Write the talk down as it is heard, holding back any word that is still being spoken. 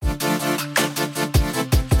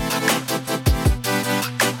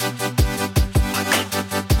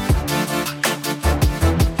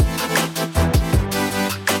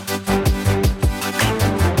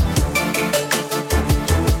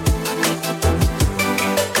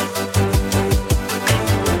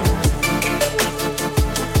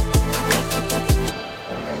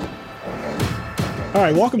All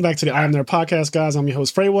right, welcome back to the I Am There podcast, guys. I'm your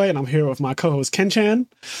host, Freyway, and I'm here with my co-host, Ken-chan.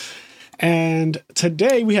 And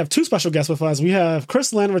today we have two special guests with us. We have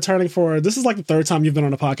Chris Lynn returning for, this is like the third time you've been on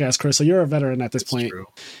the podcast, Chris, so you're a veteran at this point. True.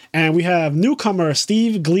 And we have newcomer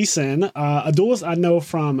Steve Gleason, a duelist I know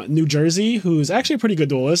from New Jersey, who's actually a pretty good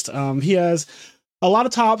duelist. He has a lot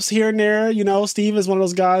of tops here and there. You know, Steve is one of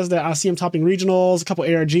those guys that I see him topping regionals, a couple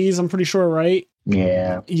ARGs, I'm pretty sure, right?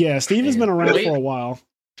 Yeah. Yeah, Steve has been around for a while.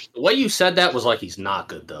 The way you said that was like he's not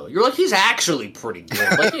good, though. You're like, he's actually pretty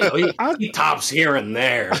good. Like, you know, he tops here and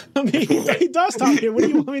there. I mean, he does top here. What do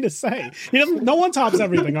you want me to say? He doesn't. No one tops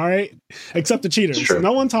everything, all right? Except the cheaters.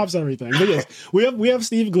 No one tops everything. But yes, we have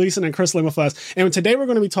Steve Gleason and Chris Lynn with us. And today we're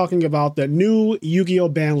going to be talking about the new Yu-Gi-Oh!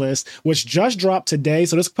 Ban list, which just dropped today.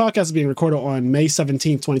 So this podcast is being recorded on May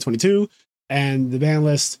 17th, 2022. And the ban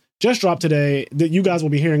list just dropped today. You guys will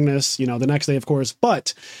be hearing this, you know, the next day, of course.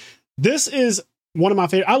 But this is one of my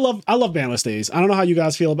favorite. I love ban list days. I don't know how you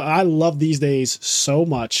guys feel, but I love these days so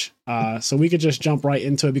much. So we could just jump right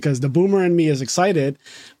into it because the boomer in me is excited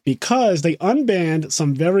because they unbanned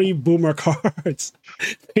some very boomer cards.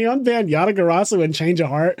 They unbanned Yata-Garasu and Change of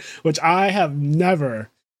Heart, which I have never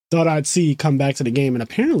thought I'd see come back to the game. And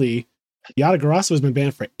apparently Yata-Garasu has been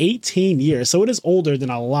banned for 18 years. So it is older than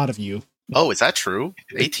a lot of you. Oh, is that true?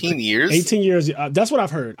 18 years? 18 years. That's what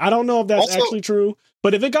I've heard. I don't know if that's actually true.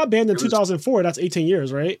 But if it got banned in 2004, that's 18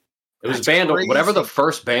 years, right? It was banned on whatever the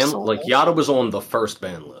first ban, like Yata was on the first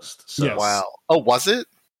ban list. So. Yes. Wow. Oh, was it?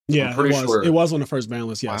 Yeah, it was on the first ban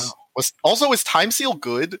list, yes. Wow. Was Time Seal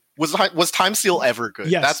good? Was Time Seal ever good?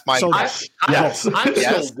 Yes. That's my yes. Time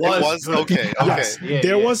Seal was good. Okay. Yes. Yeah,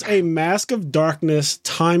 there was a Mask of Darkness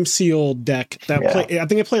Time Seal deck that played, I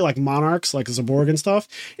think it played like Monarchs, like Zaborg and stuff,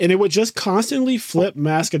 and it would just constantly flip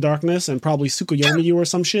Mask of Darkness and probably Tsukuyomi you or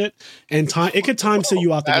some shit, and it could time seal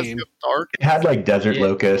you out the game. It had like Desert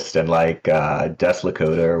Locust and like Des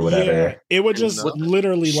Lakota or whatever. Yeah, it would just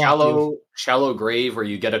literally shallow grave where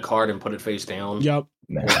you get a card and put it face down. Yep.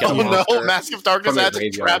 Oh no, Mask of Darkness had a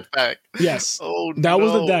trap back. Yes. That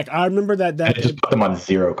was the deck. I remember that deck. I just put them on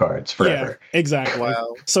 0 cards forever. Yeah, exactly.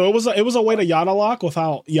 Wow. So it was a way to Yata lock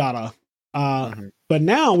without Yata. But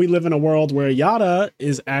now we live in a world where Yata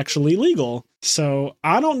is actually legal. So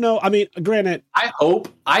I don't know. I mean, granted, I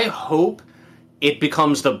hope it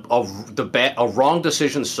becomes a wrong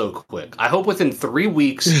decision so quick. I hope within 3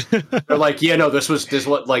 weeks they're like, yeah, no, this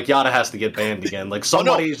what like Yata has to get banned again. Like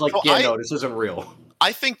somebody's no, this isn't real.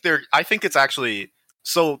 I think it's actually,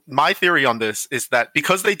 so my theory on this is that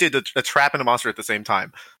because they did a trap and a monster at the same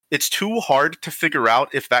time, it's too hard to figure out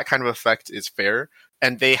if that kind of effect is fair.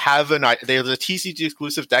 And there's a TCG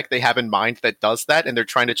exclusive deck they have in mind that does that, and they're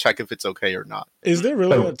trying to check if it's okay or not. Is there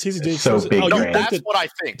really a TCG exclusive? That's what I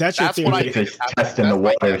think. That's what I think. Testing the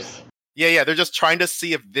waters. Yeah, they're just trying to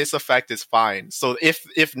see if this effect is fine. So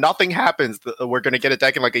if nothing happens, we're going to get a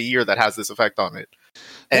deck in like a year that has this effect on it.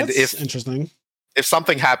 And that's interesting. If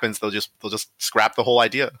something happens, they'll just scrap the whole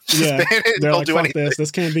idea. Yeah, they'll like, do anything.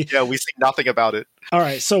 This can't be. Yeah, we see nothing about it. All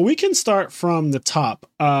right, so we can start from the top.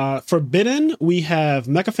 Forbidden, we have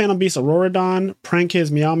Mecha Phantom Beast, Auroradon,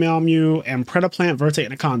 Prankids, Meow Meow Mew, and Predaplant, Verte,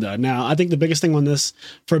 Anaconda. Now, I think the biggest thing on this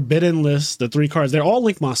Forbidden list, the 3 cards, they're all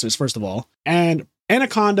Link monsters, first of all. And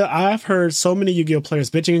Anaconda, I've heard so many Yu-Gi-Oh!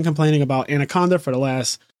 Players bitching and complaining about Anaconda for the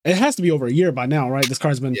last, it has to be over a year by now, right? This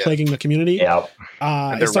card's been plaguing the community. Yeah.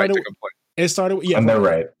 And they're right to complain. It started, and they're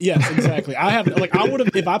right. Yes, exactly. I would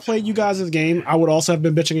have, if I played you guys' game, I would also have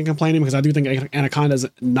been bitching and complaining because I do think Anaconda is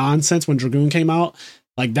nonsense when Dragoon came out.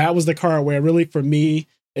 Like, that was the card where really, for me,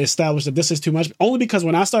 established that this is too much. Only because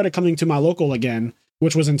when I started coming to my local again,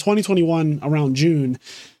 which was in 2021 around June,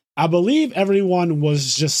 I believe everyone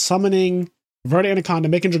was just summoning Verde Anaconda,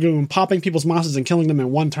 making Dragoon, popping people's monsters and killing them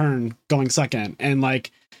in one turn, going second. And like,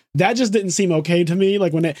 that just didn't seem okay to me.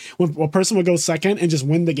 Like when a person would go second and just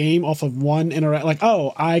win the game off of one interact, like,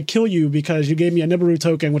 oh, I kill you because you gave me a Nibiru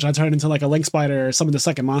token, which I turned into like a Link Spider or summoned the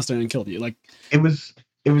second monster and killed you. Like, it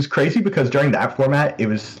was crazy because during that format, it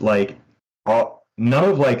was like none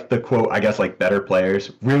of like the quote, I guess, like better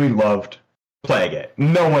players really loved playing it.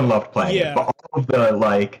 No one loved playing it, but all of the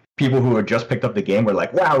like people who had just picked up the game were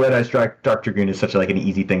like, wow, Red Eyes Dark Dragoon is such like an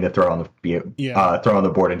easy thing to throw on the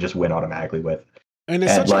board and just win automatically with. And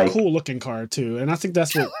it's such a cool looking card too. And I think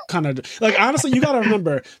that's what kind of like, honestly, you got to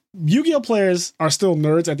remember, Yu-Gi-Oh players are still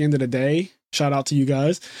nerds at the end of the day. Shout out to you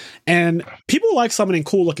guys. And people like summoning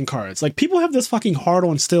cool looking cards. Like, people have this fucking hard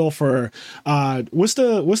on still for what's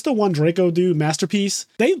the one Draco dude, Masterpiece?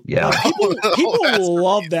 People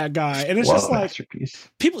love that guy. And it's just like Masterpiece.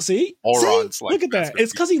 People see look at that.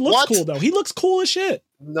 It's because he looks cool though. He looks cool as shit.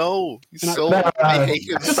 No, he's I hate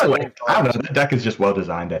him. I don't know. That deck is just well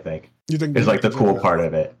designed, I think. is like the cool part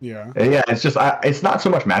of it. Yeah. It's just it's not so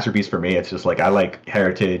much Masterpiece for me. It's just like I like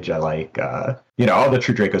Heritage. I like all the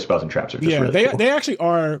True Draco spells and traps are just really cool. They actually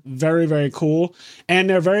are very, very cool, and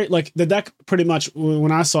they're very like the deck. Pretty much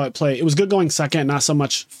when I saw it play, it was good going second, not so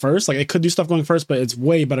much first. Like it could do stuff going first, but it's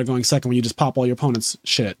way better going second when you just pop all your opponent's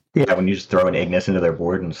shit. Yeah, when you just throw an Ignis into their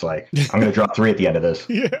board and it's like, I'm gonna draw 3 at the end of this.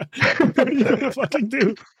 Yeah, what are you gonna fucking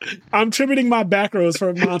do? I'm tributing my back rows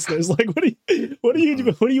for monsters. Like, what are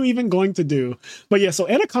you even going to do? But yeah, so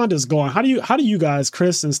Anaconda's gone. How do you guys,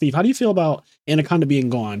 Chris and Steve, how do you feel about Anaconda being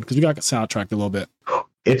gone? Because we got sidetracked a little bit.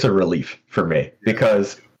 It's a relief for me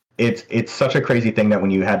because it's such a crazy thing that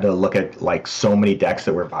when you had to look at like so many decks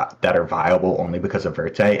that are viable only because of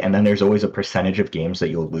Verte, and then there's always a percentage of games that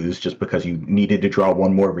you'll lose just because you needed to draw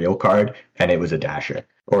one more real card and it was a Dasher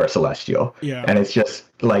or a Celestial. Yeah. And it's just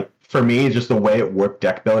like, for me, just the way it worked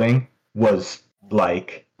deck building was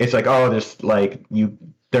like, it's like, oh,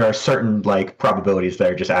 there are certain like probabilities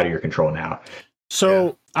that are just out of your control now.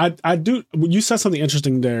 So you said something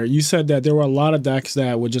interesting there. You said that there were a lot of decks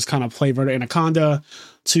that would just kind of play Verde Anaconda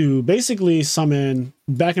to basically summon,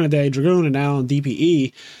 back in the day, Dragoon and now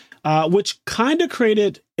DPE, which kind of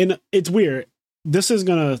created, and it's weird. This is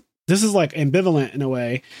like ambivalent in a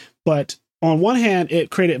way, but on one hand, it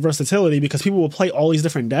created versatility because people will play all these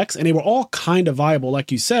different decks, and they were all kind of viable,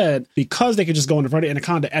 like you said, because they could just go into Verde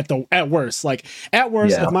Anaconda at worst. Like, at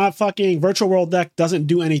worst, if my fucking Virtual World deck doesn't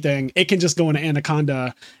do anything, it can just go into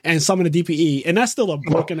Anaconda and summon a DPE, and that's still a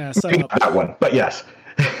broken-ass setup. That one, but yes.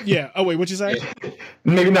 Yeah. Oh, wait, what'd you say?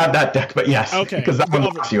 Maybe not that deck, but yes. Okay. Because that one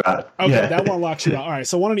locks you out. Okay, yeah. That one locks you out. All right,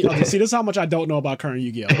 so one of the others. See, this is how much I don't know about current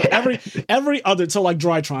Yu-Gi-Oh! Every other, so like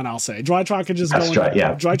Drytron, I'll say. Drytron could just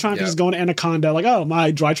Drytron could just go into Anaconda, like, oh,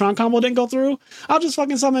 my Drytron combo didn't go through. I'll just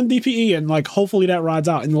fucking summon DPE and like hopefully that rides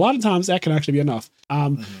out. And a lot of times that can actually be enough.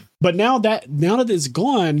 But now that it's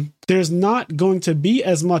gone, there's not going to be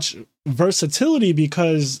as much versatility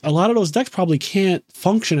because a lot of those decks probably can't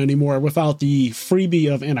function anymore without the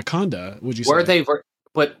freebie of Anaconda. Would you say?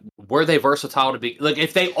 Were they versatile to be like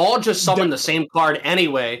if they all just summoned the same card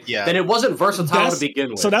anyway? Yeah. Then it wasn't versatile to begin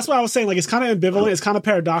with. So that's what I was saying. Like it's kind of ambivalent. It's kind of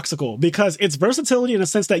paradoxical because it's versatility in a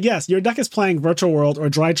sense that yes, your deck is playing Virtual World or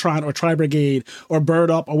Drytron or Tri Brigade or Bird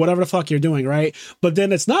Up or whatever the fuck you're doing, right? But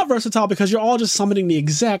then it's not versatile because you're all just summoning the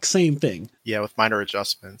exact same thing. Yeah, with minor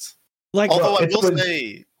adjustments. Like, although I will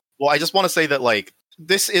say, I just want to say that like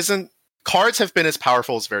this isn't cards have been as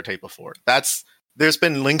powerful as Verte before. There's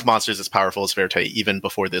been Link monsters as powerful as Verte even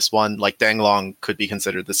before this one. Like Danglong could be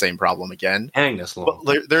considered the same problem again. Angus Long.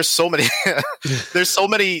 But there's so many there's so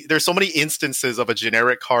many instances of a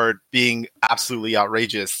generic card being absolutely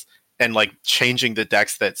outrageous and like changing the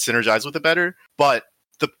decks that synergize with it better. But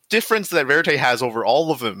the difference that Verte has over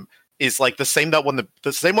all of them is like the same one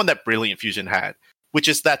that Brilliant Fusion had, which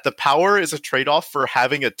is that the power is a trade-off for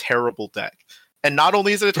having a terrible deck. And not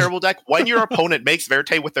only is it a terrible deck, when your opponent makes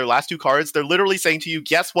Verte with their last 2 cards, they're literally saying to you,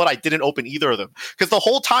 guess what? I didn't open either of them. Because the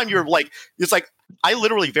whole time you're like, it's like, I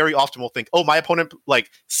literally very often will think, oh, my opponent like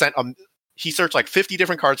sent he searched like 50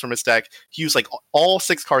 different cards from his deck. He used like all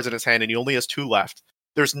 6 cards in his hand and he only has 2 left.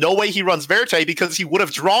 There's no way he runs Verte because he would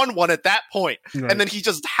have drawn one at that point. Right. And then he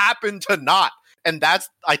just happened to not. And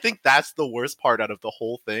I think that's the worst part out of the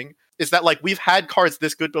whole thing is that like we've had cards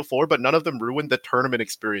this good before, but none of them ruined the tournament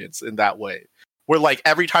experience in that way. Where like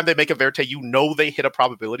every time they make a Verte, they hit a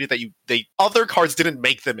probability that they other cards didn't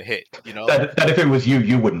make them hit. You know that if it was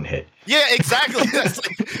you wouldn't hit. Yeah, exactly.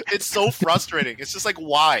 It's so frustrating. It's just like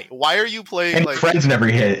why are you playing? And like friends never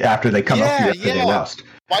hit after they come up to you after they lost.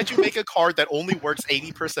 Why'd you make a card that only works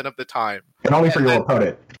 80% of the time? And only for your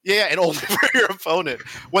opponent. Yeah, and only for your opponent.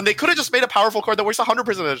 When they could have just made a powerful card that works 100%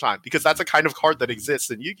 of the time, because that's a kind of card that exists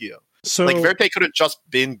in Yu-Gi-Oh! So, like, Verte could have just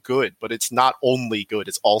been good, but it's not only good,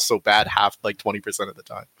 it's also bad 20% of the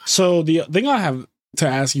time. So the thing I have to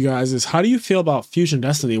ask you guys is, how do you feel about Fusion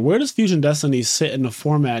Destiny? Where does Fusion Destiny sit in the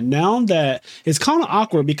format now that it's kind of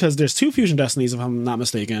awkward because there's 2 Fusion Destinies, if I'm not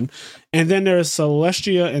mistaken, and then there's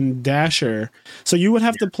Celestia and Dasher. So you would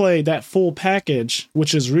have to play that full package,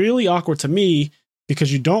 which is really awkward to me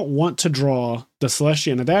because you don't want to draw the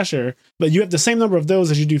Celestia and the Dasher, but you have the same number of those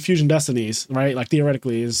as you do Fusion Destinies, right? Like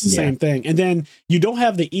theoretically it's the same thing. And then you don't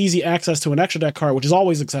have the easy access to an extra deck card, which is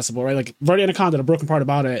always accessible, right? Like Verde Anaconda, the broken part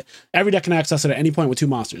about it, every deck can access it at any point with 2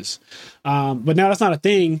 monsters. But now that's not a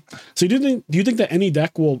thing. So do you think that any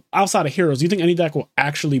deck will, outside of Heroes, do you think any deck will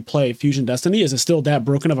actually play Fusion Destiny? Is it still that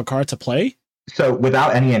broken of a card to play? So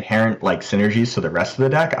without any inherent like synergies to the rest of the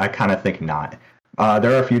deck, I kind of think not.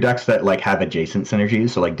 There are a few decks that like have adjacent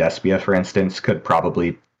synergies. So like Despia, for instance, could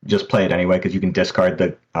probably just play it anyway because you can discard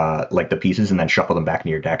the pieces and then shuffle them back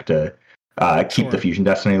into your deck to keep the Fusion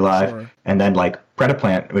Destiny alive. And then like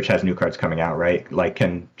Predaplant, which has new cards coming out, right? Like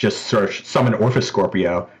can just search summon Orphis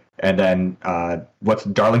Scorpio, and then what's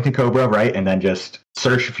Darlington Cobra, right? And then just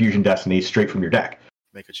search Fusion Destiny straight from your deck.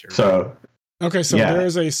 Make it sure. So there's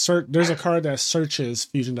a card that searches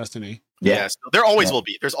Fusion Destiny. Yeah, so there always will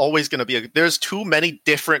be. There's always going to be there's too many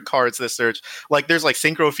different cards that search. Like there's like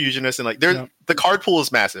Synchro Fusionist and like the card pool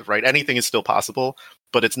is massive, right? Anything is still possible,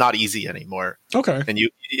 but it's not easy anymore. Okay. And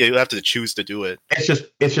you have to choose to do it. It's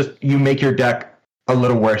just you make your deck a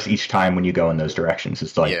little worse each time when you go in those directions.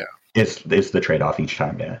 It's like it's the trade-off each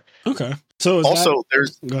time, yeah. Okay. So also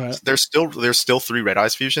there's still 3 Red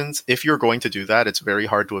Eyes fusions. If you're going to do that, it's very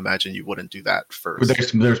hard to imagine you wouldn't do that first.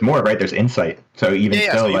 There's more, right? There's Insight. So even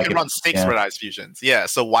still, so you can run 6 Red Eyes fusions. Yeah.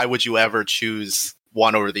 So why would you ever choose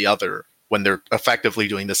one over the other when they're effectively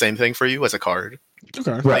doing the same thing for you as a card?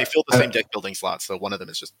 Okay. Right. They fill the same deck building slots, so one of them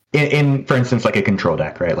is just in for instance, like a control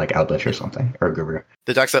deck, right? Like Eldritch or something, or Guru.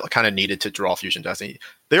 The decks that kind of needed to draw Fusion Destiny.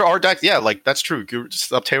 There are decks, like that's true.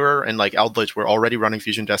 Subterror and like Eldritch were already running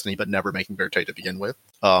Fusion Destiny, but never making Verte to begin with.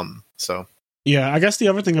 So yeah, I guess the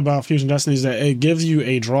other thing about Fusion Destiny is that it gives you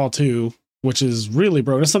a draw too, which is really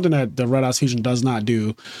broke. That's something that the Red Eyes Fusion does not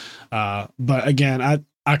do. But again,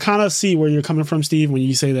 I kind of see where you're coming from, Steve, when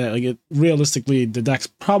you say that like realistically the decks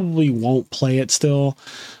probably won't play it still.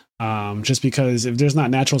 Just because if there's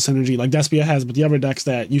not natural synergy like Despia has, but the other decks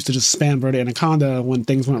that used to just spam Verde Anaconda when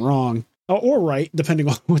things went wrong, or right, depending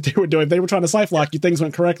on what they were doing. If they were trying to Scythe Lock you, things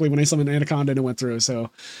went correctly when they summoned Anaconda and it went through.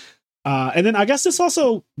 So, and then I guess this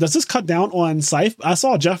also, does this cut down on Scythe? I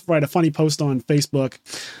saw Jeff write a funny post on Facebook.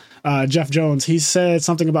 Jeff Jones, he said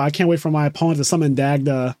something about, I can't wait for my opponent to summon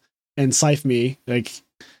Dagda and Scythe me. Like,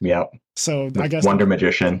 yeah. So I guess Wonder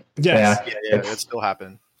Magician. Yes. Yeah. It still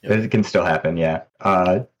happen. Yep. It can still happen. Yeah.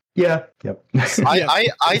 Yep.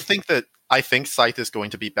 I think Scythe is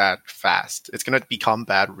going to be bad fast. It's going to become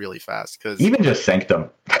bad really fast because even just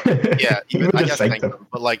Sanctum. Even I guess Sanctum.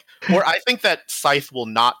 But I think that Scythe will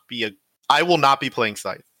not be I will not be playing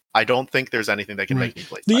Scythe. I don't think there's anything that can make me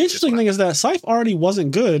play Scythe. The interesting thing is that Scythe already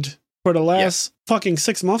wasn't good for the last fucking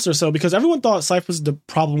 6 months or so, because everyone thought Scythe was the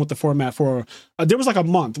problem with the format for there was like a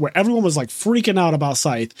month where everyone was like freaking out about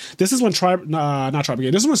Scythe. This is when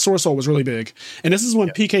this is when Sword Soul was really big, and this is when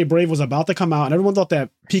PK Brave was about to come out, and everyone thought that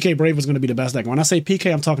PK Brave was going to be the best deck. When I say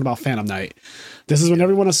PK, I'm talking about Phantom Knight. This is when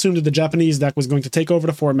everyone assumed that the Japanese deck was going to take over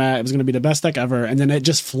the format. It was going to be the best deck ever, and then it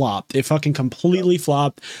just flopped. It fucking completely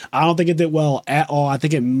flopped. I don't think it did well at all. I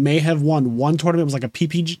think it may have won one tournament. It was like a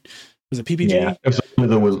PPG. Was it PPG? Yeah, it was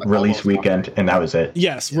the release weekend, and that was it.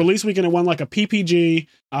 Yes, release weekend, it won like a PPG.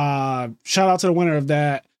 Shout out to the winner of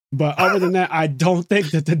that. But other than that, I don't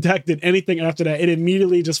think that the deck did anything after that. It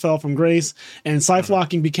immediately just fell from grace, and Scythe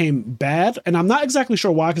locking became bad. And I'm not exactly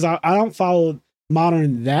sure why, because I don't follow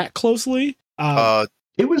Modern that closely.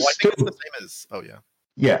 It was still the same as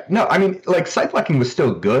Yeah, no, I mean, like Scythe locking was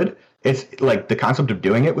still good. It's like the concept of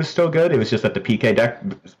doing it was still good. It was just that the PK deck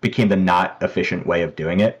became the not efficient way of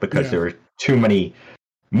doing it because there were too many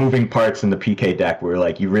moving parts in the PK deck where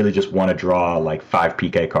like you really just want to draw like 5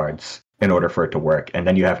 PK cards in order for it to work, and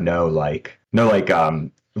then you have no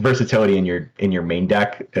versatility in your main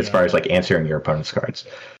deck as far as like answering your opponent's cards.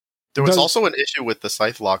 There was also an issue with the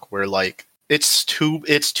Scythe lock where like it's too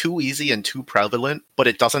easy and too prevalent, but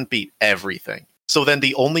it doesn't beat everything. So then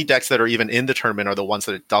the only decks that are even in the tournament are the ones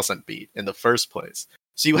that it doesn't beat in the first place.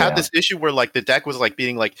 So you have this issue where like the deck was like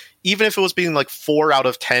beating like, even if it was beating like 4 out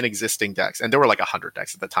of 10 existing decks, and there were like 100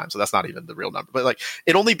 decks at the time, so that's not even the real number, but like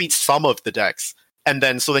it only beats some of the decks. And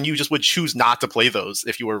then so then you just would choose not to play those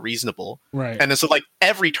if you were reasonable. Right. And then so like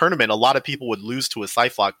every tournament, a lot of people would lose to a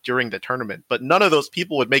Scythe lock during the tournament, but none of those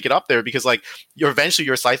people would make it up there because like eventually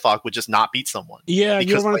your Scythe lock would just not beat someone. Yeah,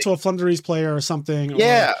 you'll run into a Flunderies player or something.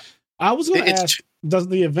 Yeah. I was going to ask, does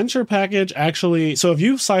the adventure package actually, so if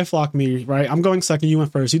you Scythe lock me, right, I'm going second, you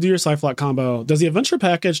went first, you do your Scythe lock combo, does the adventure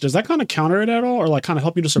package, does that kind of counter it at all, or like kind of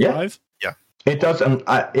help you to survive? Yeah. It does.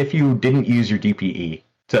 If you didn't use your DPE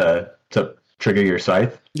to trigger your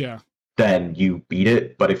Scythe, then you beat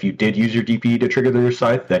it, but if you did use your DPE to trigger your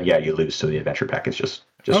Scythe, then you lose, so the adventure package just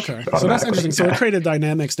okay, so that's interesting. So it created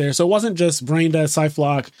dynamics there. So it wasn't just brain dead Scythe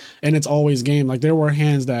lock and it's always game. Like there were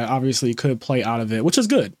hands that obviously could play out of it, which is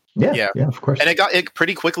good. Yeah, of course. And it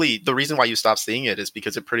pretty quickly, the reason why you stopped seeing it is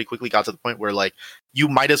because it pretty quickly got to the point where like you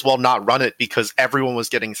might as well not run it because everyone was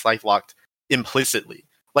getting Scythe locked implicitly.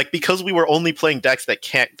 Like because we were only playing decks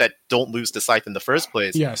that don't lose to Scythe in the first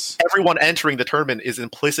place. Yes. Everyone entering the tournament is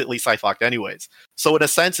implicitly Scythe locked anyways. So in a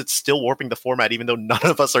sense, it's still warping the format, even though none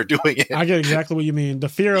of us are doing it. I get exactly what you mean. The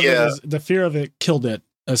fear of it killed it.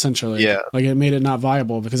 essentially. Yeah. Like it made it not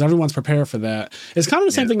viable because everyone's prepared for that. It's kind of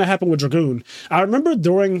the same thing that happened with Dragoon. I remember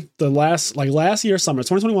during the last year summer,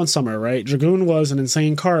 2021 summer, right? Dragoon was an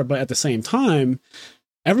insane card, but at the same time,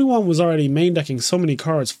 everyone was already main decking so many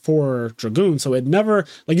cards for Dragoon. So it never,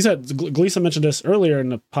 like you said, Gleason mentioned this earlier in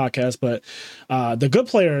the podcast, but the good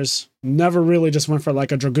players never really just went for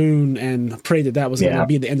like a Dragoon and prayed that was going to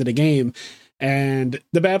be the end of the game. And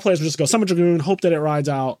the bad players would just go summon Dragoon, hope that it rides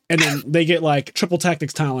out, and then they get like triple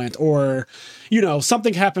tactics talent, or,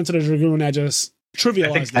 something happened to the Dragoon that just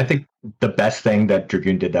trivialized it. I think the best thing that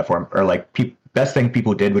Dragoon did that form, or like best thing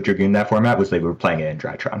people did with Dragoon that format was they were playing it in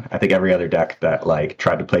Drytron. I think every other deck that like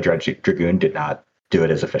tried to play Dragoon did not do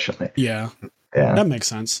it as efficiently. Yeah. That makes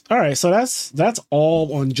sense. All right, so that's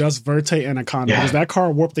all on just Verte Anaconda because that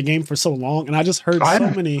card warped the game for so long, and I just heard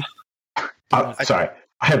so many. Sorry.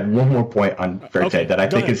 I have one more point on Verte that I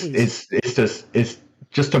think is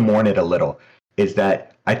just to mourn it a little. Is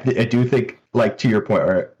that I do think, like to your point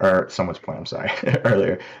or someone's point, I'm sorry,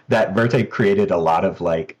 earlier, that Verte created a lot of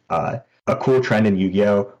like a cool trend in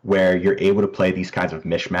Yu-Gi-Oh! Where you're able to play these kinds of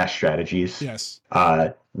mishmash strategies. Yes.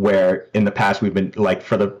 Where in the past we've been like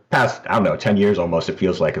for the past 10 years almost, it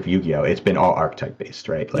feels like, of Yu-Gi-Oh! It's been all archetype based,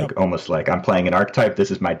 right? Like almost like I'm playing an archetype.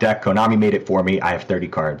 This is my deck. Konami made it for me. I have 30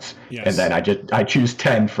 cards, and then I choose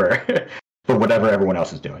 10 for whatever everyone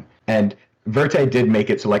else is doing. And Verte did make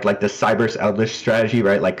it so like the Cybers Eldritch strategy,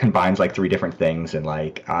 right? Like combines like three different things, and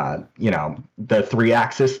like the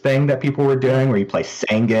 3-axis thing that people were doing where you play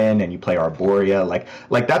Sangan and you play Arborea,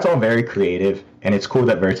 like that's all very creative, and it's cool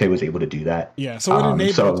that Verte was able to do that. Yeah, so it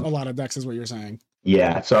enabled a lot of decks is what you're saying.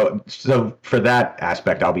 Yeah, so for that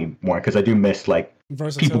aspect I'll be more, because I do miss like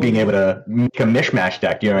people being able to make a mishmash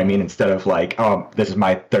deck, you know what I mean? Instead of like, oh, this is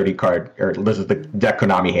my 30 card, or this is the deck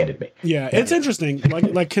Konami handed me. Yeah, it's interesting.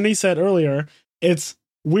 Like Kenny said earlier, it's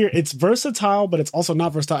weird. It's versatile, but it's also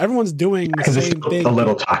not versatile. Everyone's doing the same thing. A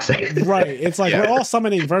little toxic. Right. It's like we're all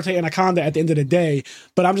summoning Verte Anaconda at the end of the day,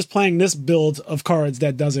 but I'm just playing this build of cards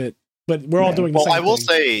that does it. But we're all doing the same thing. Well, I will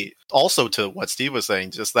say also to what Steve was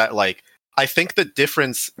saying, just that like, I think the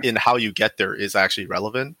difference in how you get there is actually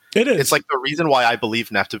relevant. It is. It's like the reason why I believe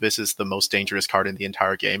Neptibus is the most dangerous card in the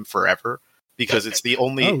entire game forever, because it's the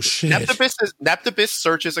only... Oh, shit. Neptibus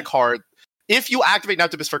searches a card. If you activate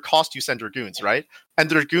Neptibus for cost, you send Dragoons, right? And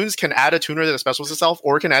the Dragoons can add a tuner that specials itself,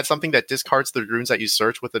 or can add something that discards the Dragoons that you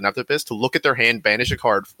search with the Neptibus to look at their hand, banish a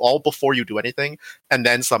card all before you do anything, and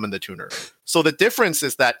then summon the tuner. So the difference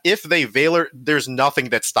is that if they Veiler, there's nothing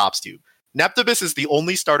that stops you. Neptibus is the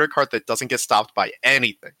only starter card that doesn't get stopped by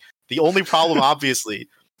anything. The only problem, obviously,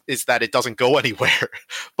 is that it doesn't go anywhere.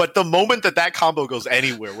 But the moment that combo goes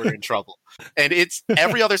anywhere, we're in trouble. And it's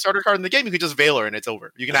every other starter card in the game, you can just Veiler and it's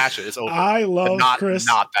over. You can Ash it, it's over. I love Chris.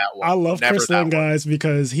 Not that one. I love Chris Lynn, guys,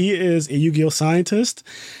 because he is a Yu-Gi-Oh! Scientist.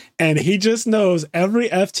 And he just knows every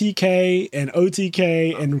FTK and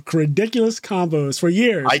OTK and ridiculous combos for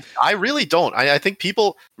years. I really don't. I think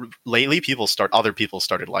other people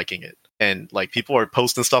started liking it. And like people are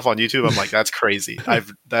posting stuff on YouTube. I'm like, that's crazy.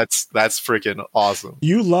 That's freaking awesome.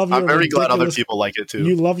 You love. I'm very glad other people like it too.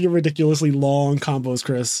 You love your ridiculously long combos,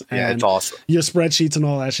 Chris. And yeah, it's awesome. Your spreadsheets and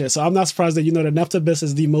all that shit. So I'm not surprised that you know that Neptibus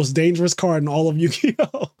is the most dangerous card in all of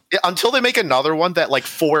Yu-Gi-Oh! Yeah, until they make another one that like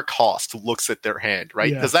for cost looks at their hand,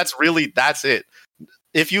 right? Because that's it.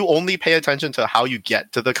 If you only pay attention to how you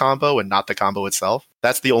get to the combo and not the combo itself,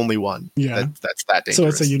 that's the only one. Yeah, that's that dangerous. So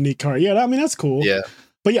it's a unique card. Yeah, I mean that's cool. Yeah.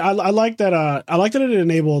 But yeah, I like that. I like that it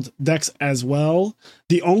enabled decks as well.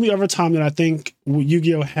 The only other time that I think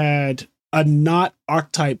Yu-Gi-Oh! Had a not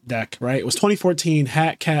archetype deck, right? It was 2014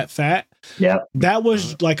 Hat, Cat, Fat. Yeah. That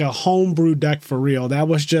was like a homebrew deck for real. That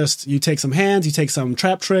was just, you take some hands, you take some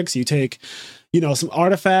trap tricks, you take, some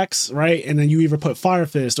artifacts, right? And then you either put Fire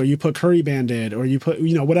Fist or you put Curry Bandit or you put,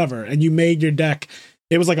 whatever. And you made your deck.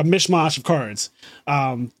 It was like a mishmash of cards.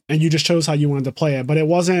 And you just chose how you wanted to play it. But it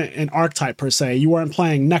wasn't an archetype per se. You weren't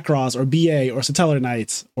playing Necros or BA or Satellar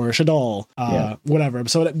Knights or Shaddoll, whatever.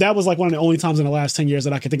 So that was like one of the only times in the last 10 years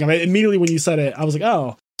that I could think of. Immediately when you said it, I was like,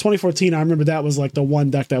 oh, 2014, I remember that was like the one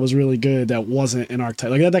deck that was really good that wasn't an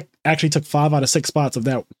archetype. Like that deck actually took 5 out of 6 spots of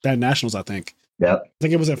that Nationals, I think. Yep. I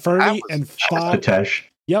think it was at Fernie and 5. Patesh.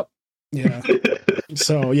 Yep. Yeah.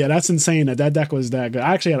 So yeah, that's insane that deck was that good.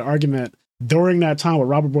 I actually had an argument during that time with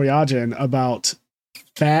Robert Boyajin about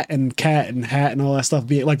Fat and Cat and Hat and all that stuff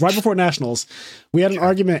being like right before Nationals. We had an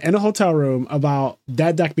argument in a hotel room about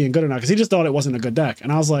that deck being good or not, because he just thought it wasn't a good deck.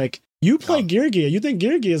 And I was like, You play Gear Gear. You think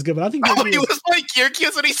Gear Gear is good, but I think Gear he was playing Gear Gear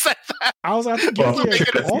when he said that. I think Gear Gear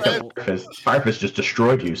is awful. Fire Fist just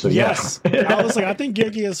destroyed you, so yes. I was like, I think Gear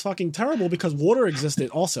Gear is fucking terrible because water existed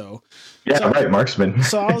also. Yeah, so, right, marksman.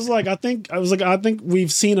 So I was like, I think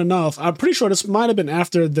we've seen enough. I'm pretty sure this might have been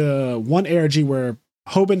after the one ARG where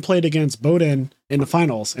Hoban played against Boden in the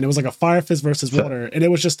finals, and it was like a Fire Fist versus water, and it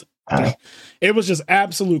was just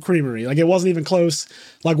absolute creamery. Like, it wasn't even close.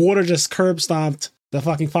 Like, water just curb stomped the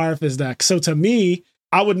fucking Fire Fist deck. So to me,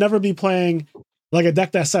 I would never be playing like a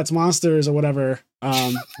deck that sets monsters or whatever,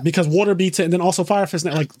 because water beats it, and then also Fire Fist,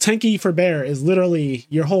 like tanky for bear is literally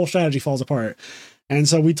your whole strategy falls apart. And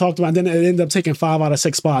so we talked about, and then it ended up taking 5 out of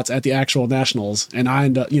 6 spots at the actual nationals, and I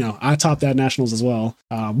topped that nationals as well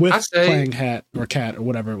with playing Hat or Cat or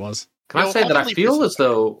whatever it was. Can I say that I feel as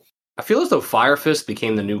though Fire Fist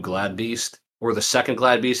became the new Glad Beast or the second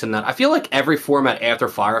Glad Beast, and that I feel like every format after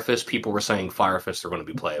Fire Fist, people were saying Fire Fist are going to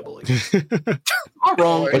be playable again. I'm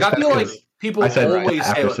wrong. Like, I feel like people always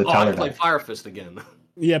say, "I play Fire Fist again."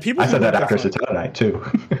 Yeah, people. I said that after Satella Knight too.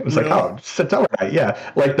 It was like, oh, Satella Knight, yeah.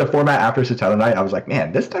 Like the format after Satella Knight, I was like,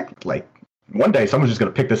 man, this deck, like, one day someone's just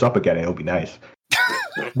gonna pick this up again, and it'll be nice.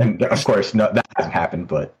 And of course, no, that hasn't happened,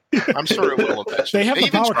 but I'm sure it will eventually. They have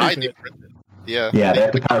the power creep it. Yeah, they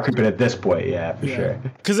have the power creep it at this point, for sure.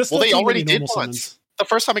 Because they already did once. The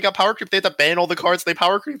first time it got power creep, they had to ban all the cards they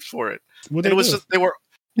power creeped for it. They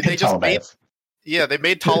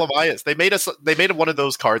made Ptolemaeus. They made one of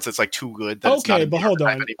those cards that's like too good. Okay, but hold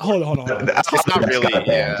on. It's not really.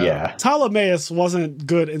 Yeah. Ptolemaeus wasn't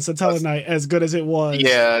good in Satella Knight as good as it was. In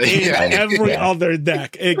every other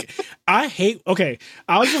deck. I hate. Okay,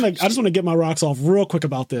 I just want to get my rocks off real quick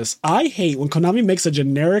about this. I hate when Konami makes a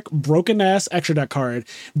generic broken ass extra deck card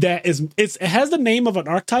that it has the name of an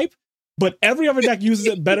archetype, but every other deck uses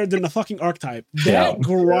it better than the fucking archetype. That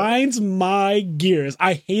grinds my gears.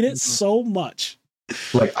 I hate it so much.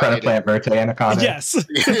 Like Credit Plant Verte Anaconda? Yes.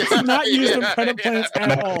 It's not used in Credit Plants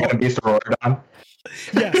at all. Beast of Rorodon?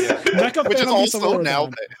 Yes. Mecha which is also now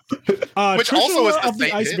which also is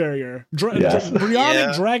the Ice Barrier.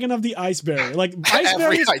 Brionic Dragon of the Ice Barrier. Like, Ice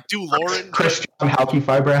Barrier. Lauren. Christian Halky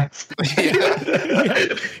Fibrax.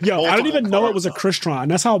 Yo, I didn't even know it was a Crystron.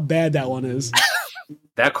 That's how bad that one is.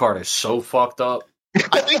 That card is so fucked up.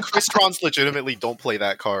 I think Crystrons legitimately don't play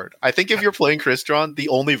that card. I think if you're playing Crystron, the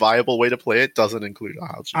only viable way to play it doesn't include a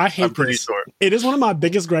Hauchi. I hate this. Sure. It is one of my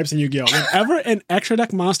biggest gripes in Yu-Gi-Oh! Whenever an extra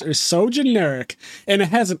deck monster is so generic and it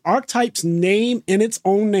has an archetype's name in its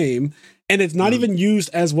own name, and it's not even used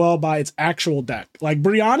as well by its actual deck. Like,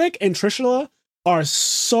 Brionic and Trishula are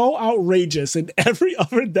so outrageous in every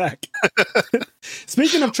other deck.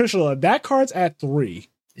 Speaking of Trishula, that card's at 3.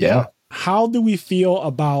 Yeah. How do we feel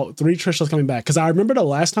about 3 Trishulas coming back? Because I remember the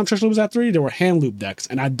last time Trishula was at 3, there were hand loop decks,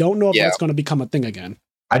 and I don't know if that's going to become a thing again.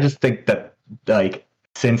 I just think that, like,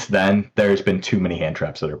 since then, there's been too many hand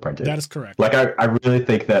traps that are printed. That is correct. Like, I really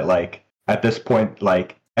think that, like, at this point,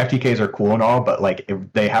 like, FTKs are cool and all, but, like, if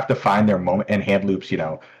they have to find their moment, and hand loops,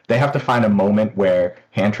 they have to find a moment where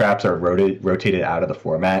hand traps are rotated out of the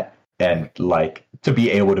format, and, like, to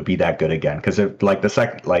be able to be that good again. Because,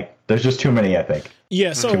 there's just too many, I think.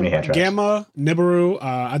 Yeah, so Gamma, Nibiru,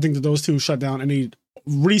 I think that those two shut down any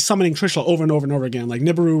resummoning Trishula over and over and over again. Like,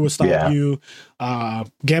 Nibiru will stop you,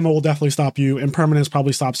 Gamma will definitely stop you, Impermanence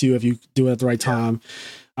probably stops you if you do it at the right time.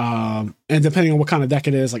 And depending on what kind of deck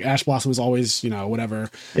it is, like Ash Blossom is always, whatever.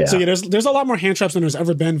 Yeah. So there's a lot more hand traps than there's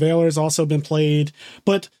ever been. Veiler's also been played.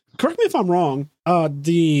 But correct me if I'm wrong,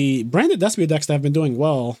 the branded Despia decks that have been doing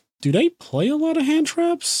well, do they play a lot of hand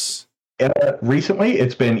traps? Recently,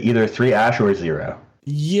 it's been either 3 Ash or 0.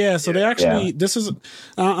 Yeah, so they actually, this is,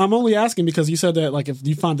 I'm only asking because you said that, like, if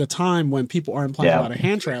you find a time when people aren't playing a lot of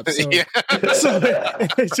hand traps. So, so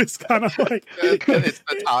it's just kind of like, it's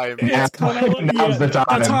the time. It's kind of like, now's the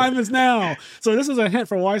time. The time is now. So this is a hint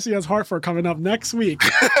for YCS Hartford coming up next week.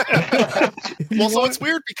 Well, so it's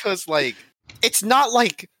weird because, like, it's not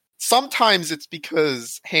like, sometimes it's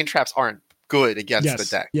because hand traps aren't good against the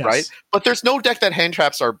deck, right? But there's no deck that hand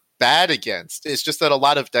traps are bad against. It's just that a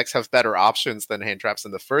lot of decks have better options than hand traps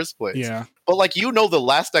in the first place. Yeah. But, like, the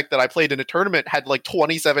last deck that I played in a tournament had like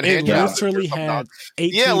 27 hand traps. Literally had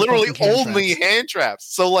 18 literally only hand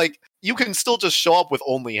traps. So, like, you can still just show up with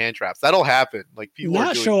only hand traps. That'll happen. Like, people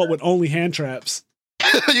not show up with only hand traps.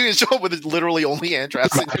 You can show up with literally only hand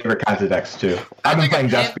traps. My favorite kinds of decks too. I've been playing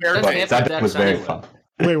Despia, but that deck was very fun.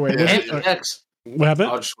 Wait. Half the decks. What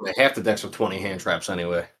happened? Half the decks with 20 hand traps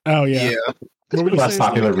anyway. Oh yeah. less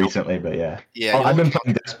popular recently, but yeah. I've been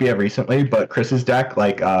playing Despia recently, but Chris's deck,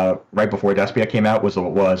 like right before Despia came out, was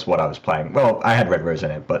what I was playing. Well, I had Red Rose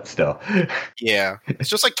in it, but still. Yeah, it's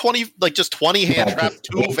just like 20 hand traps,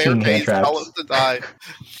 2 Vertes, tell them to die.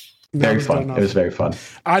 Very fun. It was very fun.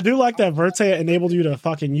 I do like that Verte enabled you to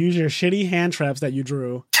fucking use your shitty hand traps that you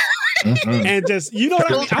drew. And just, you know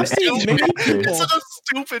what I mean? I've seen many people. It's a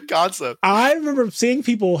stupid concept. I remember seeing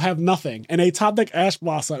people have nothing and they top deck Ash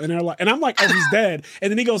Blossom and they're like, and I'm like, oh, he's dead. And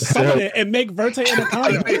then he goes summon it and make Verte in a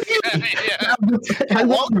combo.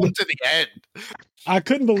 Welcome to the end. I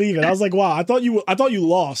couldn't believe it. I was like, wow, I thought you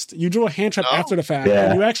lost. You drew a hand trap after the fact.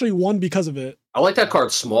 And you actually won because of it. I like that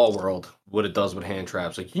card Small World, what it does with hand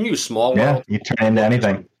traps. Like you can use Small World. Yeah, you turn into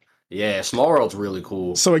anything. Yeah, Small World's really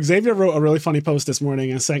cool. So Xavier wrote a really funny post this morning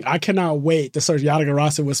and saying, I cannot wait to search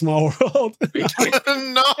Yatagarasu with Small World.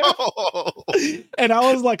 No. And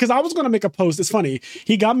I was like, because I was going to make a post. It's funny.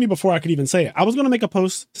 He got me before I could even say it. I was going to make a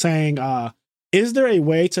post saying, is there a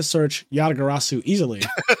way to search Yatagarasu easily?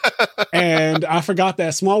 And I forgot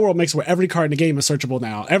that Small World makes where every card in the game is searchable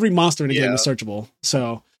now. Every monster in the game is searchable.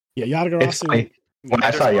 So yeah, Yatagarasu. When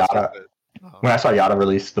I saw Yata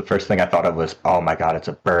release, the first thing I thought of was, oh my god, it's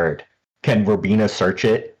a bird. Can Robina search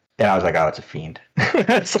it? And I was like, oh, it's a fiend.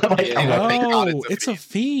 So it's a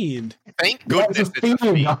fiend. Thank goodness it's a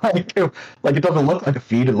fiend. Like, it doesn't look like a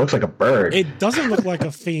fiend, it looks like a bird. It doesn't look like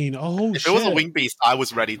a fiend. Oh, if it was a wing beast, I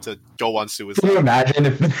was ready to go on suicide. Can you imagine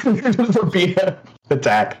if it was Robina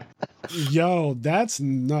attack? Yo, that's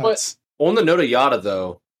nuts. But on the note of Yata,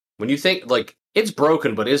 though, when you think, like, it's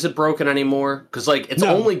broken, but is it broken anymore? Because, like, it's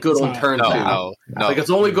only good on turn 2. No. Like,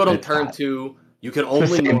 it's only good on turn 2. You can only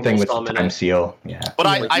the same thing with summon Time it. Seal. Yeah. But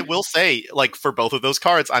I will say, like, for both of those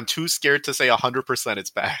cards, I'm too scared to say 100% it's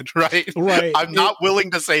bad, right? Right. I'm not willing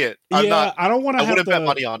to say it. I don't want to have to bet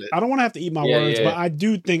money on it. I don't want to have to eat my words, but I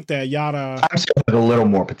do think that Yata Time Seal has a little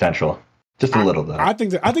more potential. Just a little, though. I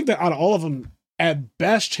think that out of all of them, at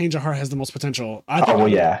best, Change of Heart has the most potential. I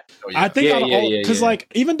think I think out of all, because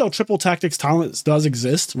like, even though Triple Tactics Talents does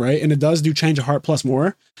exist, right, and it does do Change of Heart plus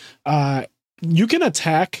more, you can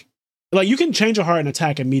attack. Like, you can Change a Heart and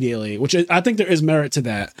attack immediately, which I think there is merit to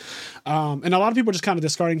that. And a lot of people are just kind of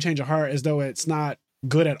discarding Change a Heart as though it's not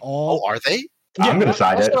good at all. Oh, are they? Yeah, I'm going to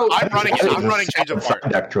side it. I'm running Change of Heart.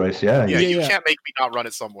 Deck choice, yeah. You can't make me not run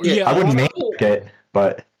it somewhere. Yeah, I wouldn't make it,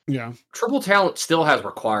 but... Yeah. Triple Talent still has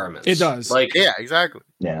requirements. It does. Like, yeah, exactly.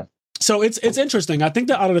 Yeah. So it's interesting. I think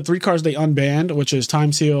that out of the 3 cards they unbanned, which is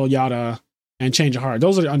Time Seal, Yata, and Change of Heart,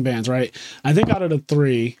 those are the unbans, right? I think out of the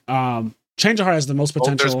 3... Change of Heart has the most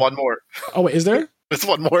potential. There's one more. Oh, wait, is there? There's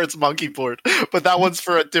one more. It's Monkey Board, but that one's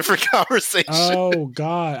for a different conversation. Oh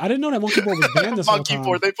God, I didn't know that Monkey Board was banned this Monkey whole time.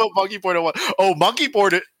 Board. They put Monkey Board on one. Oh, Monkey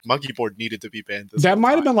Board needed to be banned. That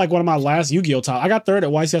might have been like one of my last Yu-Gi-Oh top. I got 3rd at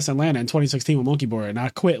YCS Atlanta in 2016 with Monkey Board, and I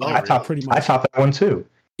quit. Pretty much. I topped that one too.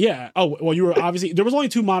 Yeah. Oh well, you were obviously there was only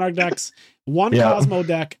 2 Monarch decks, 1 Cosmo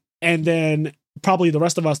deck, and then probably the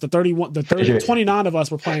rest of us, 29 of us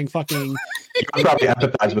were playing fucking. I probably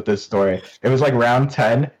empathize with this story. It was like round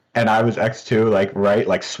 10, and I was X2,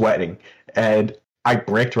 like sweating, and I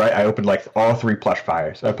bricked, right? I opened like all 3 plush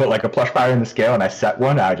fires. I put like a plush fire in the scale, and I set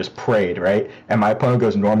one. And I just prayed, right? And my opponent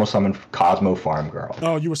goes normal summon Cosmo Farm Girl.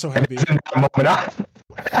 Oh, you were so happy.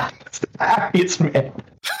 It's man.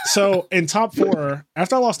 So in top 4,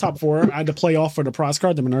 after I lost top 4, I had to play off for the prize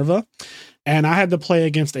card, the Minerva. And I had to play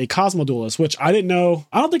against a Cosmo Duelist, which I didn't know.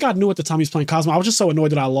 I don't think I knew at the time he was playing Cosmo. I was just so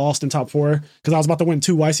annoyed that I lost in top 4 because I was about to win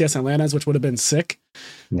 2 YCS Atlantas, which would have been sick.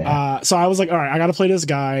 Yeah. So I was like, all right, I got to play this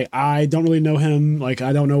guy. I don't really know him. Like,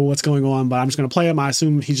 I don't know what's going on, but I'm just going to play him. I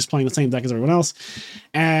assume he's just playing the same deck as everyone else.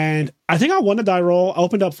 And I think I won the die roll. I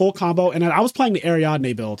opened up full combo, and then I was playing the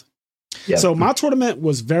Ariadne build. Yep. So my tournament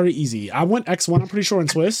was very easy. I went X1, I'm pretty sure, in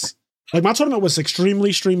Swiss. Like, my tournament was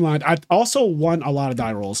extremely streamlined. I also won a lot of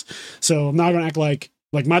die rolls. So I'm not going to act like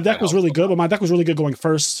my deck was really good, but my deck was really good going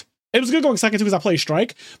first. It was good going second too because I played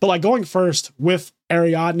Strike, but like going first with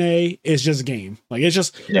Ariadne is just game. Like, it's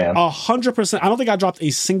just 100%. I don't think I dropped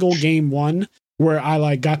a single game 1 where I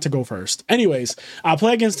like got to go first. Anyways, I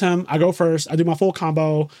play against him. I go first. I do my full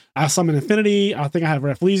combo. I summon Infinity. I think I have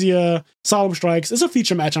Rafflesia, Solemn Strikes. It's a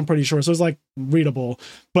feature match, I'm pretty sure. So it's like readable.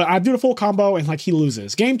 But I do the full combo and like he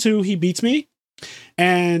loses. Game 2, he beats me.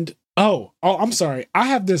 And I'm sorry. I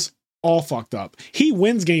have this all fucked up. He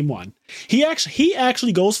wins game 1. He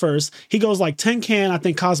actually goes first. He goes like 10 can, I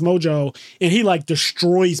think, Cosmojo, and he like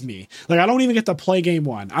destroys me. Like, I don't even get to play game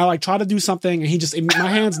 1. I like try to do something, and he just, my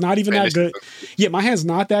hand's not even that good. Yeah, my hand's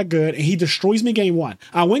not that good, and he destroys me game 1.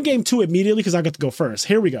 I win game 2 immediately because I got to go first.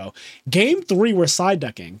 Here we go. Game 3, we're side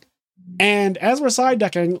decking. And as we're side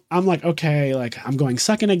decking, I'm like, okay, like I'm going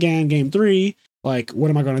second again, game 3. Like, what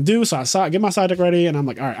am I going to do? So I get my side deck ready, and I'm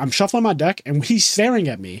like, all right, I'm shuffling my deck, and he's staring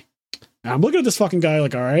at me. And I'm looking at this fucking guy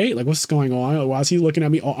like, all right, like what's going on? Like, why is he looking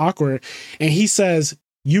at me all awkward? And he says,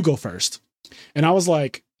 you go first. And I was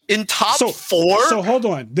like, in top 4? So hold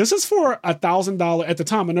on. This is for $1,000 at the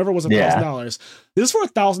time. I never was $1,000. This is for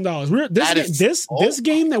 $1,000. This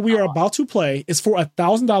game that we are about to play is for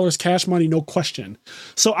 $1,000 cash money, no question.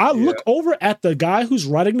 So I look over at the guy who's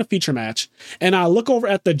running the feature match, and I look over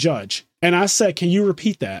at the judge, and I said, "Can you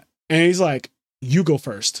repeat that?" And he's like, "You go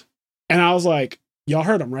first." And I was like, "Y'all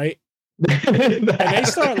heard him, right?" And they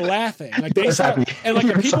start laughing. Like they start, and like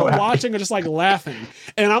the people watching are just like laughing.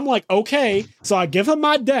 And I'm like, okay. So I give him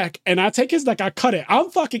my deck, and I take his deck, I cut it.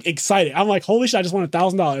 I'm fucking excited. I'm like, holy shit, I just won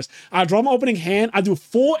 $1,000. I draw my opening hand, I do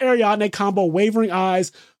full Ariadne combo, Wavering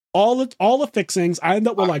Eyes, all the fixings. I end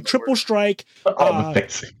up with like triple strike. All the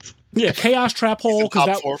fixings. Yeah, Chaos Trap Hole. Top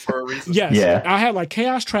that, 4 for a reason. Yes. Yeah. I had like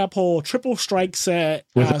Chaos Trap Hole, triple strike set.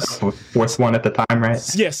 Fourth one at the time, right?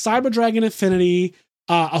 Yeah, Cyber Dragon Infinity.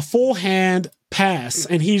 A full hand pass,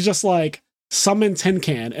 and he's just like, summon Tin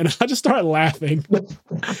Can, and I just started laughing.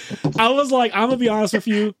 I was like, I'm gonna be honest with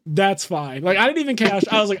you, that's fine. Like I didn't even cash.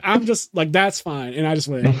 I was like, I'm just like, that's fine, and I just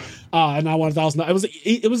went. And I won $1,000.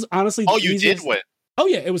 It was honestly. Oh, you did win. Oh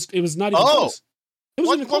yeah, it was not even close. It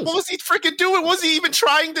was what was he freaking doing? What was he even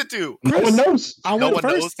trying to do? No one knows. I went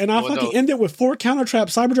first, and I fucking ended with 4 counter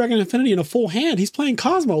traps, Cyber Dragon Infinity, in a full hand. He's playing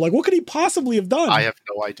Cosmo. Like, what could he possibly have done? I have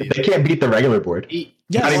no idea. They can't beat the regular board.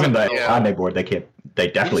 Not even the Ariadne board. They can't. They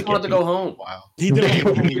definitely can't. He just wanted to go home. Wow. He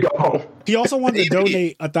did. Go home. He also wanted to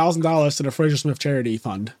donate $1,000 to the Fraser Smith Charity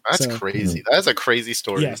Fund. That's crazy. That's a crazy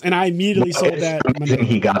story. Yes, and I immediately sold that.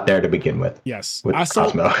 He got there to begin with. Yes, I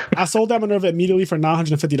sold that Minerva immediately for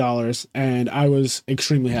 $950, and I was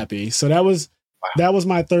extremely happy. So that was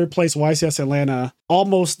my third place YCS Atlanta.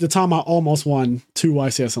 Almost the time I almost won 2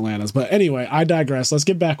 YCS Atlantas. But anyway, I digress. Let's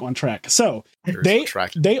get back on track. So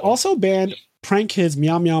they also banned Prank Kids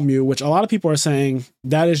Meow Meow Mew, which a lot of people are saying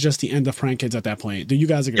that is just the end of Prank Kids at that point. Do you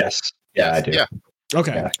guys agree? Yes. Yeah, I do. Yeah.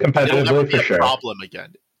 Okay. Yeah, it'll competitively never be for a sure. problem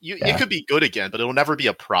again. It could be good again, but it'll never be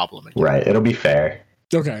a problem again. Right. It'll be fair.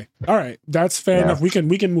 Okay. All right. That's fair enough. We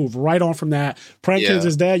can move right on from that. Prank Kids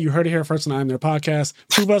is dead. You heard it here first on I'm Their Podcast.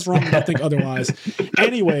 Prove us wrong if you think otherwise.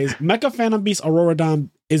 Anyways, Mecha Phantom Beast Auroradon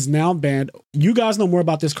is now banned. You guys know more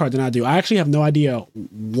about this card than I do. I actually have no idea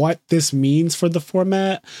what this means for the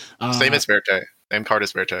format. Same as Verte. Same card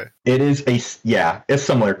as Verte. It is a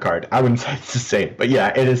similar card. I wouldn't say it's the same, but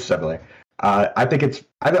yeah, it is similar. I think it's.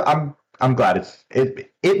 I'm glad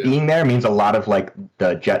it being there means a lot of like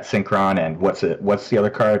the Jet Synchron and what's the other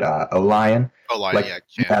card? Olion.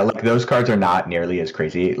 Like those cards are not nearly as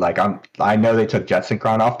crazy. Like I know they took Jet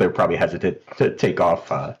Synchron off. They're probably hesitant to take off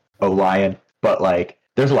Olion, but like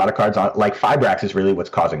there's a lot of cards on. Like Fibrax is really what's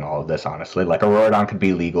causing all of this. Honestly, like Auroradon could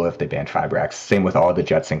be legal if they banned Fibrax. Same with all the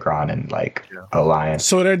Jet Synchron and like Olion.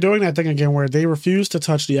 So they're doing that thing again where they refuse to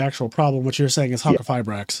touch the actual problem. What you're saying is Haka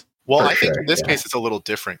Fibrax. Well, I think in this case it's a little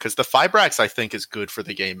different because the Fibrax I think is good for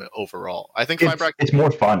the game overall. I think Fibrax it's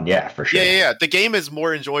more fun, for sure. Yeah. The game is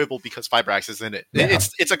more enjoyable because Fibrax is in it. Yeah.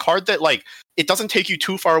 It's a card that like it doesn't take you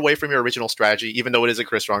too far away from your original strategy, even though it is a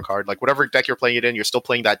Crystron card. Like whatever deck you're playing it in, you're still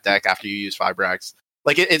playing that deck after you use Fibrax.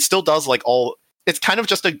 Like it still does like all. It's kind of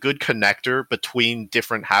just a good connector between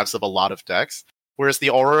different halves of a lot of decks. Whereas the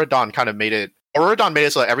Auroradon kind of made it. Auroradon made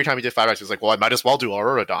it so that every time you did Fibrax, it's like, well, I might as well do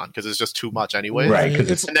Auroradon because it's just too much anyway. Right, because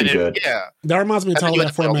it's too good. That reminds me of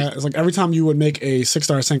that format. It's like every time you would make a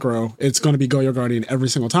 6-star Synchro, it's going to be Goyo Guardian every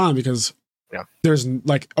single time because there's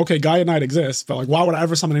like, okay, Gaia Knight exists, but like, why would I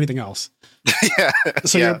ever summon anything else?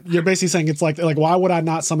 So you're basically saying it's like why would I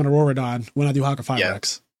not summon Auroradon when I do Haka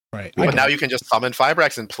Fibrax? Right. But now you can just summon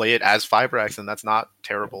Fibrax and play it as Fibrax, and that's not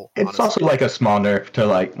terrible. It's honestly also like a small nerf to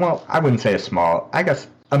like, well, I wouldn't say a small, I guess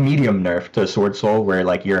a medium nerf to Sword Soul where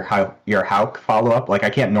like your Hauk follow up, like I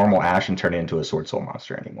can't normal Ash and turn it into a Sword Soul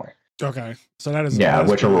monster anymore. Okay. So that is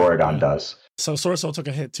which Auroradon does. So Sword Soul took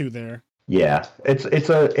a hit too there. Yeah. It's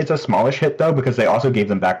a smallish hit though, because they also gave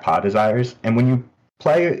them back Pod Desires. And when you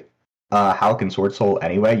play Hauk and Sword Soul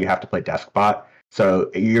anyway, you have to play Deskbot.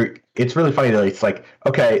 So it's really funny that it's like,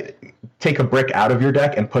 okay, take a brick out of your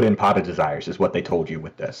deck and put in Pot of Desires is what they told you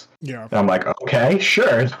with this. Yeah. And I'm like, okay,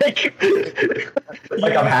 sure.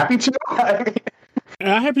 Like I'm happy to. And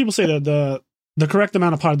I had people say that the correct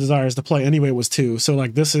amount of Pot of Desires to play anyway was 2. So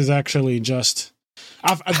like this is actually just.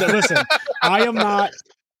 Listen, I am not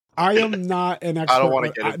an expert. I don't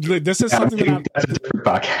want to get into it. This is something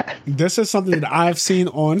this is something that I've seen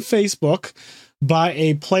on Facebook by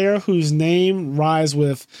a player whose name rhymes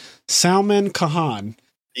with Salman Khan.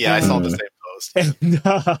 Yeah, I saw the same post.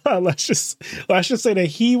 And, let's just say that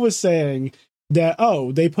he was saying that,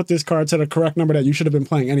 oh, they put this card to the correct number that you should have been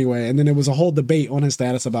playing anyway, and then there was a whole debate on his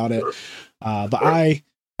status about it. But I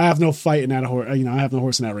have no fight in that horse. I have no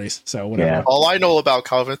horse in that race. So whatever. Yeah. All I know about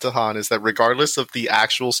Calvin Tahan is that regardless of the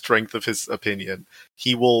actual strength of his opinion,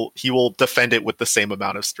 he will defend it with the same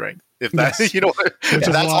amount of strength. If that, Yes.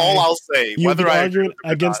 That's all I'll say. Whether I argue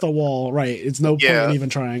against the wall, right? It's no point in even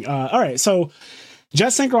trying. All right, so Jet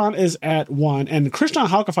Synchron is at 1, and Christian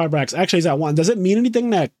Hauke Fibrax actually is at 1. Does it mean anything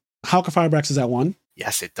that Hauke Fibrax is at 1?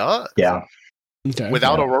 Yes, it does. Yeah. Okay.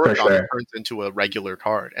 Without Aurora Dawn, it turns into a regular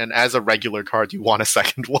card. And as a regular card, you want a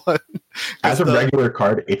second one. As a regular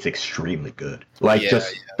card, it's extremely good. The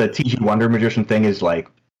TG Wonder Magician thing is like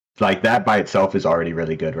that by itself is already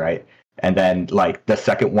really good, right? And then like the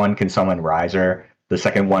second one can summon Riser. The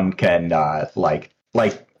second one can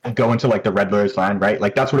go into like the Red Rose line, right?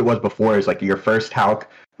 Like that's what it was before, is like your first Hauke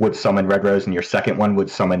would summon Red Rose and your second one would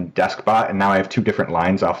summon Deskbot, and now I have 2 different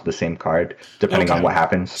lines off of the same card depending on what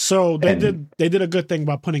happens. So they did a good thing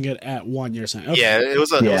by putting it at 1, you're saying. Okay. Yeah, it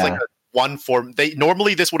was like a 1 form.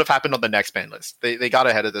 Normally this would have happened on the next ban list. They got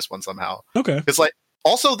ahead of this one somehow. Okay. It's like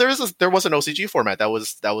also there was an OCG format that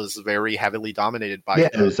was very heavily dominated by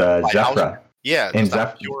it was Zephyra. Yeah, and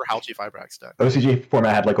pure Hauke Fibrax deck. OCG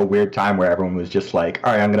format had like a weird time where everyone was just like,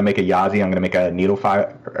 all right, I'm going to make a Yazi, I'm going to make a Needle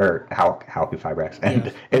Hauke Fibrax.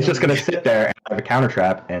 And it's just going to sit there and have a counter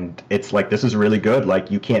trap. And it's like, this is really good.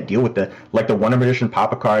 Like, you can't deal with the Wonder Magician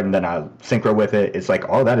pop a card and then synchro with it. It's like,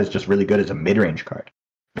 all that is just really good as a mid-range card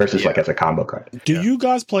versus like as a combo card. Do you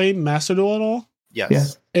guys play Master Duel at all? Yes.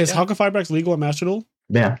 Yeah. Is Hauke Fibrax legal at Master Duel?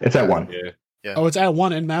 Yeah, it's at 1. Yeah. Oh, it's at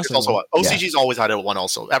 1 in Master. It's also OCG's always had it at 1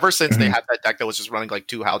 also. Ever since they had that deck that was just running like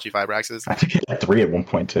 2 Hauke Fibraxes. I think it had 3 at one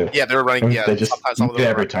point too. Yeah, they were running. They just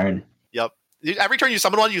every turn. Yep. Every turn you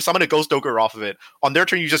summon one, you summon a Ghost Ogre off of it. On their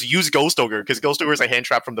turn, you just use Ghost Ogre, because Ghost Ogre is a hand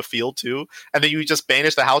trap from the field too. And then you just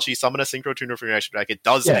banish the Hauke, summon a Synchro Tuner for your extra deck. It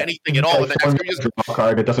does anything at all. And then next turn you just draw a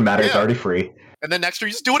card. It doesn't matter. It's already free. And then next turn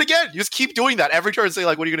you just do it again. You just keep doing that every turn. And say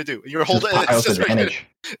like, what are you gonna do? You're holding. It's just advantage.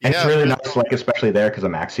 And it's really nice, like especially there because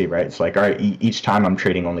of Maxi, right? It's like, all right, each time I'm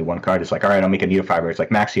trading only 1 card. It's like, all right, I'll make a Needle Fiber. It's like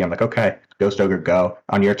Maxi. I'm like, okay, Ghost Ogre, go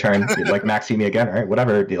on your turn. Like Maxi me again, all right?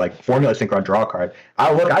 Whatever. Like Formula Synchron, draw a card.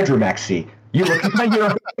 Oh look, I drew Maxi. You look at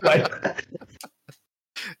my like.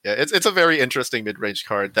 Yeah, it's a very interesting mid-range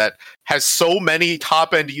card that has so many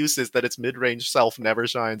top-end uses that its mid-range self never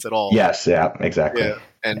shines at all. Yes, yeah, exactly. Yeah,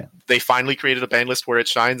 and they finally created a ban list where it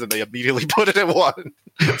shines, and they immediately put it at 1.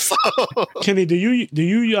 So, Kenny, do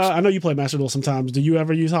you? I know you play Master Duel sometimes. Do you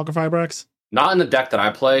ever use Hauke Fibrax? Not in the deck that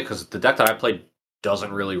I play, because the deck that I play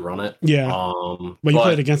doesn't really run it. Yeah, but you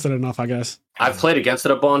played against it enough, I guess. I've played against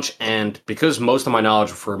it a bunch, and because most of my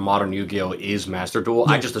knowledge for modern Yu-Gi-Oh is Master Duel,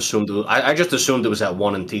 I just assumed it was at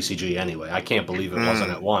 1 in TCG anyway. I can't believe it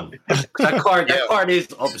wasn't at 1. That card is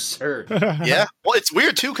absurd. Yeah, well, it's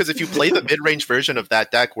weird too, because if you play the mid-range version of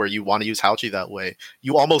that deck where you want to use Hauke that way,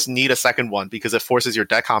 you almost need a second one because it forces your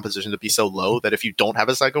deck composition to be so low that if you don't have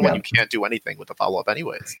a second one, you can't do anything with the follow-up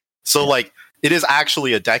anyways. So like, it is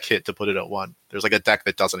actually a deck hit to put it at 1. There's like a deck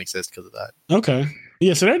that doesn't exist because of that. Okay.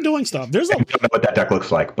 Yeah, so they're doing stuff. I don't know what that deck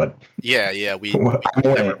looks like, but yeah, we never found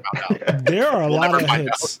out. There are a lot of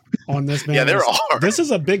hits on this ban list. There are. This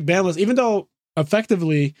is a big ban list, even though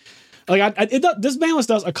effectively, like this ban list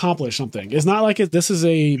does accomplish something. It's not like this is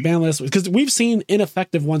a ban list because we've seen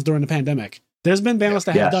ineffective ones during the pandemic. There's been ban lists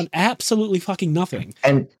that have done absolutely fucking nothing.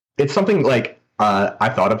 And it's something like I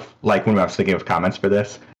thought of like when I was thinking of comments for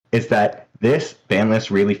this is that this ban list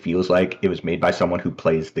really feels like it was made by someone who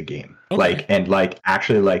plays the game, likes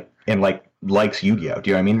Yu-Gi-Oh. Do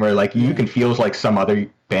you know what I mean? Where like you can feel like some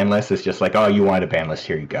other ban list is just like, oh, you wanted a ban list,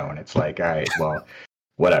 here you go, and it's like, all right, well,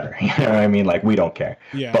 whatever. You know what I mean? Like we don't care.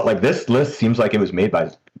 Yeah. But like this list seems like it was made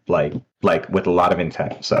by like with a lot of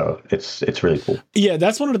intent, so it's really cool. Yeah,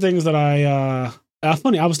 that's one of the things that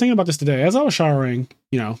funny, I was thinking about this today as I was showering,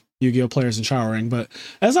 Yu-Gi-Oh players and showering, but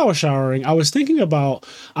as I was showering, I was thinking about,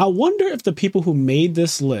 I wonder if the people who made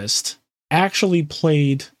this list actually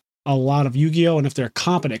played a lot of Yu-Gi-Oh and if they're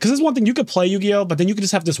competent. Because it's one thing, you could play Yu-Gi-Oh, but then you could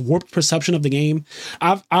just have this warped perception of the game.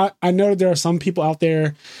 I know that there are some people out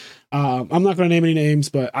there, I'm not going to name any names,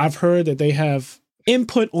 but I've heard that they have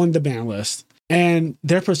input on the ban list and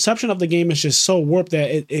their perception of the game is just so warped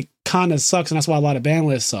that it kind of sucks, and that's why a lot of ban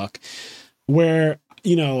lists suck. Where,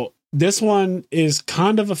 this one is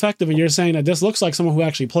kind of effective, and you're saying that this looks like someone who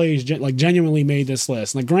actually plays, like genuinely made this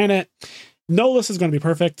list. Like, granted, no list is going to be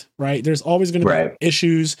perfect, right? There's always going to be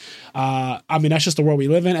issues. I mean, that's just the world we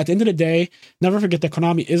live in. At the end of the day, never forget that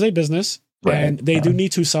Konami is a business, and they do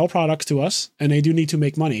need to sell products to us, and they do need to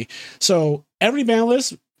make money. So every ban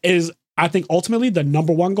list is, I think, ultimately the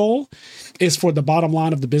number one goal is for the bottom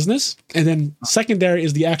line of the business. And then secondary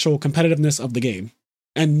is the actual competitiveness of the game.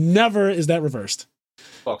 And never is that reversed.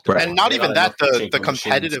 And not even that, the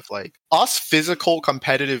competitive, like, us physical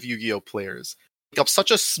competitive Yu-Gi-Oh players make up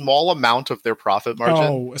such a small amount of their profit margin.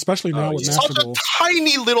 Oh, especially now with Master Duel. Such a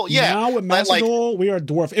tiny little, yeah. Now with Master Duel, we are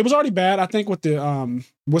dwarf. It was already bad, I think, with the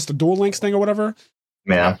what's the Duel Links thing or whatever.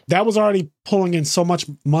 Yeah. That was already pulling in so much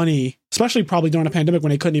money, especially probably during the pandemic when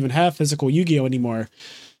they couldn't even have physical Yu-Gi-Oh anymore.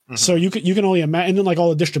 Mm-hmm. So you can only imagine, and then like all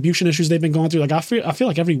the distribution issues they've been going through. Like I feel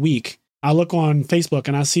like every week I look on Facebook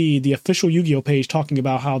and I see the official Yu-Gi-Oh page talking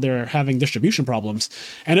about how they're having distribution problems,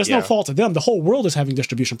 and it's no fault of them. The whole world is having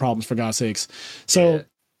distribution problems, for God's sakes. So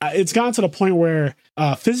it's gotten to the point where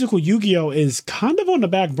physical Yu-Gi-Oh is kind of on the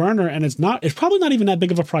back burner, and it's probably not even that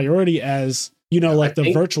big of a priority as, like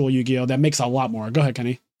the virtual Yu-Gi-Oh that makes a lot more. Go ahead,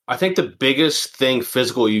 Kenny. I think the biggest thing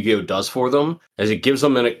physical Yu-Gi-Oh does for them is it gives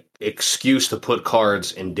them an excuse to put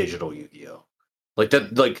cards in digital Yu-Gi-Oh.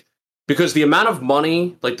 Because the amount of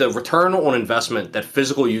money, like the return on investment that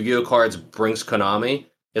physical Yu-Gi-Oh cards brings Konami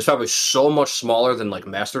is probably so much smaller than like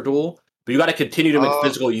Master Duel. But you got to continue to make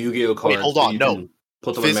physical Yu-Gi-Oh cards. Wait, hold on, no.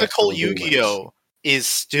 Physical Yu-Gi-Oh is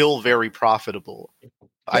still very profitable.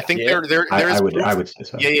 I think I would say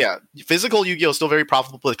so. Yeah. Physical Yu-Gi-Oh is still very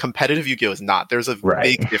profitable, but competitive Yu-Gi-Oh is not. There's a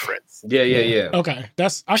big difference. Yeah. Okay,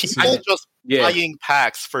 I can see people that. just buying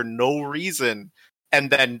packs for no reason and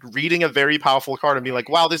then reading a very powerful card and being like,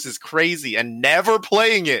 "Wow, this is crazy," and never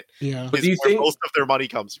playing it. Yeah, but do you think most of their money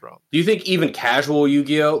comes from? Do you think even casual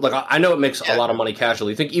Yu-Gi-Oh, like I know it makes a lot of money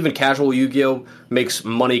casually. You think even casual Yu-Gi-Oh makes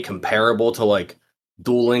money comparable to like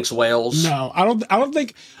Duel Links whales? No, I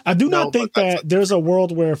do not think that there's a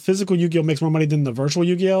world where physical Yu-Gi-Oh makes more money than the virtual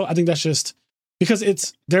Yu-Gi-Oh. I think that's just because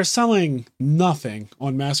they're selling nothing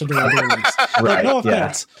on Master Duel Duel Links. Like, no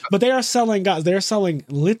offense, but they are selling, guys. They're selling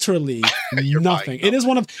literally nothing. It is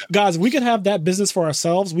one of, guys. We could have that business for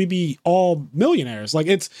ourselves. We'd be all millionaires. Like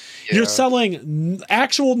you're selling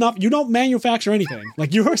actual nothing. You don't manufacture anything.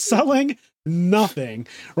 Like you're selling nothing,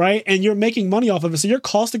 right? And you're making money off of it. So your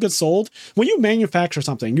cost of goods sold, when you manufacture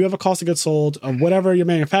something, you have a cost of goods sold of whatever your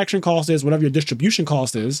manufacturing cost is, whatever your distribution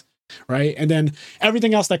cost is, right? And then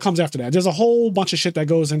everything else that comes after that. There's a whole bunch of shit that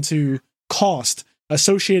goes into cost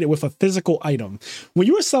associated with a physical item. When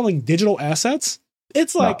you are selling digital assets,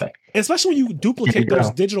 it's like, especially when you duplicate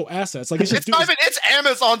those digital assets, like it's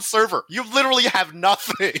Amazon server. You literally have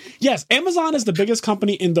nothing. Yes, Amazon is the biggest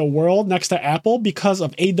company in the world next to Apple because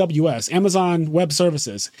of AWS, Amazon Web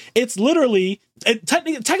Services. It's literally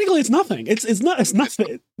technically it's nothing. It's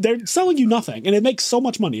nothing. They're selling you nothing, and it makes so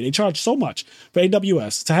much money. They charge so much for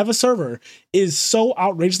AWS. To have a server is so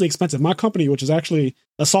outrageously expensive. My company, which is actually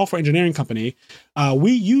a software engineering company,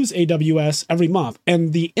 we use AWS every month,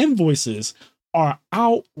 and the invoices are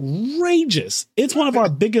outrageous. It's one of our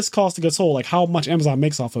biggest cost of goods sold, like how much Amazon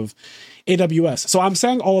makes off of AWS. So I'm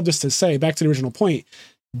saying all of this to say, back to the original point,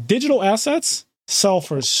 digital assets sell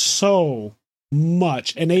for so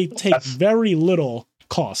much and they take very little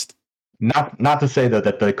cost. Not to say though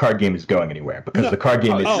that the card game is going anywhere, because the card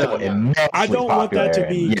game is so immensely I don't want that to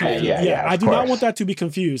be I do not want that to be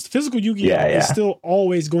confused. Physical Yu-Gi-Oh is still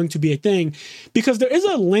always going to be a thing, because there is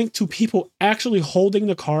a link to people actually holding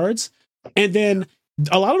the cards. And then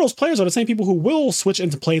a lot of those players are the same people who will switch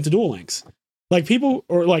into play into Duel Links. Like people,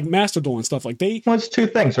 or like Master Duel and stuff. Like well, it's two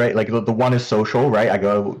things, right? Like the one is social, right? I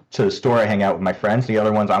go to the store, I hang out with my friends. The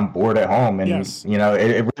other one's I'm bored at home, and it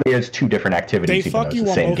really is two different activities. They fuck you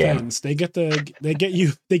on both ends. They get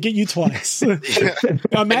you twice.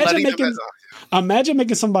 Imagine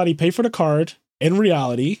making somebody pay for the card in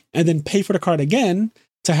reality and then pay for the card again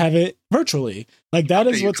to have it virtually. Like that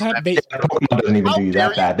is what's happening. Pokemon doesn't even do you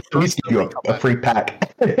that bad. They at least give you a free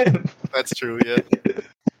pack. That's true,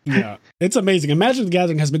 yeah, it's amazing. And Magic the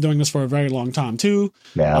Gathering has been doing this for a very long time too.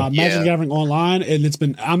 Magic the Gathering online, and it's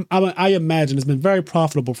been I imagine it's been very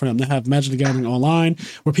profitable for them to have Magic the Gathering online,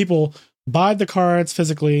 where people buy the cards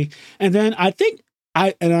physically, and then I think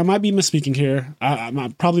I might be misspeaking here.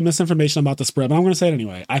 I'm probably misinformation about the spread, but I'm going to say it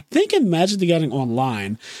anyway. I think in Magic the Gathering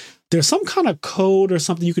online, there's some kind of code or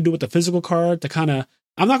something you can do with the physical card to kind of,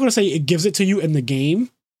 I'm not going to say it gives it to you in the game,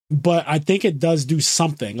 but I think it does do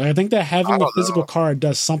something. Like I think that having a physical card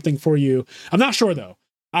does something for you. I'm not sure though.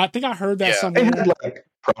 I think I heard that somewhere.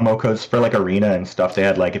 promo codes for like Arena and stuff. They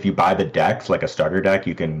had like if you buy the decks, like a starter deck,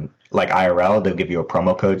 you can like IRL. They'll give you a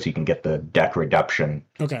promo code so you can get the deck redemption.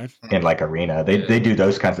 Okay. In like Arena, they do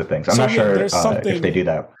those kinds of things. I'm not sure if they do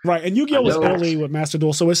that. Right, and Yu-Gi-Oh was early with Master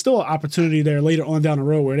Duel, so it's still an opportunity there later on down the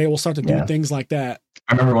road where they will start to do things like that.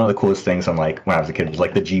 I remember one of the coolest things on like when I was a kid was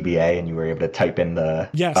like the GBA, and you were able to type in the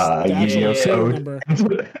Yu-Gi-Oh code,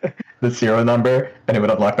 the serial number, and it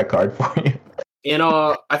would unlock the card for you. And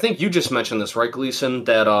I think you just mentioned this, right, Gleason?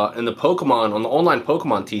 That in the Pokemon, on the online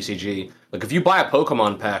Pokemon TCG, like if you buy a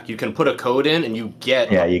Pokemon pack, you can put a code in and you get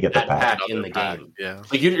that pack in the game. Yeah,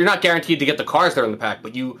 like you're not guaranteed to get the cards that are in the pack,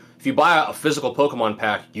 but if you buy a physical Pokemon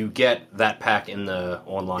pack, you get that pack in the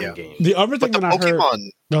online game. The other thing that I heard.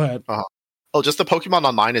 Go ahead. Just the Pokemon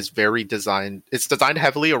Online is very designed. It's designed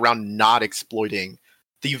heavily around not exploiting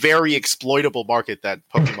the very exploitable market that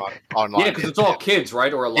Pokemon Online. Yeah, because it's all kids,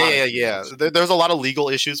 right? Or a lot. Yeah. There's a lot of legal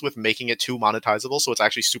issues with making it too monetizable, so it's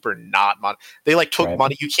actually super not They like took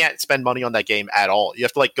money. You can't spend money on that game at all. You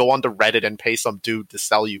have to like go onto Reddit and pay some dude to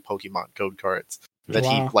sell you Pokemon code cards that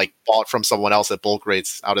he like bought from someone else at bulk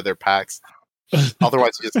rates out of their packs.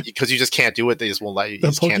 Otherwise, because you just can't do it, they just won't let you. The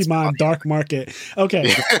Pokemon dark market.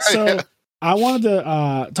 Okay, so. I wanted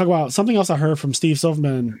to talk about something else I heard from Steve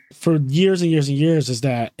Silverman for years and years and years is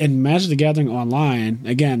that in Magic the Gathering Online,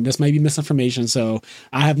 again, this may be misinformation, so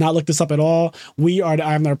I have not looked this up at all. We are the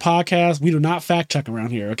I'm There podcast. We do not fact check around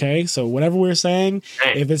here, okay? So whatever we're saying,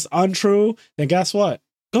 if it's untrue, then guess what?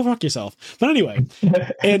 Go fuck yourself. But anyway,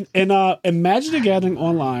 in Magic the Gathering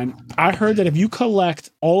Online, I heard that if you collect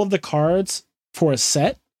all of the cards for a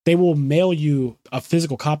set, they will mail you a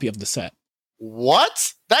physical copy of the set.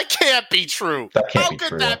 What? That can't be true. How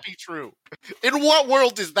could that be true? In what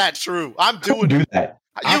world is that true? I'm doing do that.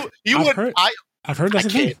 I've heard that's the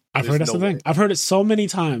thing. I've heard that's the thing. I've heard it so many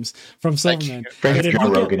times from Silverman.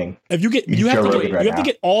 If you have to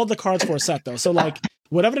get all the cards for a set though. So like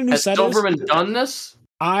whatever the new set is. Has Silverman done this?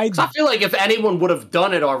 I feel like if anyone would have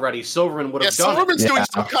done it already, Silverman would have done Silverman's doing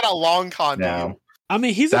some kind of long con. No. I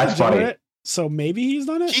mean, he's a degenerate. So maybe he's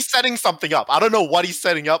done it? He's setting something up. I don't know what he's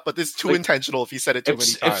setting up, but this is too intentional if he said it too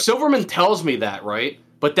many times. If Silverman tells me that, right,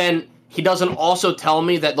 but then he doesn't also tell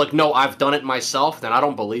me that, like, no, I've done it myself, then I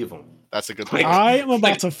don't believe him. That's a good point. I am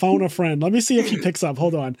about to phone a friend. Let me see if he picks up.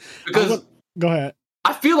 Hold on. Because go ahead.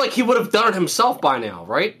 I feel like he would have done it himself by now,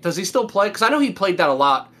 right? Does he still play? Because I know he played that a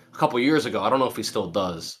lot a couple years ago. I don't know if he still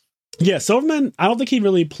does. Yeah, Silverman, I don't think he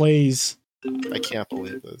really plays... I can't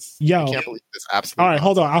believe this. I can't believe this. Absolutely. All right,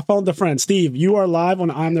 hold on. I phoned the friend. Steve, you are live on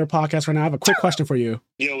I'm There podcast right now. I have a quick question for you.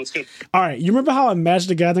 Yo, what's good? All right, you remember how in Magic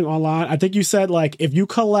the Gathering Online, I think you said like if you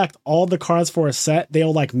collect all the cards for a set,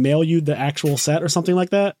 they'll like mail you the actual set or something like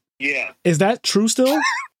that? Yeah. Is that true still?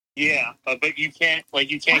 Yeah, but you can't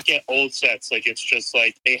get old sets. Like it's just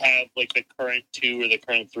like they have like the current 2 or the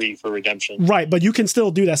current 3 for redemption. Right, but you can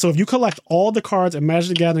still do that. So if you collect all the cards in Magic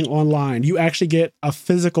the Gathering Online, you actually get a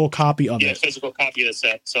physical copy of it. Yeah, physical copy of the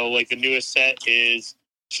set. So like the newest set is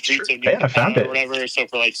Streets of New Japan or whatever. So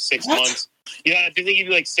for like 6 months. Yeah, I think they give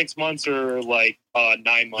you like 6 months or like 9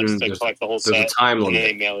 months to collect the whole set. There's a time limit. And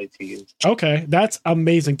then they mail it to you. Okay, that's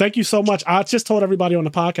amazing. Thank you so much. I just told everybody on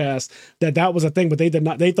the podcast that was a thing, but they did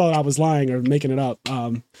not. They thought I was lying or making it up.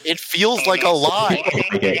 It feels like a lie.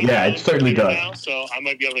 Yeah, it certainly does. Now, so I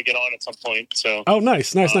might be able to get on at some point. So. Oh, nice.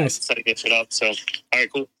 Set to get it up. So, all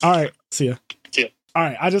right, cool. All right, see ya. See ya. All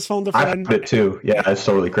right, I just phoned a friend. I found it too. Yeah, it's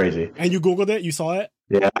totally crazy. And you Googled it? You saw it?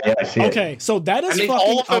 Yeah, I see it. Okay, so that is fucking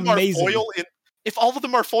all of them amazing. Are foil if all of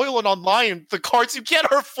them are foil and online, the cards you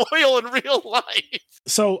get are foil in real life.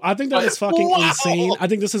 So I think that is fucking insane. I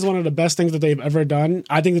think this is one of the best things that they've ever done.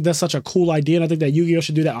 I think that that's such a cool idea, and I think that Yu-Gi-Oh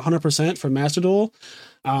should do that 100% for Master Duel.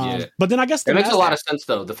 But then I guess it makes a lot of sense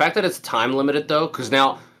though. The fact that it's time limited though, because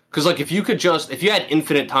like if you had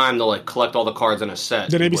infinite time to like collect all the cards in a set,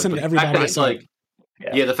 then they'd be sending everybody.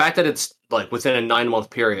 The fact that it's like within a 9-month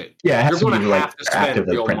period. Yeah, you're going to have to spend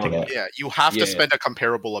real printing money. it. Yeah, you have to spend a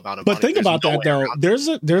comparable amount of money. But think about that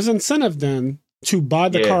though. There's incentive then to buy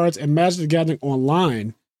the cards and Magic the Gathering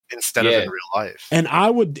online instead of in real life. And I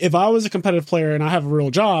would, if I was a competitive player and I have a real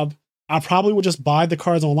job, I probably would just buy the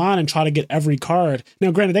cards online and try to get every card.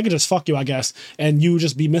 Now, granted, they could just fuck you, I guess, and you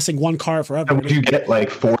just be missing one card forever. Would you get like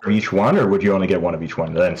 4 of each one, or would you only get 1 of each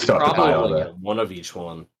one? Then still have to buy all the... one of each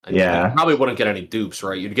one. And you probably wouldn't get any dupes,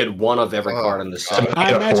 right? You'd get 1 of every card in the set.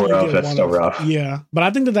 I imagine you get that's 1 so of. rough. Yeah, but I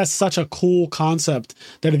think that that's such a cool concept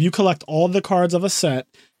that if you collect all the cards of a set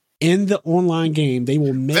in the online game, they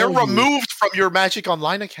will mail They're you. removed from your Magic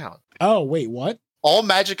Online account. Oh, wait, what? All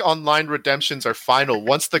Magic Online redemptions are final.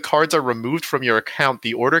 Once the cards are removed from your account,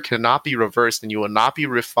 the order cannot be reversed and you will not be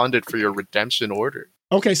refunded for your redemption order.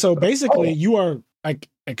 Okay, so basically you are like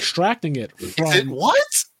extracting it from. Is it what?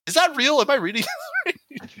 Is that real? Am I reading?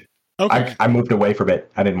 Okay. I moved away from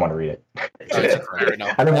it. I didn't want to read it. I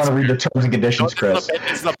didn't want to read the terms and conditions, Chris.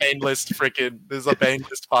 This is a ban list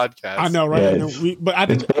podcast. I know, right? Yeah, but I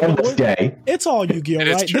think it's ban list day. It's all Yu-Gi-Oh,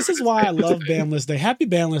 right? This is why I love ban list day. Happy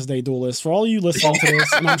ban list day, duelists, for all you listening to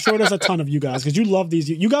this, and I'm sure there's a ton of you guys because you love these.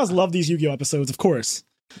 You guys love these Yu-Gi-Oh episodes, of course.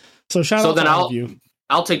 So shout out to all of you.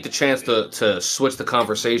 I'll take the chance to switch the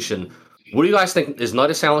conversation. What do you guys think? Is Night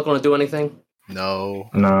Assailant going to do anything? No.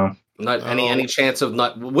 Not any chance of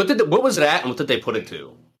not. What was it at, and what did they put it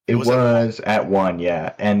to? It was at 1,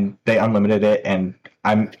 yeah, and they unlimited it. And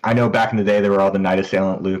I know back in the day there were all the Night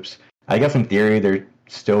Assailant loops. I guess in theory there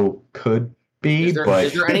still could be. Is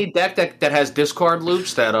there any deck that has discard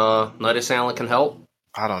loops that Night Assailant can help?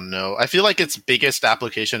 I don't know. I feel like its biggest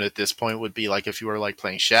application at this point would be like if you were like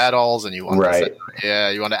playing Shaddolls and you want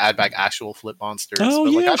you want to add back actual flip monsters. Oh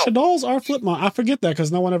yeah, Shaddolls are flip I forget that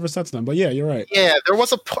because no one ever sets them. But yeah, you're right. Yeah,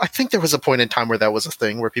 I think there was a point in time where that was a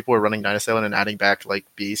thing where people were running Night Assailant and adding back like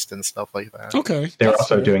Beast and stuff like that. Okay, they were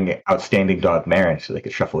also doing Outstanding Dog Marin so they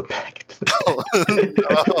could shuffle it back.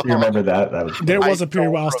 You remember that? There was a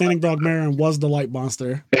period where Outstanding Dog Marin was the light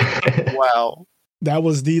monster. Wow. That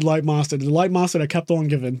was the light monster that kept on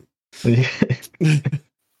giving.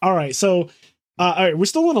 All right, so all right, we're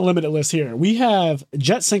still on a limited list here. We have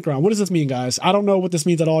Jet Synchron. What does this mean, guys? I don't know what this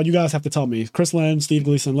means at all. You guys have to tell me. Chris Lynn, Steve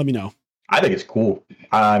Gleason, let me know. I think it's cool.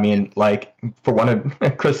 I mean, like for one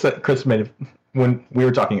of Chris made it when we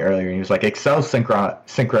were talking earlier. He was like Excel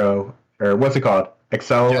Synchro, or what's it called?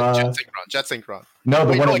 Excel Jet Synchron. No,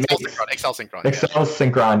 the one Excel Synchron. Excel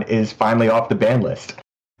Synchron is finally off the ban list.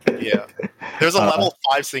 Yeah, there's a level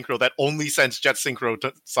 5 synchro that only sends Jet Synchro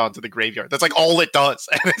to the graveyard. That's like all it does,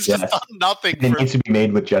 and it's just nothing. It needs to be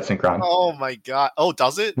made with Jet Synchron. Oh my god! Oh,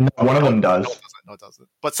 does it? No, one of them does. No, it doesn't.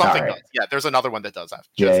 But something does. Yeah, there's another one that does have.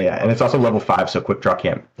 Yeah, and it's also level 5, so Quick Draw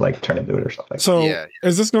can't like turn into it or something. So,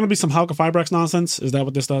 is this going to be some Halka Fibrex nonsense? Is that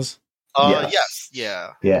what this does? Yes.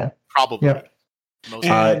 Yeah. Probably. Yep.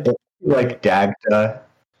 Like Dagda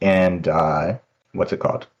and what's it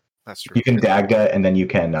called? That's true. You can Dagda and then you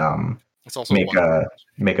can it's also make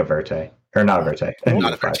a Verte. Or not a Verte.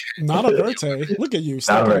 Not a Verte. Look at you.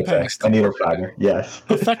 Not a Verte. I need a fiber. Yes.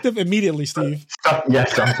 Effective immediately, Steve.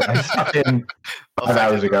 Yes, I'm sorry. Stuck in 5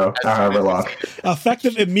 hours ago. However long.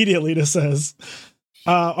 Effective immediately, this says.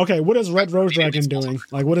 Okay, what is Red Rose Dragon doing?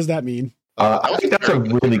 Like, what does that mean? I think that's a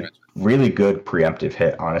really, really good preemptive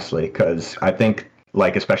hit, honestly, because I think,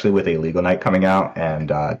 like, especially with Illegal Knight coming out and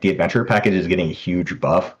the Adventure package is getting a huge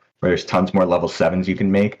buff where there's tons more level 7s you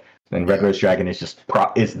can make. And Red Rose Dragon is just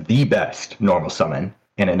is the best normal summon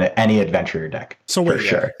in any adventure deck. So wait,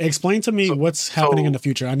 sure. Explain to me what's happening in the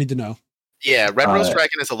future. I need to know. Yeah, Red Rose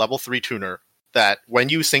Dragon is a level 3 tuner that when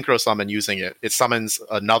you synchro summon using it, it summons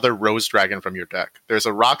another Rose Dragon from your deck. There's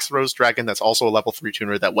a Rocks Rose Dragon that's also a level 3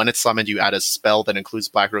 tuner that when it's summoned, you add a spell that includes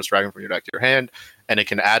Black Rose Dragon from your deck to your hand, and it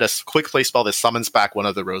can add a quick play spell that summons back one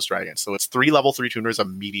of the Rose Dragons. So it's 3 level 3 tuners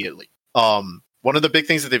immediately. One of the big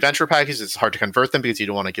things with the adventure package is it's hard to convert them because you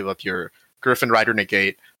don't want to give up your Griffin Rider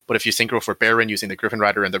negate. But if you synchro for Baron using the Griffin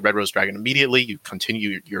Rider and the Red Rose Dragon immediately, you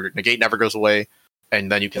continue, your negate never goes away.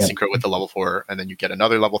 And then you can synchro with the level 4, and then you get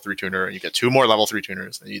another level 3 tuner, and you get 2 more level 3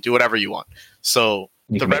 tuners, and you do whatever you want. So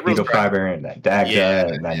you the Red Rose Fiber and then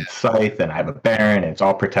Dagda and then Scythe, and I have a Baron, and it's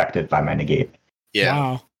all protected by my negate. Yeah.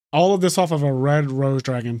 Wow. All of this off of a Red Rose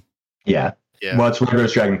Dragon. Yeah. Well, it's Red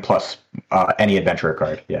Rose Dragon plus any adventurer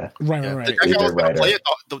card. Yeah. Right.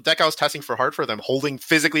 The deck I was testing for Heart for them, holding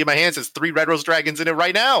physically in my hands, is 3 Red Rose Dragons in it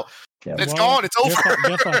right now. Yeah. It's gone. It's over.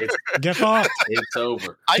 Get fucked. It's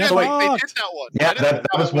over. I know they did that one. Yeah, that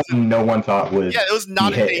was one no one thought was. Yeah, it was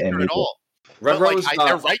not a danger at all. Red Rose,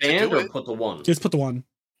 they're right to do it. Put the 1. Just put the 1.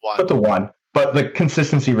 Put the 1. But the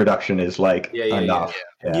consistency reduction is like enough.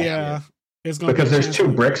 Yeah. Because there's 2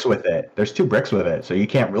 bricks with it. So you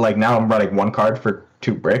can't like now I'm running 1 card for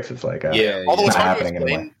 2 bricks. It's like although it's hard to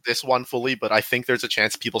explain this one fully, but I think there's a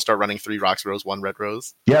chance people start running 3 Rocks Rose, 1 Red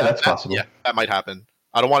Rose. Yeah, that's possible. Yeah, that might happen.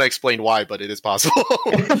 I don't want to explain why, but it is possible.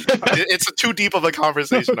 It's too deep of a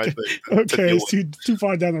conversation, I think. Okay, it's too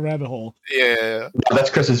far down the rabbit hole. Yeah. That's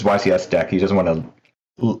Chris's YCS deck. He doesn't want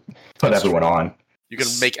to put everyone on. You can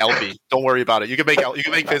make LB. Don't worry about it. You can make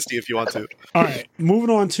Fisty if you want to. All right, moving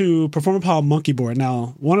on to Performance Power Monkey Board.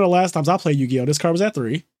 Now, one of the last times I played Yu-Gi-Oh, this card was at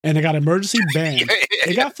 3, and it got emergency banned.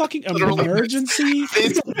 It got fucking emergency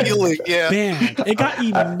banned. It got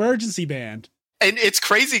emergency banned. And it's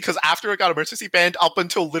crazy because after it got emergency banned, up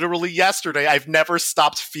until literally yesterday, I've never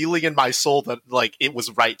stopped feeling in my soul that like it was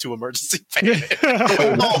right to emergency ban it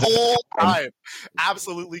the whole time.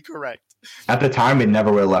 Absolutely correct. At the time, it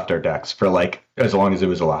never would have left our decks for like as long as it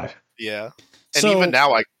was alive. Yeah, and even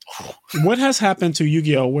now, what has happened to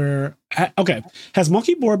Yu-Gi-Oh? Where has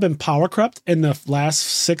Monkey Board been power crept in the last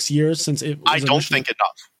 6 years since it? I don't think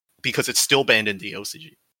enough because it's still banned in the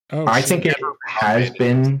OCG. Oh, I think it has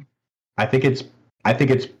been. I think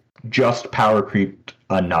it's just power creeped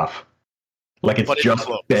enough. Like it's just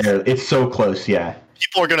there. It's so close, yeah.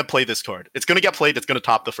 People are going to play this card. It's going to get played. It's going to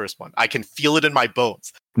top the first one. I can feel it in my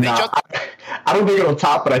bones. I don't think it'll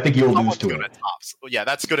top, but I think you'll lose to it. Yeah,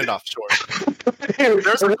 that's good enough, sure.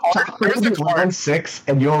 There's a card. Round 6,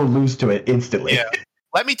 and you'll lose to it instantly. Yeah.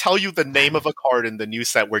 Let me tell you the name of a card in the new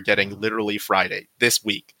set we're getting literally Friday, this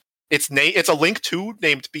week. It's a Link 2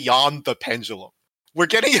 named Beyond the Pendulum. We're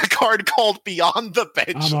getting a card called Beyond the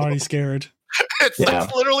Pendulum. I'm already scared.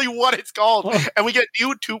 That's literally what it's called. And we get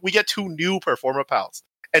two new Performer Pals.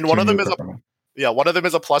 And one of them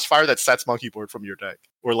is a plush fire that sets Monkey Board from your deck.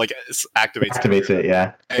 Or like activates it,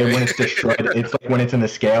 yeah. And when it's destroyed, it's like when it's in the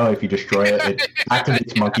scale, if you destroy it, it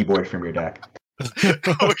activates Monkey Board from your deck.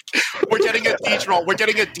 We're getting a D draw. We're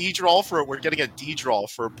getting a D draw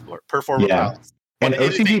for Performer Pals. And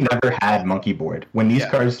OCG never had Monkey Board. When these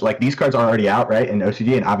cards are already out, right, in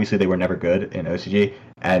OCG, and obviously they were never good in OCG,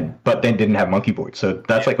 but they didn't have Monkey Board. So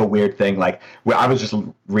that's like a weird thing. Like, I was just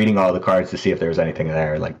reading all the cards to see if there was anything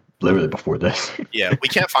there, like literally before this. Yeah, we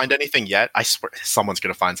can't find anything yet. I swear someone's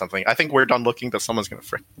gonna find something. I think we're done looking, but someone's gonna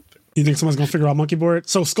You think someone's gonna figure out Monkey Board?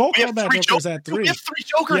 So Skull Combat Joker's at 3. We have 3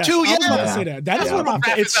 Joker too. I was about to say that. That is one of my.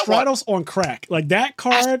 It's Stratos on crack. Like that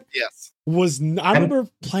card. Yes. I remember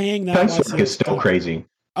playing that. Pencil is still crazy.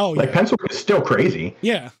 Oh, yeah. Like Pencil is still crazy.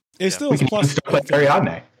 Yeah, it's still we can still play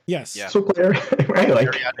Ariadne. Yes. Yeah. Still play right? Like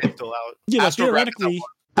Ariadne's still out. Yeah, theoretically.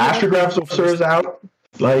 Astrograph Sorcerer is out.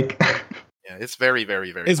 Like. Yeah, it's very,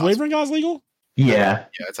 very, very. Is Wavering Gods legal? Yeah.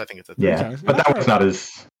 Yeah, I think it's a Okay. But that was not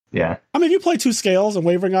as. Yeah. I mean, if you play 2 scales and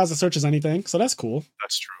Wavering Gods, it searches anything, so that's cool.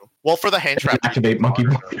 That's true. Well, for the hand trap, activate Monkey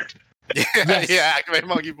Board. Yeah, activate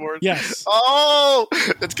Monkey Board. Yes. Oh,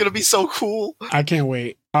 that's gonna be so cool. I can't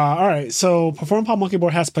wait. All right, so Perform Pal Monkey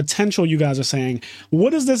Board has potential, you guys are saying.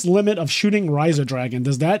 What is this limit of shooting Riser Dragon?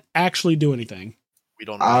 Does that actually do anything? We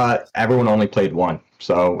don't know. Everyone only played 1,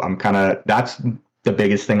 so I'm kind of, that's the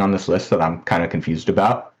biggest thing on this list that I'm kind of confused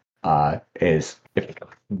about, is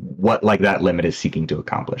what like that limit is seeking to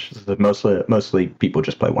accomplish. Mostly people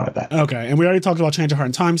just play 1 of that. Okay, and we already talked about Change of Heart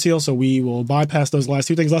and Time Seal, so we will bypass those last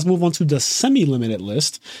 2 things. Let's move on to the semi-limited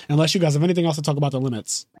list, unless you guys have anything else to talk about the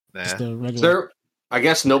limits. Just the regular. I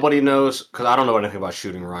guess nobody knows, because I don't know anything about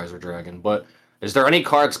shooting Riser Dragon, but is there any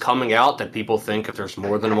cards coming out that people think if there's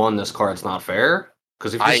more than 1, this card's not fair?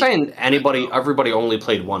 Because if you're saying everybody only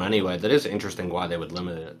played 1 anyway, that is interesting why they would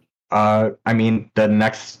limit it. I mean, the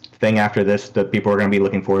next thing after this that people are going to be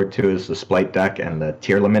looking forward to is the Splight deck and the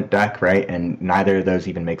Tier Limit deck, right? And neither of those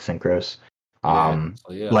even make Synchros.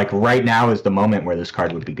 Like right now is the moment where this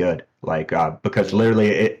card would be good. Like, because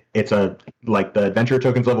literally it's the Adventure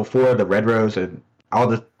token's level 4, the Red Rose, and all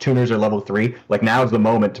the tuners are level 3. Like now is the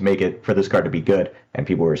moment to make it for this card to be good, and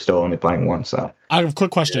people are still only playing 1. So I have a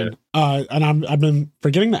quick question, and I've been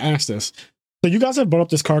forgetting to ask this. So you guys have brought up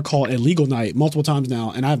this card called Illegal Knight multiple times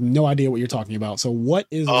now, and I have no idea what you're talking about. So what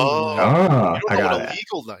is Illegal Knight? I got it.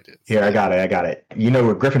 Illegal Knight is. Here, I got it. You know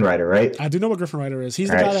what Griffin Rider, right? I do know what Griffin Rider is. He's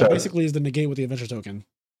the guy that basically is the negate with the Adventure token.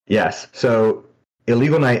 Yes. So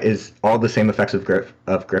Illegal Knight is all the same effects of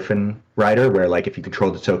Griffin Rider, where like if you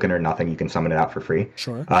control the token or nothing, you can summon it out for free.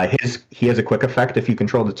 Sure. He has a quick effect if you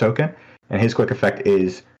control the token, and his quick effect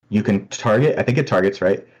is you can target. I think it targets,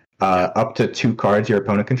 right? Up to 2 cards your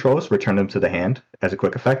opponent controls, return them to the hand as a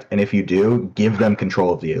quick effect, and if you do, give them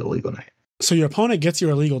control of the Illegal Knight. So your opponent gets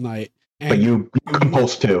your Illegal Knight, but you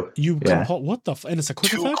compulse 2. What the? And it's a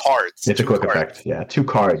quick effect. 2 cards. It's a quick effect. Yeah, 2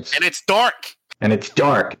 cards. And it's dark. And it's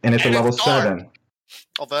a level 7.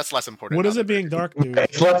 Although that's less important. What is it being dark do?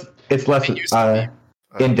 It's less.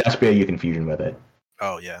 In Despia, you can fusion with it.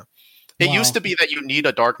 Oh yeah. It used to be that you need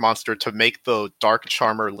a dark monster to make the Dark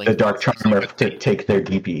Charmer link. The Dark Charmer to take their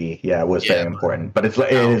DPE, was very important, but it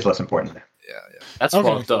is less important. Yeah. That's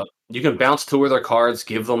fucked up. You can bounce 2 of their cards,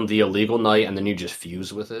 give them the Illegal Knight, and then you just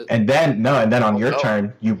fuse with it. And then on your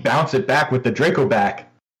turn, you bounce it back with the Draco back.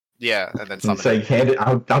 Yeah, and then summon say, hand it.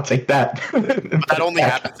 I'll take that. But that only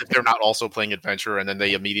happens if they're not also playing Adventure, and then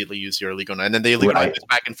they immediately use your Illegal Knight, and then the Illegal Knight is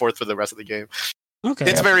back and forth for the rest of the game. Okay,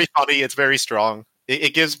 it's very funny. It's very strong.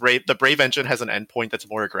 It gives the Brave Engine has an endpoint that's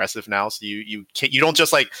more aggressive now. So you don't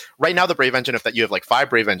just like right now the Brave Engine, if that you have like 5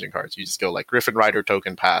 Brave Engine cards, you just go like Griffin Rider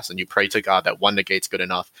token pass and you pray to God that 1 negate's good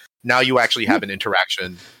enough. Now you actually have an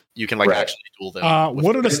interaction. You can actually duel them.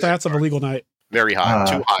 What are the stats of Illegal Knight? Very high,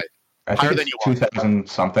 too high. I think it's 2000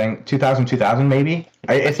 something, 2000 maybe.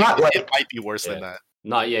 It's not like it might be worse than that.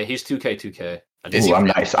 Not yeah, he's 2K. Ooh, I'm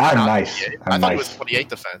nice. I'm nice. I thought it was 28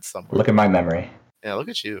 defense somewhere. Look at my memory. Yeah, look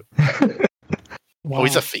at you. Wow. Oh,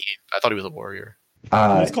 he's a fiend. I thought he was a warrior.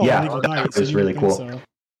 That was really cool.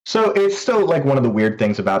 So it's still like one of the weird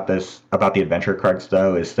things about the adventure cards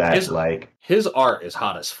though is that his art is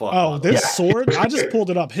hot as fuck. Oh, this sword! I just pulled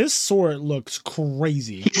it up. His sword looks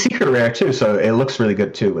crazy. He's secret rare too, so it looks really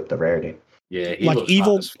good too with the rarity. Yeah, like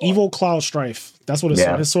evil Cloud Strife. That's what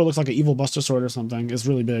his sword looks like. An evil Buster Sword or something. It's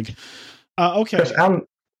really big. Okay. Chris, go ahead.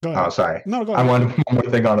 Oh, sorry. No, go ahead. I want one more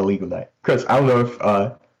thing on Illegal Knight. Chris, I don't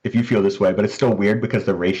know if you feel this way, but it's still weird because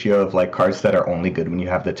the ratio of like cards that are only good when you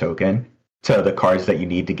have the token to the cards that you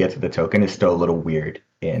need to get to the token is still a little weird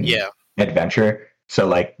in adventure. So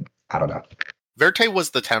like, I don't know. Verte was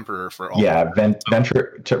the temperer for all. Yeah,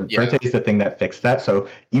 Verte is the thing that fixed that. So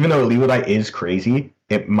even though Illegal Knight is crazy,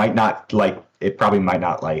 it probably might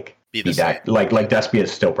not be that like Despia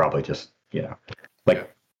is still probably just like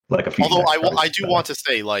a few. Although I do want to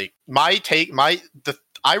say like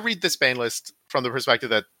I read this ban list from the perspective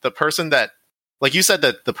that the person that, like you said,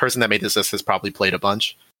 that the person that made this list has probably played a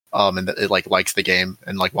bunch, and that it like likes the game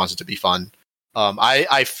and like wants it to be fun.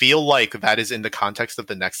 I feel like that is in the context of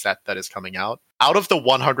the next set that is coming out. Out of the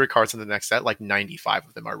 100 cards in the next set, like 95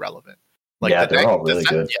 of them are relevant. Like they're all really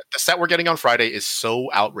good. Yeah, the set we're getting on Friday is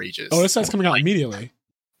so outrageous. Oh, this set's coming out immediately.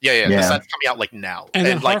 Yeah. The set's coming out like now, and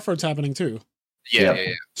then Hartford's happening too. Yeah.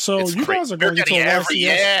 So it's you guys are going to every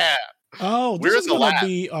YCS. Oh, this is going to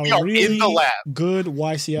be a really good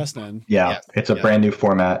YCS then. Yeah, it's a brand new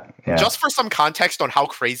format. Yeah. Just for some context on how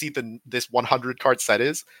crazy this 100 card set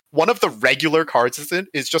is, one of the regular cards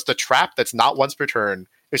is just a trap that's not once per turn.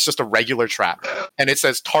 It's just a regular trap. And it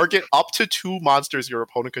says target up to 2 monsters your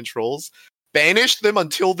opponent controls. Banish them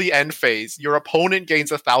until the end phase. Your opponent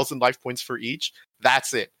gains 1,000 life points for each.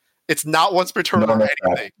 That's it. It's not once per turn or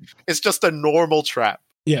anything. It's just a normal trap.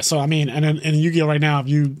 Yeah, so I mean, and in Yu-Gi-Oh! Right now, if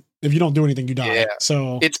you don't do anything, you die. Yeah.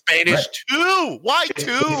 So it's banished 2. Why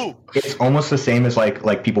 2? It's almost the same as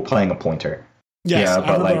like people playing a pointer. Yes,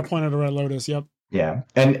 I remember a pointer to Red Lotus. Yep. Yeah,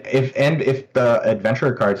 and if the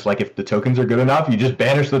adventure cards, like if the tokens are good enough, you just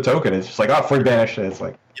banish the token. It's just like free banish. It's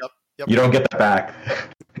like you don't get that back.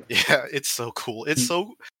 Yeah, it's so cool.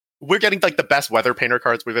 We're getting like the best Weather Painter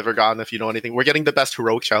cards we've ever gotten, if you know anything. We're getting the best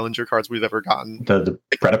Heroic Challenger cards we've ever gotten. The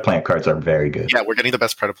Predaplant cards are very good. Yeah, we're getting the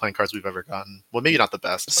best Predaplant cards we've ever gotten. Well, maybe not the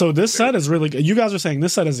best. So this set is really good. You guys are saying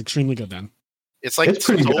this set is extremely good then. It's like it's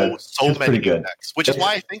pretty good. So many good decks, which is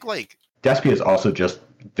why I think like Despia is also just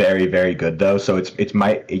very, very good though. So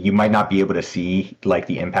you might not be able to see like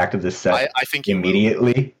the impact of this set I think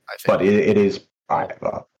immediately, but it is.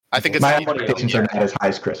 I think my expectations are not as high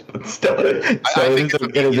as Chris, but still, it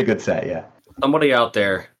is a good set. Yeah. Somebody out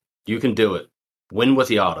there, you can do it. Win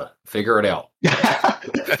with Yada. Figure it out.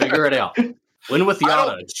 Figure it out. Win with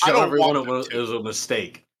Yada. Show everyone it was a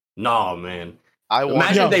mistake. Nah, man.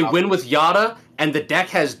 Imagine they win with Yada and the deck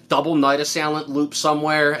has double Night Assailant loop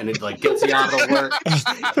somewhere and it like gets Yada to work.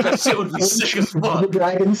 That shit would be sick as fuck. The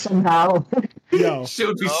dragon somehow. Yo, shit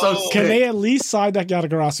would be so sick. Can they at least side deck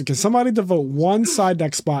Yatagarasu? Can somebody devote one side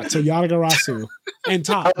deck spot to Yatagarasu and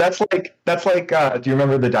top? Oh, that's like do you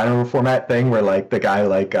remember the Dynamo format thing where like the guy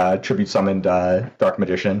like tribute summoned Dark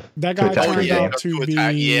Magician? That guy turned out to be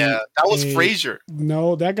that was Frazier.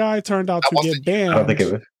 No, that guy turned out to get banned. I don't think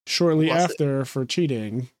it was. Shortly after for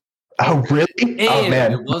cheating. Oh really? Oh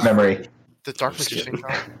man, memory. The Dark Magician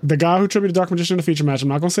guy? The guy who tributed Dark Magician in the feature match, I'm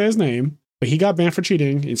not going to say his name, but he got banned for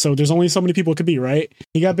cheating. And so there's only so many people it could be, right?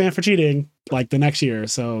 He got banned for cheating like the next year.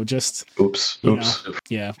 So just... Oops.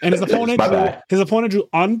 Yeah. And his opponent drew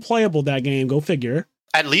unplayable that game. Go figure.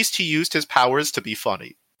 At least he used his powers to be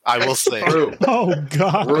funny. I will say. Oh,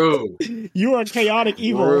 God. True. You are chaotic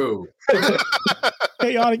evil.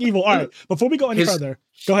 Chaotic evil. All right. Before we go any further,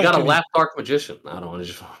 go ahead. You got a lap Dark Magician. I don't know.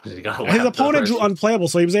 His opponent drew unplayable,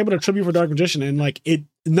 so he was able to tribute for Dark Magician, and like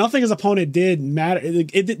nothing his opponent did matter. The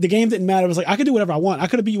game didn't matter. It was like I could do whatever I want. I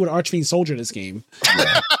could have beat you with Archfiend Soldier this game.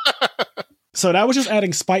 So that was just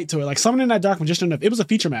adding spite to it. Like summoning that Dark Magician, it was a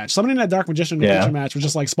feature match. Summoning that Dark Magician in the feature match was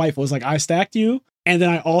just like spiteful. It was like I stacked you, and then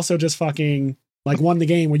I also just fucking like won the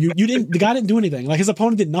game where you didn't. The guy didn't do anything. Like his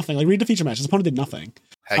opponent did nothing. Like read the feature match. His opponent did nothing.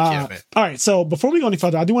 Heck yeah, man. All right, so before we go any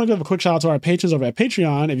further, I do want to give a quick shout out to our patrons over at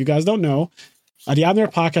Patreon. If you guys don't know, The I'm There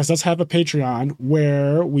podcast does have a Patreon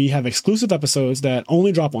where we have exclusive episodes that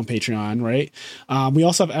only drop on Patreon, right? We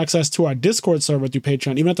also have access to our Discord server through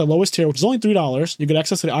Patreon, even at the lowest tier, which is only $3. You get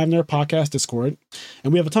access to the I'm There podcast Discord.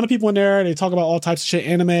 And we have a ton of people in there. They talk about all types of shit,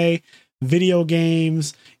 anime, video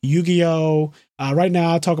games, Yu-Gi-Oh! Right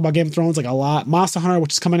now, I talk about Game of Thrones like a lot. Monster Hunter,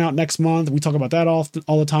 which is coming out next month. We talk about that all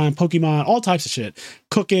the time. Pokemon, all types of shit.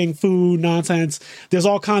 Cooking, food, nonsense. There's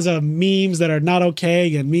all kinds of memes that are not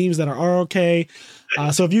okay and memes that are okay.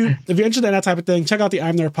 So if you're interested in that type of thing, check out the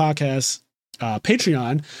I'm There podcast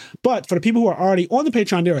Patreon. But for the people who are already on the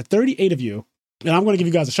Patreon, there are 38 of you. And I'm going to give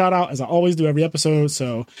you guys a shout out as I always do every episode.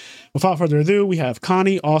 So without further ado, we have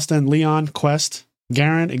Connie, Austin, Leon, Quest,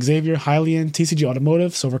 Garen, Xavier, Hylian, TCG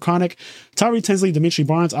Automotive, Silver Chronic, Tyree Tinsley, Dimitri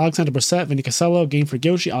Barnes, Alexander Brissett, Vinny Casello, Game for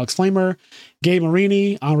Yoshi, Alex Flamer, Gabe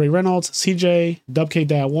Marini, Andre Reynolds, CJ,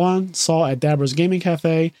 WK-1, Saul at Dabbers Gaming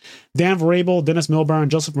Cafe, Dan Varable, Dennis Milburn,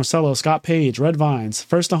 Joseph Marcello, Scott Page, Red Vines,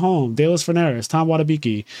 First to Home, Dalis Ferneris, Tom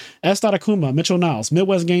Watabiki, S. Akuma, Mitchell Niles,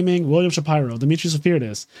 Midwest Gaming, William Shapiro, Dimitri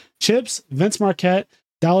Sophirdis, Chips, Vince Marquette,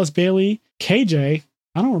 Dallas Bailey, KJ,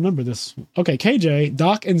 I don't remember this. Okay, KJ,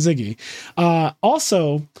 Doc, and Ziggy.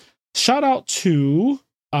 Also, shout out to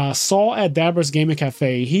Saul at Dabbers Gaming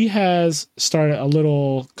Cafe. He has started a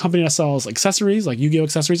little company that sells accessories, like Yu-Gi-Oh!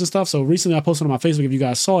 Accessories and stuff. So recently I posted on my Facebook, if you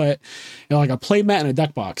guys saw it, like a play mat and a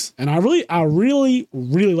deck box. And I really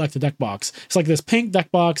like the deck box. It's like this pink deck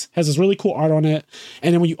box, has this really cool art on it.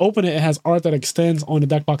 And then when you open it, it has art that extends on the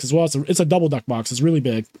deck box as well. It's a double deck box. It's really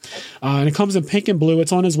big. And it comes in pink and blue.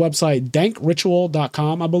 It's on his website,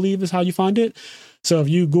 dankritual.com, I believe is how you find it. So if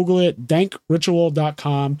you Google it,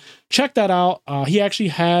 dankritual.com, check that out. He actually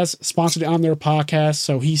has sponsored the On There podcast.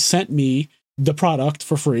 So he sent me the product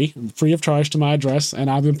for free of charge to my address. And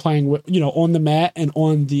I've been playing with, on the mat and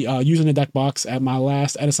on the, using the deck box at my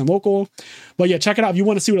last Edison local. But yeah, check it out. If you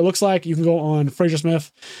want to see what it looks like, you can go on Fraser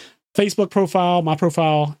Smith Facebook profile, my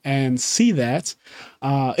profile, and see that.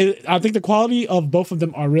 I think the quality of both of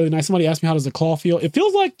them are really nice. Somebody asked me, how does the cloth feel? It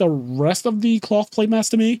feels like the rest of the cloth playmats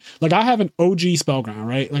to me. Like I have an OG Spellground,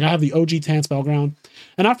 right? Like I have the OG Tan Spellground,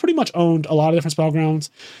 and I've pretty much owned a lot of different Spellgrounds.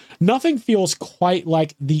 Nothing feels quite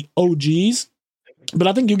like the OGs, but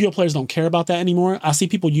I think Yu-Gi-Oh! Players don't care about that anymore. I see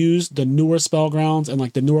people use the newer Spellgrounds and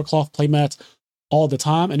like the newer cloth playmats all the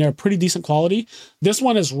time, and they're pretty decent quality. This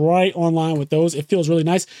one is right on line with those. It feels really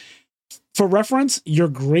nice. For reference, your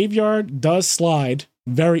graveyard does slide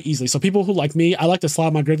very easily. So people who like me, I like to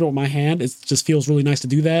slide my graveyard with my hand. It just feels really nice to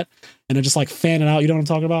do that. And it just like fan it out. You know what I'm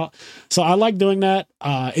talking about? So I like doing that.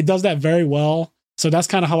 It does that very well. So that's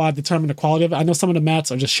kind of how I determine the quality of it. I know some of the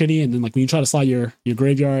mats are just shitty. And then like when you try to slide your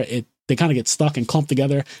graveyard, they kind of get stuck and clumped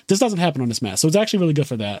together. This doesn't happen on this mat. So it's actually really good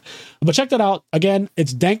for that. But check that out. Again,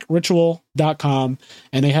 it's dankritual.com.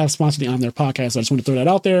 And they have sponsored the On There podcast. So I just want to throw that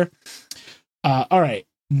out there. All right.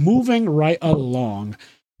 Moving right along,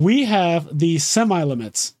 we have the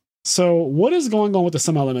semi-limits. So what is going on with the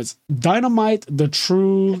semi-limits? Dynamite, the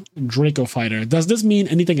true Draco fighter. Does this mean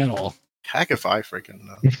anything at all? Heck if I freaking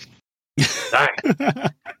know.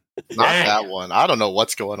 Not that one. I don't know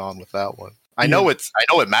what's going on with that one. I know it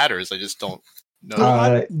matters. I just don't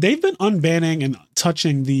know. They've been unbanning and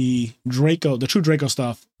touching the Draco, the true Draco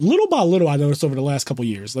stuff, little by little. I noticed over the last couple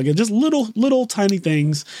years, like just little tiny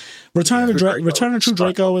things. Return of True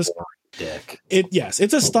Draco is deck.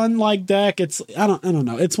 It's a stun like deck. It's I don't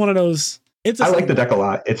know. It's one of those. I like the deck a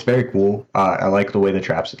lot. It's very cool. I like the way the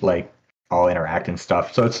traps like all interact and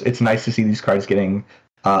stuff. So it's nice to see these cards getting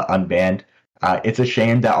unbanned. It's a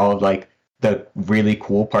shame that all of like the really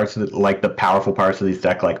cool parts of the powerful parts of these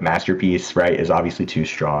deck, like Masterpiece, right, is obviously too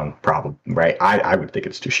strong. Probably, right? I would think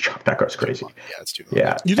it's too strong. That card's crazy. Yeah, it's too.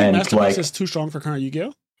 Yeah, you think Masterpiece is too strong for current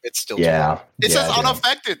Yu-Gi-Oh? It's still it says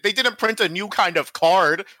unaffected. They didn't print a new kind of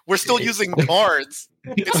card. We're still using cards.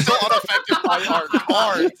 It's still unaffected by our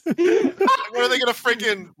cards. Like, what are they gonna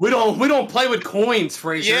freaking? We don't play with coins,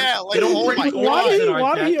 Fraser. Yeah, like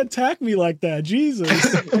why did he attack me like that? Jesus.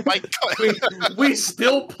 My God. We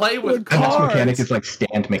still play with cards. The next mechanic is like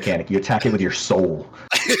stand mechanic. You attack it with your soul.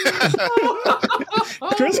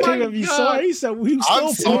 Chris came at me sorry. He said we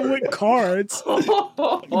still play with cards.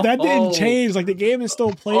 That didn't change. Like the game is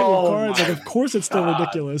still playing with cards. Like of course it's still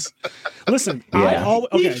ridiculous. Listen,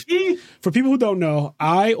 for people who don't know,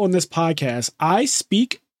 I on this podcast, I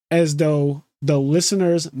speak as though the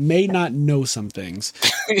listeners may not know some things.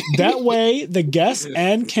 That way, the guests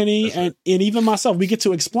and Kenny and even myself, we get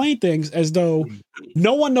to explain things as though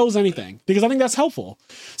no one knows anything, because I think that's helpful.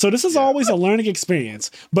 So this is always a learning experience.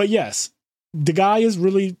 But yes, the guy is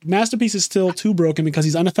really, Masterpiece is still too broken because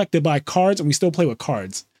he's unaffected by cards and we still play with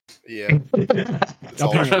cards. Yeah.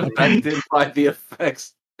 Unaffected by the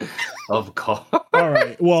effects Of course. All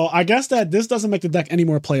right. Well, I guess that this doesn't make the deck any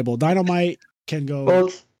more playable. Dynamite can go. Well,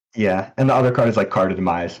 yeah, and the other card is like Card of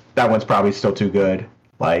Demise. That one's probably still too good.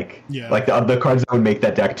 Like the cards that would make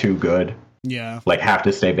that deck too good. Yeah. Like have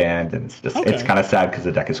to stay banned, and it's kind of sad because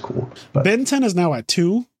the deck is cool. But. Ben 10 is now at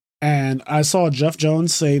 2, and I saw Jeff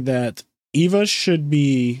Jones say that Eva should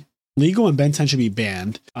be legal and Ben 10 should be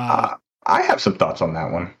banned. I have some thoughts on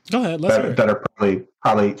that one. Go ahead. Let's hear it. That are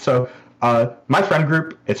probably so. My friend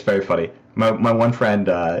group, it's very funny. My one friend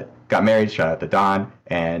got married, shout out to Don,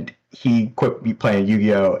 and he quit playing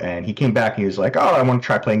Yu-Gi-Oh! And he came back and he was like, oh, I want to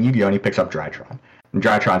try playing Yu-Gi-Oh! And he picks up Drytron. And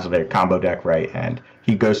Drytron's a very combo deck, right? And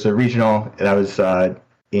he goes to the regional. That was not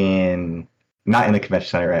in the convention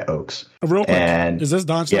center at Oaks. Real quick, and is this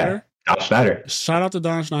Don Schneider? Yeah. Don Schneider. Shout out to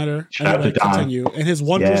Don Schneider. Shout out to Don. Continue. And his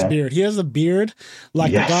wondrous beard. He has a beard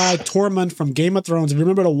like the guy Tormund from Game of Thrones. If you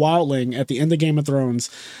remember the wildling at the end of Game of Thrones,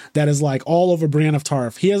 that is like all over Brienne of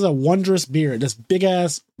Tarth. He has a wondrous beard, this big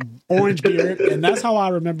ass orange beard, and that's how I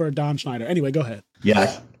remember Don Schneider. Anyway, go ahead.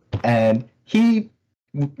 Yes, and he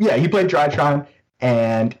played Drytron,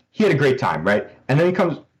 and he had a great time, right? And then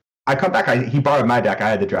I come back. He borrowed my deck. I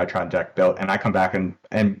had the Drytron deck built, and I come back and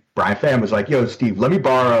Brian Pham was like, "Yo, Steve, let me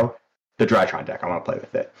borrow the Drytron deck. I want to play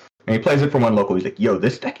with it." And he plays it for one local. He's like, "Yo,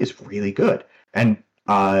 this deck is really good." And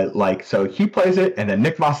so he plays it, and then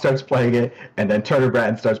Nick Moss starts playing it, and then Turner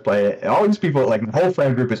Bratton starts playing it. And all these people, like my whole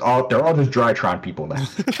friend group, they're all just Drytron people now.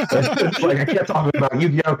 It's like I can't talk about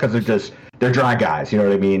Yu-Gi-Oh! Because they're dry guys. You know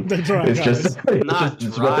what I mean? They're dry guys.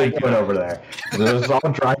 It's what they're doing over there. It's all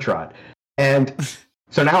Drytron. And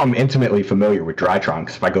so now I'm intimately familiar with Drytron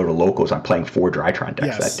because if I go to locals, I'm playing 4 Drytron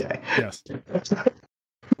decks that day. Yes.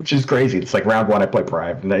 Which is crazy. It's like round 1, I play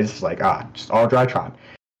Prime, and it's just like, just all Drytron.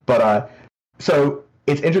 But, so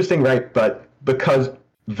it's interesting, right? But because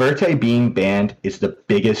Verte being banned is the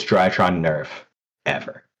biggest Drytron nerf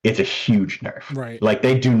ever. It's a huge nerf. Right. Like,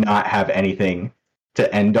 they do not have anything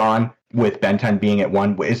to end on with Ben 10 being at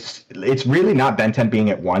 1. It's really not Ben 10 being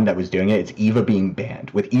at 1 that was doing it. It's Eva being banned.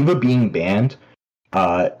 With Eva being banned,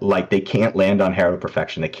 like, they can't land on Herald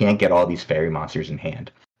Perfection. They can't get all these fairy monsters in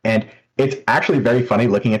hand. And it's actually very funny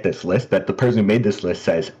looking at this list that the person who made this list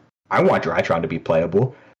says, I want Drytron to be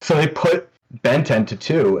playable. So they put Ben 10 to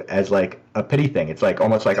 2 as like a pity thing. It's like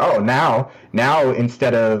almost like, oh, now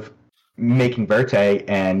instead of making Verte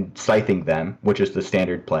and scything them, which is the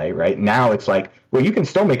standard play, right? Now it's like, well, you can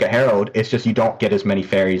still make a Herald. It's just you don't get as many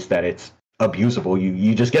fairies that it's abusable.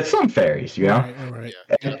 You just get some fairies, you know? Right.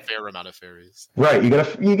 Yeah, you get a fair amount of fairies. Right,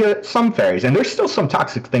 you get some fairies, and there's still some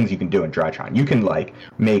toxic things you can do in Drytron. You can like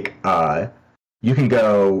make you can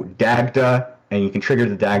go Dagda, and you can trigger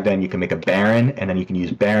the Dagda, and you can make a Baron, and then you can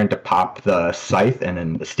use Baron to pop the Scythe, and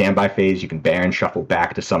then the standby phase, you can Baron shuffle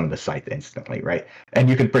back to summon the Scythe instantly, right? And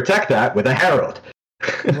you can protect that with a Herald,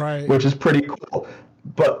 right? Which is pretty cool.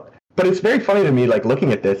 But it's very funny to me, like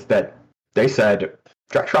looking at this, that they said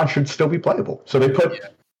Drytron should still be playable, so they put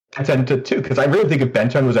Ben 10 to 2, because I really think if Ben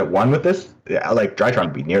 10 was at 1 with this, like Drytron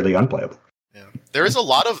would be nearly unplayable. Yeah, there is a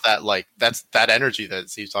lot of that, like that energy that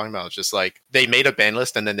Steve's talking about. It's just like they made a ban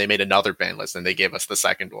list and then they made another ban list and they gave us the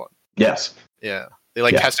second one. Yes. Yeah,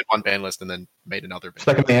 they tested one ban list and then made another ban. It's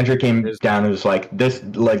like a manager came down and was like, "This,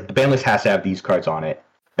 like the ban list has to have these cards on it,"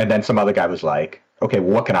 and then some other guy was like, "Okay,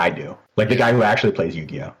 well, what can I do?" Like the guy who actually plays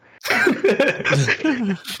Yu-Gi-Oh.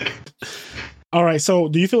 All right, so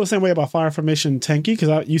do you feel the same way about Fire Formation Tenki?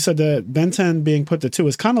 Because you said that Ben 10 being put to 2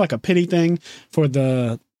 is kind of like a pity thing for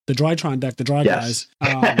the Drytron deck, the Dry Guys.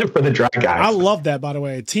 For the Dry Guys. I love that, by the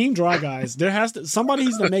way. Team Dry Guys. Somebody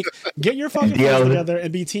needs to get your fucking friends together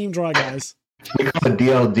and be Team Dry Guys. We call it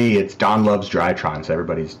DLD. It's Don Loves Drytron, so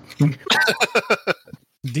everybody's...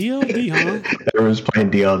 DLD, huh? Everyone's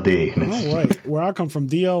playing DLD. All right. Where I come from,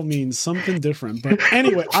 DL means something different. But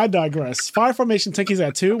anyway, I digress. Fire Formation Tenki's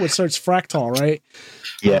at 2, which starts Fractal, right?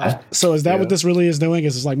 Yeah. So is that what this really is doing?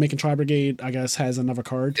 Is it's like making Tri Brigade, I guess, has another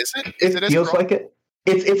card? Is it? It feels like it.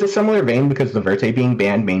 It's a similar vein because the Verte being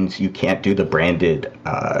banned means you can't do the branded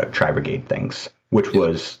Tri Brigade things, which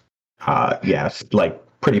was, like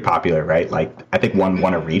pretty popular, right? Like I think one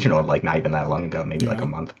won a regional like not even that long ago, maybe like a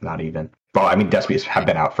month, not even. Well, I mean, Despies have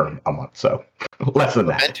been out for a month, so less than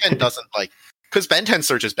that. Ben 10 doesn't because Ben 10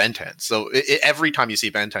 searches Ben 10, so every time you see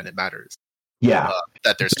Ben 10, it matters. Yeah,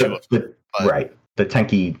 that there's 2 of them. Right. The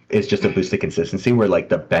Tenki is just a boost to consistency, where like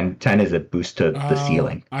the Ben 10 is a boost to the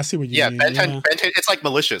ceiling. I see what you mean. Ben 10, it's like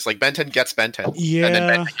malicious. Like Ben 10 gets Ben 10. Yeah, and then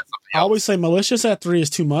Ben 10 gets I always say malicious at 3 is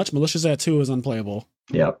too much. Malicious at 2 is unplayable.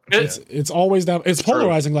 Yep. It's always that. It's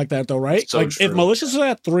polarizing like that, though, right? So like true. if malicious was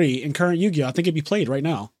at 3 in current Yu-Gi-Oh, I think it'd be played right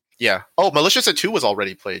now. Yeah. Oh, malicious at 2 was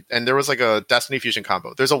already played, and there was like a Destiny Fusion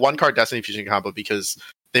combo. There's a 1-card Destiny Fusion combo because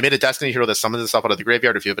they made a Destiny hero that summons itself out of the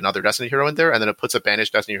graveyard if you have another Destiny hero in there, and then it puts a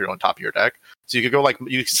banished Destiny hero on top of your deck. So you could go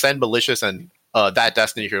you can send Malicious and that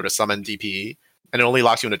Destiny hero to summon DPE, and it only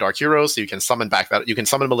locks you into Dark Hero, so you can summon back you can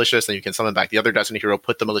summon Malicious, and you can summon back the other Destiny hero,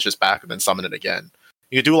 put the Malicious back, and then summon it again.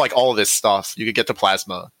 You could do all of this stuff. You could get to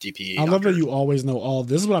Plasma, DPE. I love that you always know all.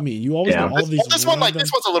 This is what I mean. You always know all of these. This one's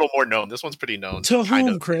a little more known. This one's pretty known. To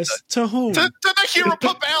whom, Chris? To whom? To the hero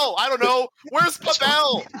Pabell. I don't know. Where's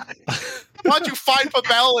Pabell? Why don't you find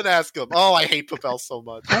Pabell and ask him? Oh, I hate Pabell so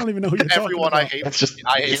much. I don't even know who you're Everyone talking about.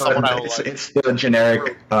 I hate someone I don't like. It's the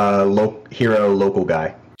generic hero local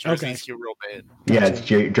guy. Jersey's hero man. Yeah, it's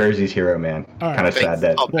Jersey's hero man. Right. Kind of sad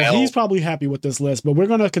that. Well, he's probably happy with this list, but we're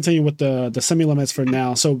going to continue with the semi-limits for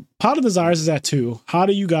now. So Pot of Desires is at 2. How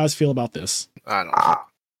do you guys feel about this? I don't know.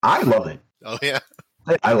 I love it. Oh yeah.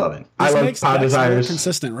 I love it. I love Pot of Desires.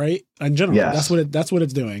 Consistent, right? In general, yes. that's what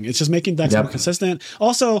it's doing. It's just making decks more consistent.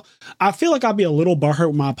 Also, I feel like I'd be a little butthurt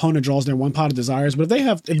when my opponent draws their 1 Pot of Desires, but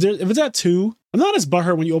if it's at 2, I'm not as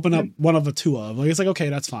butthurt when you open up one of the 2 of. It's like, okay,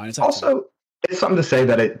 that's fine. It's also. It's something to say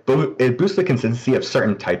that it boosts the consistency of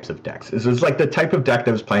certain types of decks. It was like the type of deck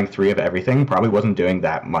that was playing 3 of everything probably wasn't doing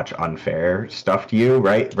that much unfair stuff to you,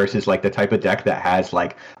 right? Versus like the type of deck that has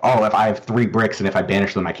if I have 3 bricks and if I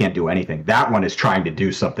banish them, I can't do anything. That one is trying to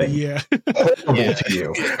do something horrible to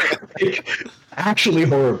you. Actually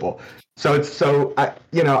horrible.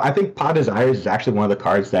 I think Pot of Desires is actually one of the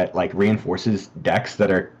cards that reinforces decks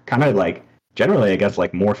that are kind of generally, I guess,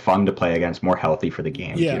 more fun to play against, more healthy for the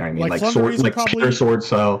game. Yeah, you know what I mean? Sword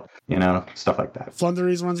Cell, stuff like that.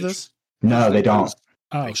 Flunderies runs this? No, they don't.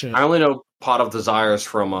 Oh, shit. I only know Pot of Desires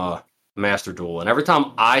from Master Duel, and every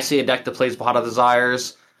time I see a deck that plays Pot of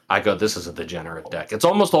Desires, I go, this is a degenerate deck. It's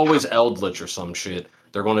almost always Eldritch or some shit.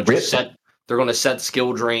 They're going to just set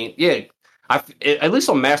skill drain. Yeah, at least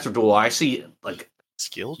on Master Duel, I see,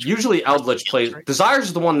 skill drain? Usually Eldritch plays... Desires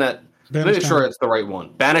is the one that... Make sure it's the right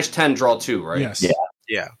one. Banish 10, draw 2, right? Yes.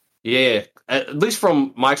 Yeah. At least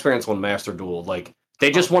from my experience on Master Duel,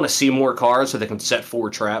 they just want to see more cards so they can set 4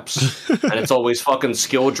 traps, and it's always fucking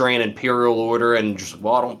skill drain, Imperial Order, and just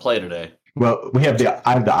I don't play today. Well, I have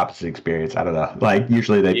the opposite experience. I don't know.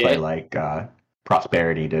 Usually they play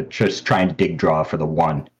Prosperity to just try and dig draw for the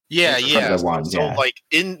 1. Yeah.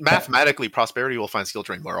 Mathematically, Prosperity will find skill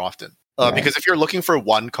drain more often. Because if you're looking for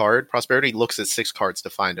 1 card, Prosperity looks at 6 cards to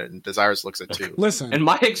find it, and Desires looks at 2. Listen, in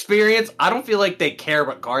my experience, I don't feel like they care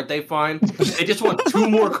what card they find. They just want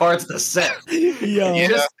 2 more cards to set.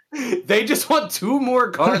 They just want 2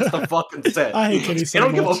 more cards to fucking set. I hate Kenny so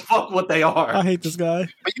much. They don't give a fuck what they are. I hate this guy.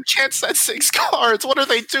 But you can't set 6 cards. What are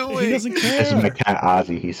they doing? He doesn't care. This is my cat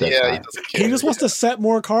Ozzy. He said, he doesn't care. He just wants to set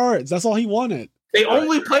more cards. That's all he wanted. They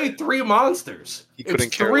only played 3 monsters.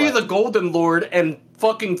 It's 3 of the Golden Lord and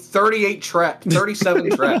fucking 37 traps.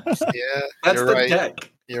 Yeah, that's the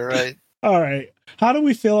deck. You're right. All right. How do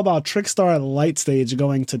we feel about Trickstar Light Stage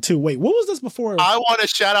going to 2? Wait, what was this before? I want to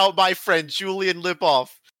shout out my friend Julian Lipoff,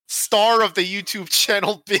 star of the YouTube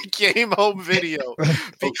channel Big Game Home Video,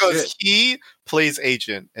 because he plays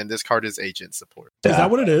Agent, and this card is Agent support. Is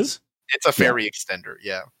that what it is? It's a fairy extender,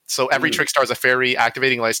 yeah. So every Trickstar is a fairy.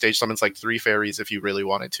 Activating Light Stage summons 3 fairies if you really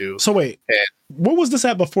wanted to. So wait, what was this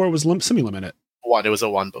at before it was semi-limited? 1. It was a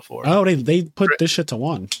 1 before. Oh, they put this shit to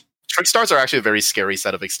 1. Trickstars are actually a very scary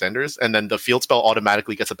set of extenders, and then the field spell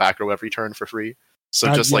automatically gets a back row every turn for free.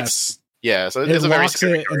 So just so it's a very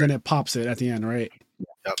scary card. And then it pops it at the end, right?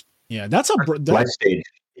 Yep. Yeah, that's a Light Stage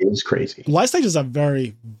is crazy. Light Stage is a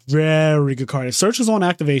very, very good card. It searches on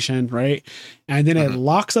activation, right? And then it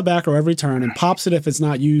locks a back row every turn and pops it if it's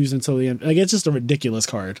not used until the end. It's just a ridiculous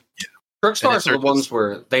card. Yeah. Trickstars are the ones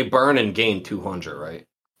where they burn and gain 200, right?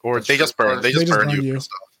 Or they just burn. They just burn you for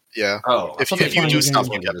stuff. Yeah. Oh, if you do stuff,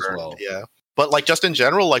 you get burned. Well. Yeah. But just in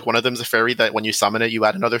general, one of them is a fairy that when you summon it, you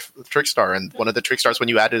add another Trickstar, and one of the Trickstars when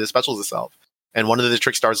you add it, it specials itself. And one of the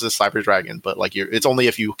Trickstars is a Cyber Dragon, but it's only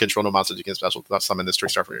if you control no monsters you can special summon this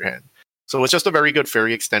Trickstar for your hand. So it's just a very good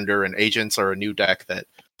fairy extender, and agents are a new deck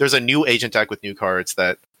there's a new agent deck with new cards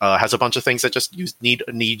that has a bunch of things that just need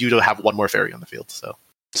you to have 1 more fairy on the field. So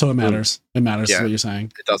it matters. It matters. Is what you're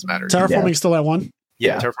saying. It does matter. Terraforming still at 1.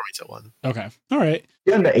 Yeah, Terraforming's at 1. Okay. All right.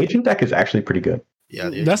 Yeah, and the agent deck is actually pretty good. Yeah,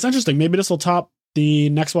 that's interesting. Maybe this will top the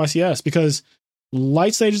next YCS because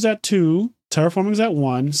Light Stage is at 2, Terraforming is at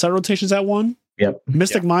 1, Set Rotation is at 1. Yep.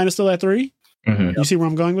 Mystic Mine is still at 3. Mm-hmm. You see where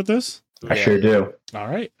I'm going with this? I sure do. All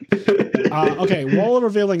right. Okay, Wall of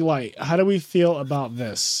Revealing Light. How do we feel about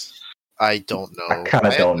this? I don't know. I kind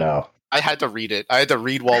of don't know. I had to read it. I had to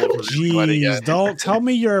read Wall of Revealing Light again. Don't tell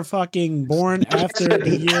me you're fucking born after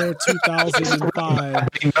the year 2005.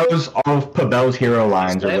 He knows all of Pabell's hero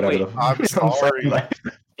lines or whatever. I'm sorry.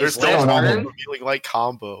 There's still a revealing light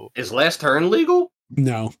combo. Is last turn legal?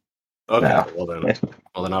 No. Okay. No. Well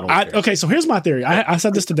then I don't care. Okay, so here's my theory. I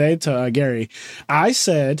said this today to Gary. I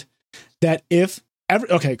said that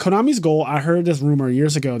Konami's goal, I heard this rumor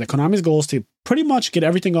years ago that Konami's goal is to pretty much get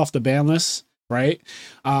everything off the ban list, right?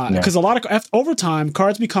 Because a lot of over time,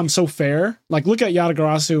 cards become so fair. Like look at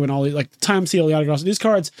Yatagarasu and all these, like Time Seal, Yatagarasu. These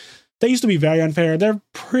cards, they used to be very unfair. They're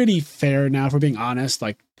pretty fair now, if we're being honest.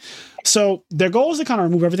 Like, so their goal is to kind of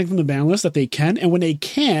remove everything from the ban list that they can, and when they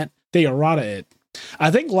can't, they errata it.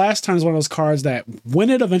 I think last turn is one of those cards that when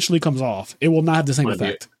it eventually comes off, it will not have the same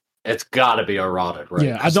effect. It's got to be erotic, right?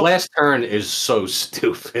 Yeah, last turn is so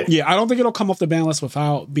stupid. Yeah, I don't think it'll come off the ban list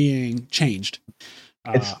without being changed.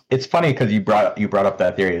 It's funny because you brought up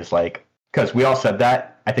that theory. Is like because we all said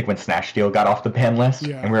that. I think when Snatch Steel got off the ban list,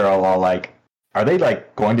 and we were all like, "Are they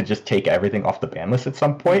like going to just take everything off the ban list at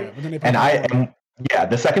some point?" Yeah,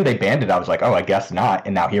 the second they banned it, I was like, "Oh, I guess not."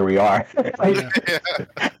 And now here we are.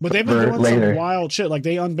 But they've been doing some wild shit. Like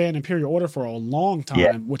they unbanned Imperial Order for a long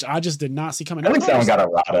time, which I just did not see coming. At least that one got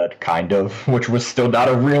errata, kind of, which was still not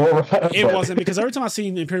a real errata. It wasn't, because every time I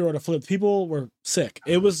seen Imperial Order flip, people were sick.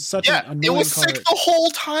 It was such an annoying it was card. sick the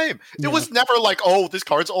whole time. It was never like, "Oh, this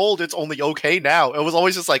card's old, it's only okay now." It was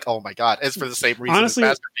always just like, "Oh my god," it's for the same reason. Honestly,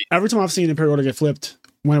 every time I've seen Imperial Order get flipped,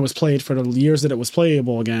 when it was played for the years that it was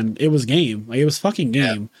playable again, it was game. Like it was fucking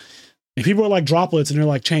game. And people are like droplets and they're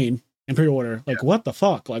like chain Imperial Order. Like what the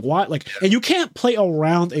fuck? Like why? Like, and you can't play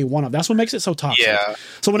around a one-up. That's what makes it so toxic. Yeah.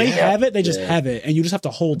 So when they have it, they just have it, and you just have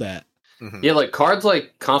to hold that. Mm-hmm. Yeah, like cards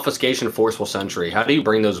like Confiscation, Forceful Sentry. How do you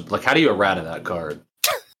bring those? Like, how do you errata that card?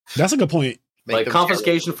 That's a good point. Like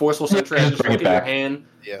Confiscation, Forceful Sentry. Just look at your hand.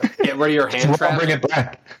 Yeah. Get rid of your hand trap. Bring it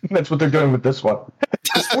back. That's what they're doing with this one.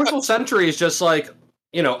 Forceful Sentry is just like,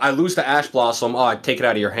 you know, I lose the Ash Blossom. Oh, I take it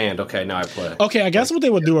out of your hand. Okay, now I play. Okay, I guess what they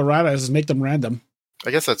would do errata is make them random.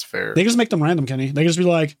 I guess that's fair. They just make them random, Kenny. They just be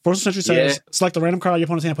like, Forceful Sentry says, select the random card out of your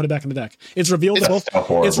opponent's hand, put it back in the deck. It's revealed to both.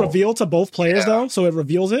 It's revealed to both players though, so it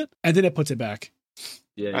reveals it and then it puts it back.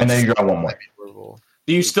 Yeah, and then you draw one more.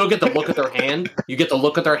 Do you still get to look at their hand? You get to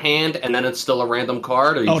look at their hand, and then it's still a random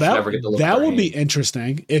card, or you just never get to look at their hand? That would be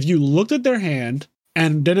interesting if you looked at their hand.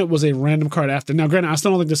 And then it was a random card after. Now, granted, I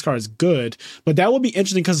still don't think this card is good, but that would be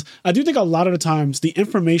interesting because I do think a lot of the times the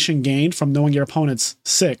information gained from knowing your opponent's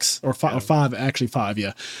 6 or 5, or 5, actually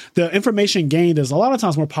 5, the information gained is a lot of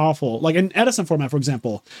times more powerful. Like in Edison format, for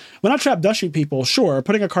example, when I trap Dust Street people, sure,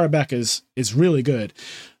 putting a card back is really good.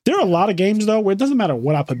 There are a lot of games, though, where it doesn't matter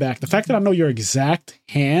what I put back. The fact that I know your exact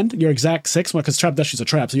hand, your exact 6, because Trap Dust Street's a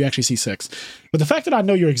trap, so you actually see 6. But the fact that I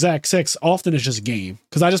know your exact 6 often is just game,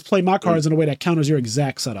 because I just play my cards in a way that counters your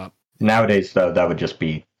exact setup. Nowadays, though, that would just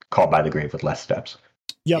be called by the grave with less steps.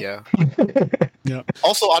 Yep. Yeah.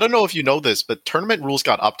 Also, I don't know if you know this, but tournament rules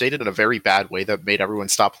got updated in a very bad way that made everyone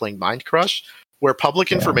stop playing Mind Crush. Where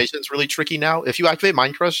public information is really tricky now. If you activate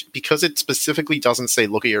Mind Crush, because it specifically doesn't say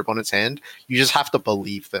look at your opponent's hand, you just have to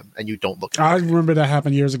believe them, and you don't look at I remember that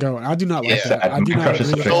happened years ago. I do not like that. Mind Crush is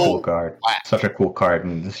such a cool card. Such a cool card,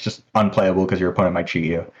 and it's just unplayable because your opponent might cheat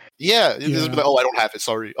you. Yeah. Like, oh, I don't have it,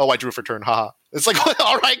 sorry. Oh, I drew for turn, haha. It's like,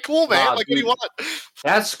 all right, cool, man. Like, what do you want?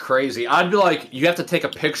 That's crazy. I'd be like, you have to take a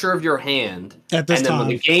picture of your hand, at this and then time, when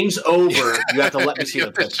the game's over, you have to let me see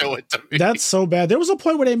the picture. Show it to me. That's so bad. There was a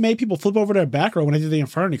point where they made people flip over their back row when they did the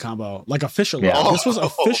Infernity combo, like officially. Yeah. This was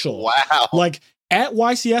official. Wow. Like at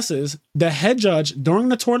YCS's, the head judge during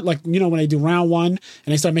the tournament, like, you know, when they do round 1 and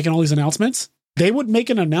they start making all these announcements, they would make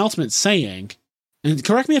an announcement saying, and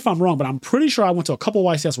correct me if I'm wrong, but I'm pretty sure I went to a couple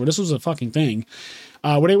YCS where this was a fucking thing,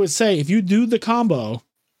 where they would say, if you do the combo,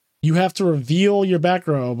 you have to reveal your back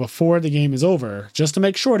row before the game is over, just to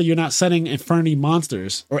make sure that you're not setting Infernity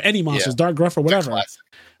monsters or any monsters, Dark Gruff or whatever.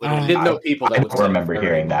 I didn't know people that I would don't remember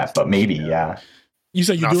hearing that, but maybe, yeah. You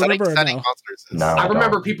said you do remember? Setting no? monsters is, No, I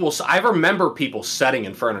remember people. I remember people setting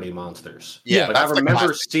Infernity monsters. Yeah, like, I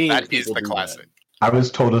remember seeing that people is the do classic. I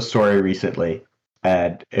was told a story recently,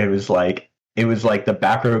 and it was like the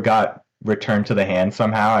back row got returned to the hand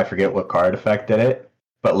somehow. I forget what card affected it,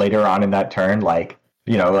 but later on in that turn, like,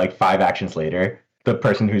 you know, like 5 actions later, the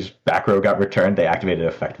person whose back row got returned, they activated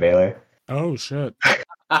Effect Veiler. Oh shit.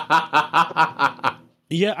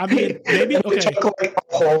 Yeah, I mean, maybe okay. It took like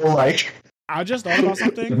a whole I just thought about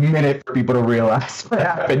something. minute for people to realize what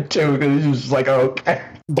happened too. It was just like, okay,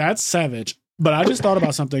 that's savage. But I just thought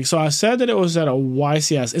about something. So I said that it was at a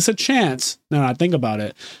YCS. It's a chance, now I think about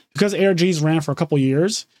it, because ARGs ran for a couple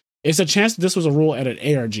years, it's a chance that this was a rule at an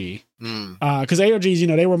ARG. Because ARGs, you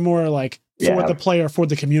know, they were more like for the player, for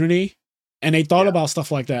the community. And they thought about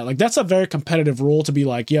stuff like that. Like, that's a very competitive rule to be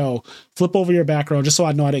like, yo, flip over your back row just so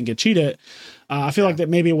I know I didn't get cheated. I feel like that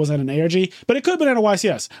maybe it was at an ARG, but it could have been at a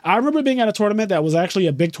YCS. I remember being at a tournament that was actually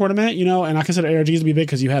a big tournament, and I consider ARGs to be big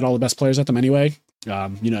because you had all the best players at them anyway.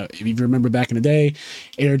 If you remember back in the day,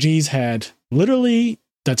 ARGs had literally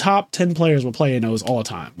the top 10 players will play in those all the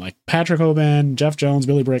time. Like Patrick Hoban, Jeff Jones,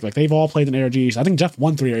 Billy Brick, like they've all played in ARGs. I think Jeff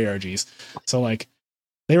won 3 ARGs. So like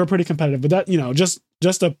they were pretty competitive. But that,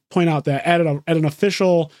 just to point out that at an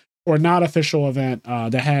official or not official event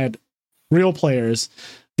that had real players,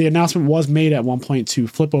 the announcement was made at one point to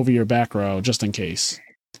flip over your back row just in case.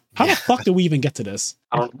 How the fuck did we even get to this?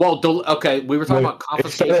 We were talking about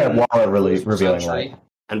confiscation. Wall of Revealing Light.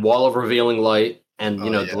 And Wall of Revealing Light and,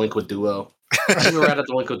 Delinquent Duo. We were at a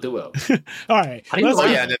Delinquent Duo. All right.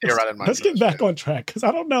 Let's get back on track because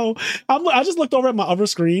I don't know. I just looked over at my other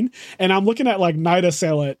screen and I'm looking at like Night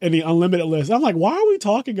Assailant in the unlimited list. I'm like, why are we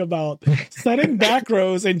talking about setting back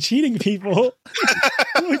rows and cheating people?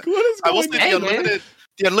 Like, what is going on?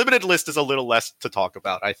 The unlimited list is a little less to talk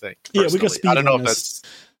about, I think. Yeah, we could speed I don't know if that's...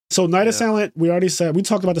 So Night Assailant, we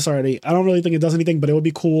talked about this already. I don't really think it does anything, but it would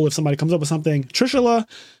be cool if somebody comes up with something. Trishula,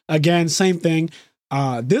 again, same thing.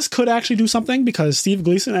 This could actually do something because Steve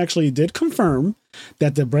Gleason actually did confirm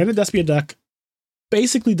that the Brandon Despia deck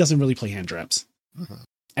basically doesn't really play hand traps. Mm-hmm.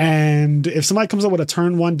 And if somebody comes up with a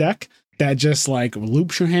turn 1 deck that just like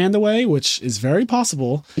loops your hand away, which is very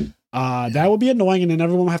possible, that would be annoying and then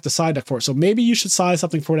everyone will have to side deck for it. So maybe you should size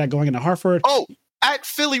something for that going into Hartford. Oh, at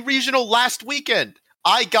Philly Regional last weekend,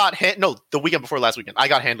 I got the weekend before last weekend, I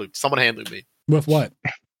got hand looped. Someone hand looped me. With what?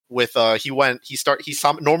 With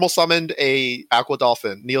normal summoned a Aqua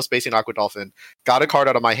Dolphin, Neo-Spacian Aqua Dolphin, got a card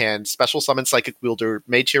out of my hand, special summoned Psychic Wielder,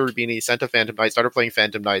 made Cherubini, sent a Phantom Knight, started playing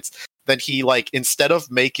Phantom Knights. Then he instead of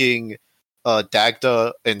making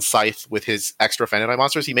Dagda and Scythe with his extra Phantom Knight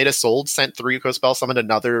monsters, he made a Sold, sent 3 co-spell, summoned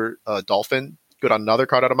another Dolphin, got another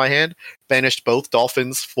card out of my hand, banished both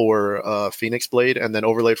Dolphins for Phoenix Blade, and then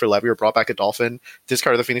overlaid for Levier, brought back a Dolphin,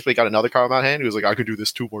 discarded the Phoenix Blade, got another card out of my hand. He was like, I could do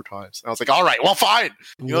this 2 more times. And I was like, all right, well, fine.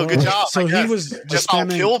 Good job. So he was I'll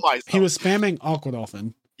kill myself. He was spamming Aqua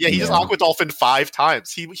Dolphin. Yeah, he just Aqua Dolphin 5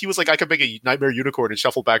 times. He was like, I could make a Nightmare Unicorn and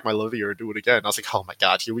shuffle back my Levier and do it again. I was like, oh my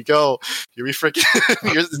god, here we go. Here we freaking...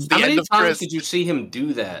 How many times did you see him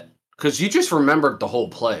do that? Because you just remembered the whole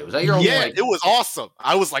play. Was that your only? Yeah, it was awesome.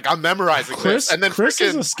 I was like, I'm memorizing this. And then Chris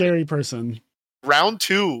is a scary person. Round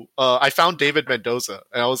 2, I found David Mendoza,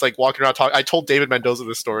 and I was like walking around talking. I told David Mendoza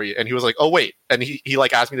this story, and he was like, "Oh wait!" And he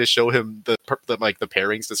asked me to show him the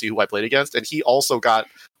pairings to see who I played against, and he also got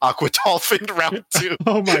Aqua Dolphin round 2.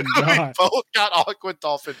 Oh my god! We both got Aqua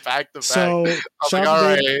Dolphin back to back. So shout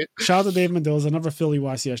out to David Mendoza, another Philly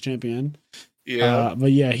YCS champion. Yeah,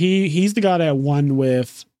 but yeah, he's the guy that won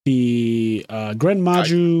with the Gren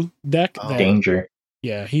Maju deck. Danger.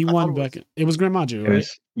 Yeah, he won back. It was Gren Maju,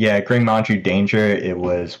 right? Gren Maju Danger. It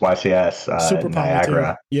was YCS Super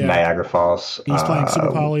Niagara. Yeah. Niagara Falls. He's playing Super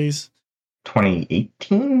Polys.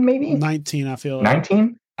 2018, maybe? 19, I feel.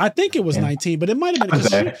 19? I think it was 19, but it might have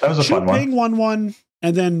been. That was a fun one. Ping won one,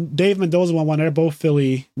 and then Dave Mendoza won one. They're both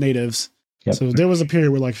Philly natives. Yep. So there was a period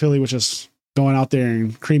where Philly was just going out there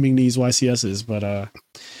and creaming these YCSs, but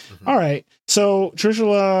all right. So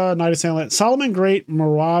Trishula, Night Assailant, Solomon Great,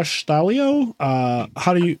 Mirage Stalio.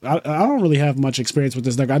 How do you? I don't really have much experience with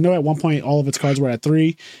this deck. I know at one point all of its cards were at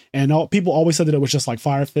 3, and people always said that it was just like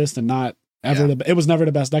Fire Fist and not ever. It was never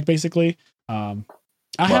the best deck, basically. I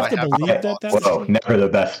have to believe that. Whoa, never the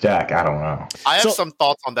best deck. I don't know. I have some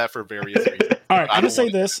thoughts on that for various reasons. All right, I'm gonna say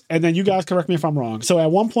this, and then you guys correct me if I'm wrong. So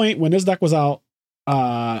at one point when this deck was out,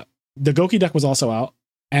 the Goki deck was also out,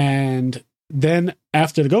 and then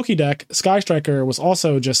after the Goki deck, Sky Striker was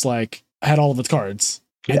also just had all of its cards.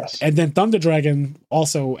 Yes. And then Thunder Dragon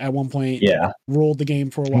also at one point ruled the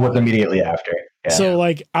game for a while. Was immediately after. Yeah. So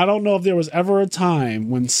I don't know if there was ever a time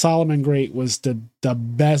when Solomon Great was the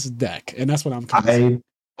best deck, and that's what I'm I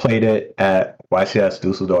played it at YCS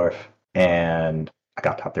Dusseldorf, and I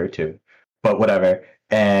got top 32. But whatever.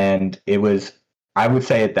 And it was, I would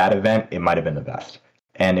say at that event, it might have been the best.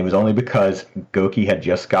 And it was only because Goki had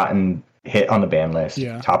just gotten hit on the ban list.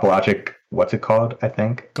 Yeah. Topologic, what's it called, I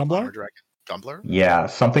think? Gumbler? Gumbler? Yeah,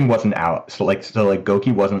 something wasn't out. So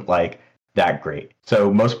Goki wasn't that great. So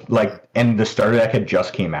and the starter deck had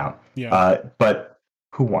just came out. Yeah. But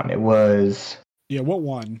who won? It was... Yeah, what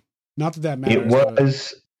won? Not that matters. It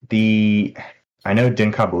was I know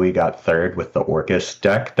Din Kabui got 3rd with the Orcus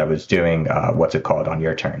deck that was doing, what's it called, on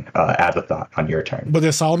your turn? Azathoth on your turn. But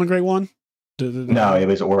the Solomon Great one? No, it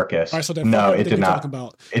was Orcus. All right, so no, it did not.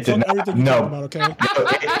 It did not. No. About, okay?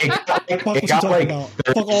 It got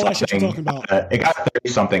Fuck all that shit you're talking about. It got 30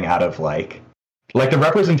 something out of Like the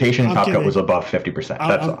representation in Top Cut was above 50%.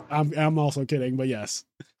 That's all. I'm also kidding, but yes.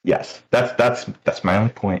 Yes, that's my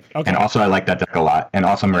only point. Okay. And also, I like that deck a lot. And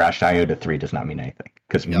also, Mirage Diode 3 does not mean anything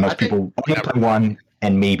because most people only play 1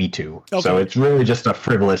 and maybe 2. Okay. So it's really just a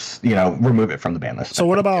frivolous, remove it from the ban list. So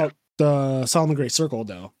what about the Solemn Great Circle,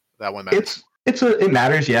 though? That one matters. It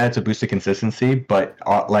matters. Yeah, it's a boost of consistency, but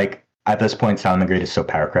like at this point, Solemn Great is so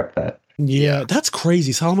power crept that. Yeah, that's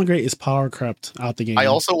crazy. Solemn Great is power crept out the game. I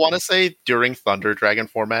also want to say during Thunder Dragon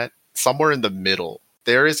format, somewhere in the middle,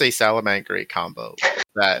 there is a Salamangreat combo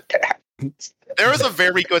that there is a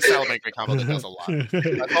very good Salamangreat combo that does a lot.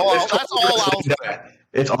 That's all I'll say.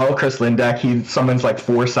 It's all Chris Lindeck. He summons like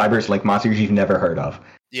 4 Cybers like monsters you've never heard of.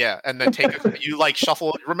 Yeah, and then you like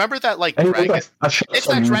shuffle. Remember that like dragon? It's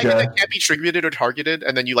that dragon that can't be tributed or targeted,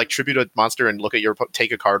 and then you like tribute a monster and look at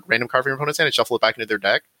take a random card from your opponent's hand, and shuffle it back into their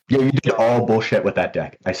deck. Yeah, you did all bullshit with that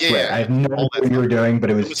deck. I swear. Yeah. I have no idea what you were doing, but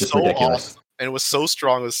it was just so ridiculous. Awesome. And it was so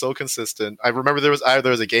strong. It was so consistent. I remember there was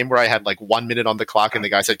a game where I had like 1 minute on the clock, and the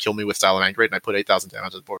guy said, "Kill me with Salamangreat," and I put 8,000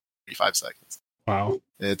 damage on the board in 35 seconds. Wow,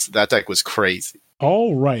 that deck was crazy.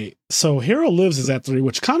 All right, so Hero Lives is at 3,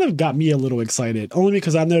 which kind of got me a little excited, only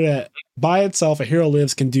because I know that by itself, a Hero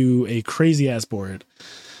Lives can do a crazy ass board.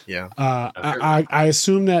 Yeah, I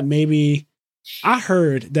assume that maybe I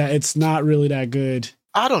heard that it's not really that good.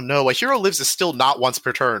 I don't know. A Hero Lives is still not once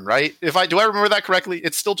per turn, right? Do I remember that correctly?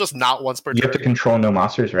 It's still just not once per turn. You have to control no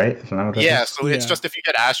monsters, right? Isn't that what it's just if you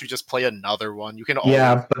get Ash, you just play another one. You can.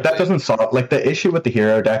 But that doesn't solve. Like the issue with the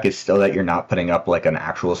hero deck is still that you're not putting up like an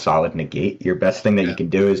actual solid negate. Your best thing that you can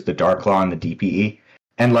do is the Dark Claw and the DPE.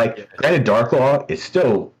 And granted, Dark Claw is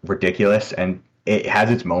still ridiculous, and it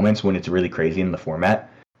has its moments when it's really crazy in the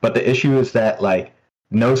format. But the issue is that like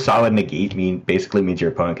no solid negate basically means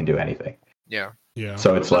your opponent can do anything. Yeah. Yeah.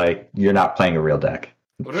 So it's like you're not playing a real deck.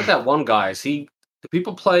 What is that one guy? Do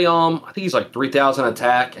people play I think he's like 3,000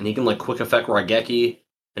 attack and he can like quick effect Raigeki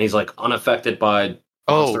and he's like unaffected by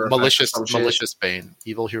malicious Bane.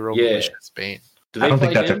 Evil hero malicious Bane. I don't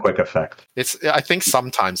think that's a quick effect. I think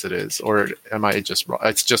sometimes it is, or am I just wrong?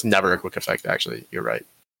 It's just never a quick effect, actually. You're right.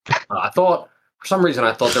 For some reason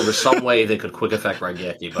I thought there was some way they could quick effect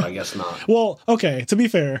Raigeki, but I guess not. Well, okay, to be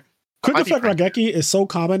fair, quick effect Raigeki is so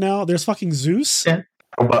common now. There's fucking Zeus. Yeah.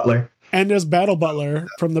 Butler. And there's Battle Butler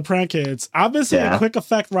from the Prank Kids. I've been seeing quick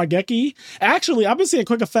effect Raigeki. Actually, I've been seeing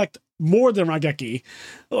quick effect more than Raigeki.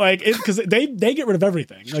 Like, because they get rid of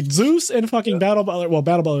everything. Like Zeus and fucking Battle Butler. Well,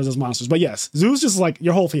 Battle Butler is his monsters, but yes, Zeus just like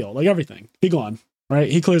your whole field, like everything. He gone. Right?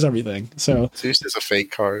 He clears everything. So Zeus is a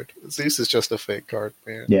fake card. Zeus is just a fake card,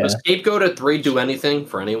 man. Yeah. Does Scapegoat at 3 do anything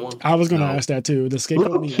for anyone? I was going to ask that too. Does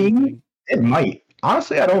Scapegoat mean anything? It might.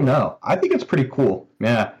 Honestly, I don't know. I think it's pretty cool.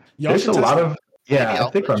 Yeah. There's a lot of... Yeah, I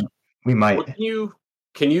think we might. Well, you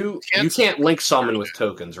can't link summon with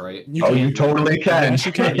tokens, right? You totally can. Yes,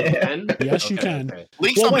 you can. Yes, you can. Okay.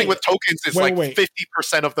 Link summoning with tokens is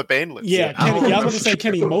 50% of the ban list. Yeah, Kenny, I was going to say,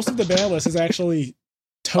 Kenny, most of the ban list is actually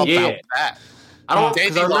tokens. Yeah. That. I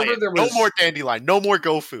remember there was... No more Dandelion, no more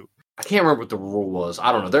Gofu. I can't remember what the rule was.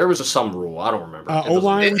 I don't know. There was some rule. I don't remember.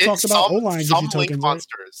 O-line, we talked about O-line gives you tokens.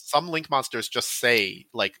 Some Link monsters just say,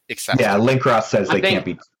 like, accept. Yeah, Link Ross says they can't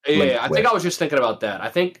be... I think I was just thinking about that. I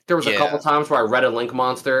think there was a couple times where I read a Link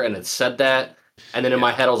monster and it said that, and then in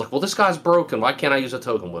my head I was like, well, this guy's broken. Why can't I use a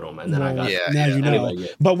token with him? And then I got... Now you know. Anyway,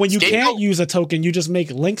 But when you can't use a token, you just make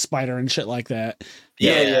Link Spider and shit like that.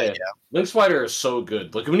 Yeah. Link Spider is so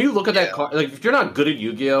good. Like, when you look at that card... Like, if you're not good at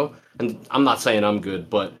Yu-Gi-Oh!, and I'm not saying I'm good,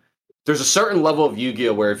 but... There's a certain level of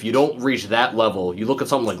Yu-Gi-Oh! Where if you don't reach that level, you look at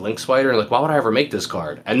something like Link Spider and like, why would I ever make this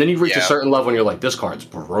card? And then you reach a certain level and you're like, this card's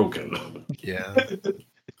broken. Yeah.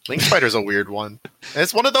 Link Spider's a weird one. And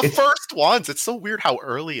it's one of the first ones. It's so weird how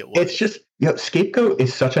early it was. It's just, Scapegoat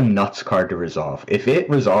is such a nuts card to resolve. If it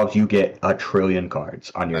resolves, you get 1 trillion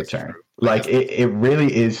cards on your turn. True. Like, it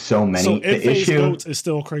really is so many. So the issue is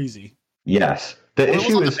still crazy. Yes. The issue it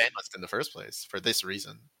was on is the ban list in the first place for this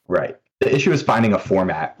reason. Right. The issue is finding a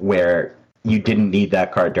format where you didn't need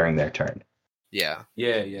that card during their turn. Yeah.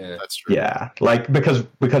 That's true. Yeah, like because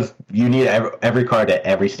you need every card at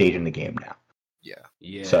every stage in the game now.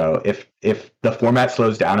 Yeah. So if the format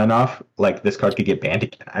slows down enough, like this card could get banned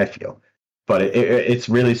again, I feel. But it's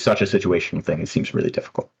really such a situational thing. It seems really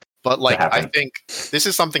difficult. But like, I think this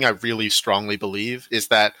is something I really strongly believe is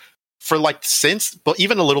that for like but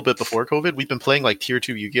even a little bit before COVID, we've been playing like tier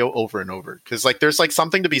 2 Yu-Gi-Oh over and over. Because like there's like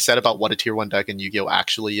something to be said about what a tier 1 deck in Yu-Gi-Oh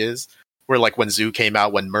actually is. Where like when Zoo came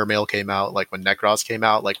out, when Mermail came out, like when Necros came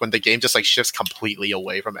out, like when the game just like shifts completely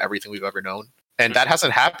away from everything we've ever known. And that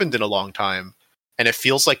hasn't happened in a long time. And it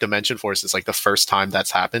feels like Dimension Force is like the first time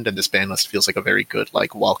that's happened. And this ban list feels like a very good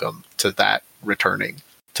like welcome to that returning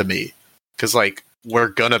to me. because like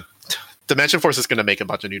Dimension Force is gonna make a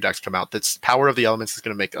bunch of new decks come out. That's Power of the Elements is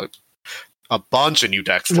gonna make a bunch of new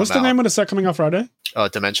decks come out. What's the name of the set coming out Friday?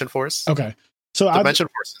 Dimension Force. Okay, so Dimension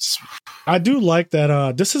Forces. I do like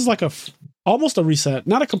that. This is like almost a reset,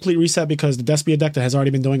 not a complete reset, because the Despia deck that has already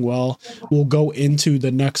been doing well will go into the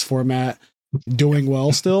next format doing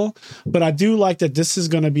well still. But I do like that this is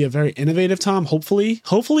going to be a very innovative time. Hopefully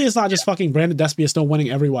it's not just fucking Branded Despia still winning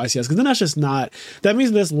every YCS, because then that's just not. That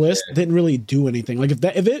means this list didn't really do anything. Like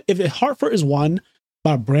if Hartford is won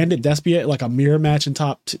by Branded Despia, like a mirror match in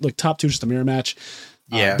top two, just a mirror match.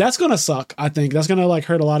 Yeah, that's gonna suck. I think that's gonna like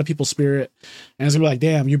hurt a lot of people's spirit, and it's gonna be like,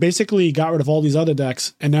 damn, you basically got rid of all these other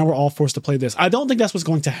decks, and now we're all forced to play this. I don't think that's what's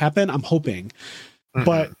going to happen. I'm hoping,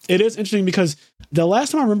 but it is interesting because the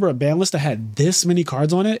last time I remember a ban list that had this many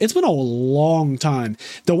cards on it, it's been a long time.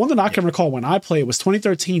 The one that I can recall when I played was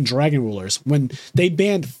 2013 Dragon Rulers, when they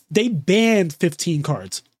banned 15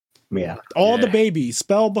 cards. Yeah, all the babies,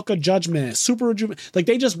 Spellbook of Judgment, Super Rejuvenate, like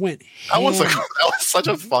they just went ham. That was such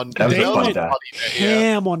a fun. They went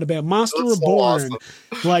ham on the ban. Monster Reborn, so awesome.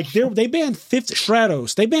 Like they banned 50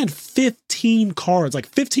 Stratos. They banned 15 cards. Like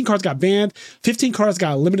 15 cards got banned. 15 cards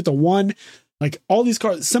got limited to 1. Like all these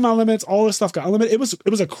cards, semi-limits, all this stuff got unlimited. It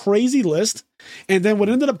was a crazy list. And then what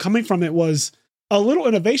ended up coming from it was a little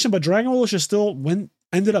innovation, but Dragon Rulers just still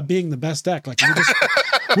ended up being the best deck. Like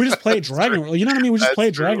we just played Dragon Rulers. You know what I mean? We just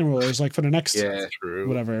played Dragon Rulers like for the next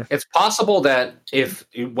whatever. It's possible that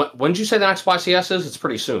when did you say the next YCS is? It's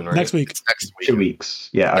pretty soon, right? Next week. It's next week. 2 weeks.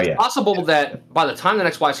 Yeah. It's possible that by the time the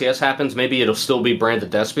next YCS happens, maybe it'll still be Branded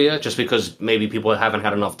Despia, just because maybe people haven't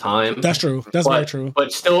had enough time. That's true. That's very true.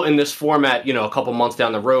 But still in this format, a couple months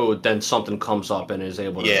down the road, then something comes up and is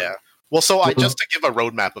able to. Yeah. Well, so just to give a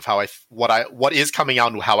roadmap of how what is coming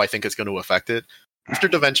out and how I think it's going to affect it. After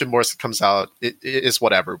Dimension Force comes out, it is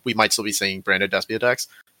whatever. We might still be seeing Branded Despia decks.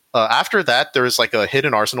 After that, there's like a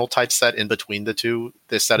Hidden Arsenal type set in between the two.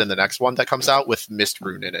 This set and the next one that comes out with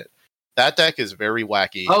Mistrune in it. That deck is very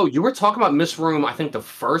wacky. Oh, you were talking about Mistrune, I think the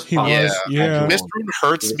first time. Yeah. Mistrune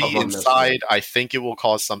hurts me inside. I think it will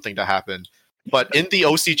cause something to happen. But in the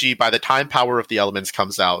OCG, by the time Power of the Elements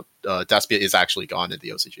comes out, Despia is actually gone in the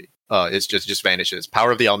OCG. It just vanishes.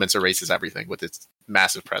 Power of the Elements erases everything with its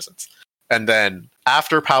massive presence. And then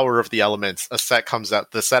after Power of the Elements, a set comes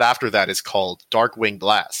out. The set after that is called Darkwing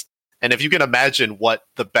Blast. And if you can imagine what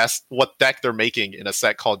deck they're making in a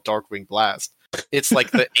set called Darkwing Blast, it's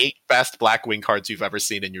like the 8 best Blackwing cards you've ever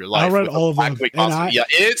seen in your life. I read all of them. And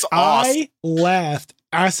it's awesome. I laughed.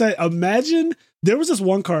 I said, imagine, there was this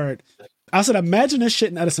one card. I said, imagine this shit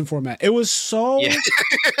in Edison format. It was so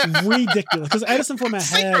ridiculous because Edison format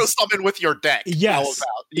has synchro summon with your deck. Yes,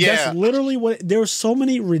 that's literally what. There were so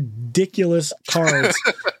many ridiculous cards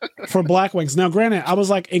for Blackwings. Now, granted, I was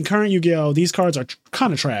like, in current Yu-Gi-Oh, these cards are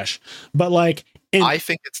kind of trash, but like, I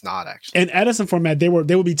think it's not actually. In Edison format, they would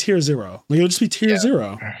be tier 0. Like, it would just be tier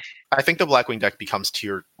 0. I think the Blackwing deck becomes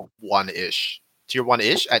tier 1-ish. Tier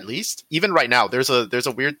 1-ish at least. Even right now, there's a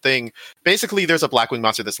weird thing. Basically, there's a Blackwing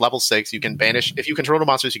monster that's level 6. You can banish, if you control the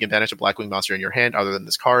monsters, you can banish a Blackwing monster in your hand other than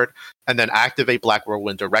this card, and then activate Black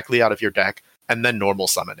Whirlwind directly out of your deck, and then normal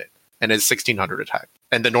summon it. And it's 1600 attack.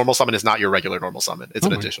 And the normal summon is not your regular normal summon. It's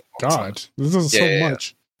an additional. God, this is so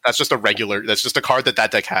much. That's just a card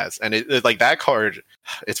that deck has. And it like that card,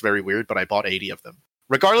 it's very weird, but I bought 80 of them.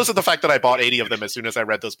 Regardless of the fact that I bought 80 of them as soon as I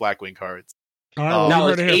read those Blackwing cards. All right, now, you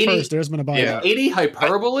heard it here first. There's been a buy. Yeah. 80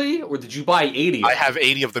 hyperbole, or did you buy 80? I have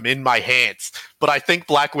 80 of them in my hands, but I think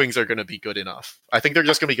Blackwings are going to be good enough. I think they're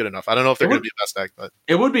just going to be good enough. I don't know if they're going to be the best deck, but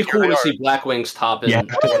it would be cool to see Blackwings top in. You have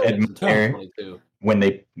to admire when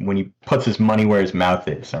he puts his money where his mouth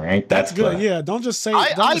is. All right, that's good. Yeah, don't just say.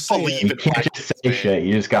 I believe you can't just say shit.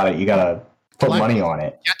 You gotta put money on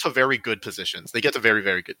it. Get to very good positions. They get to very,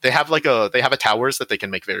 very good. They have a towers that they can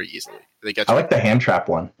make very easily. I like the hand trap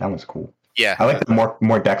one. That one's cool. Yeah, I like that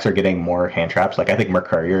more decks are getting more hand traps. Like I think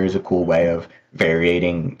Mercurier is a cool way of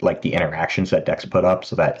varying like the interactions that decks put up,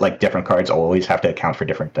 so that like different cards always have to account for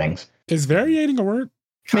different things. Is varying a word?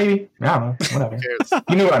 Maybe. I don't know. Whatever.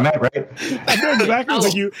 You knew what I meant, right? I know exactly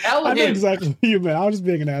what you. I know exactly what you meant. I was just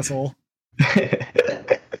being an asshole.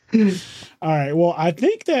 All right. Well, I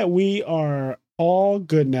think that we are all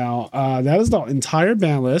good now. That is the entire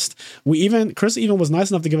ban list. Chris even was nice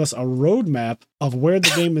enough to give us a roadmap of where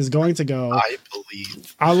the game is going to go. I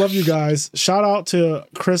believe. I love you guys. Shout out to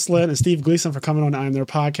Chris Lynn and Steve Gleason for coming on I'm Their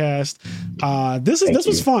podcast. This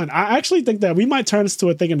was fun. I actually think that we might turn this to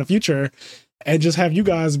a thing in the future. and just have you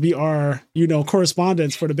guys be our,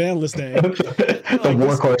 correspondents for the ban list day. The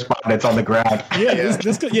war correspondents on the ground. Yeah,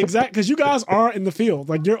 exactly. Because you guys are in the field.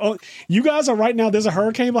 Like you guys are right now. There's a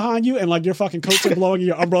hurricane behind you, and like your fucking coats are blowing,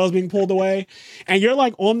 your umbrellas being pulled away, and you're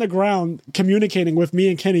like on the ground communicating with me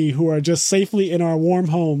and Kenny, who are just safely in our warm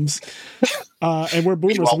homes. And we're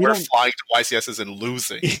boomers. Meanwhile, we're flying to YCSs and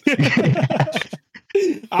losing.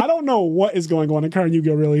 I don't know what is going on in current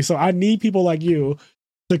Yu-Gi-Oh! Really. So I need people like you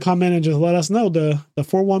to come in and just let us know the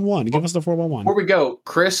 411. Give us the 411. Before we go,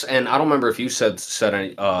 Chris, and I don't remember if you said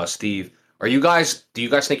Steve, do you guys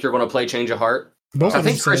think you're going to play Change of Heart? Both I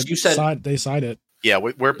think Chris, you said they side it. Yeah,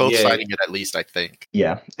 we're both siding it at least, I think.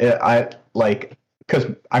 Yeah, because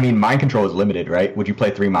mind control is limited, right? Would you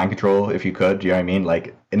play 3 mind control if you could? Do you know what I mean?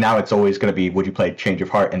 Like, and now it's always going to be, would you play Change of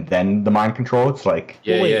Heart and then the mind control? It's like,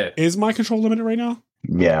 is mind control limited right now?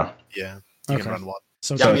 Yeah. You can run one.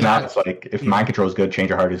 So it's like if mind control is good, Change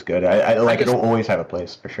of Heart is good. It'll always have a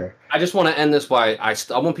place for sure. I just want to end this by I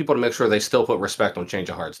want people to make sure they still put respect on Change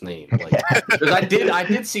of Heart's name. Because I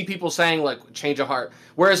did see people saying like Change of Heart,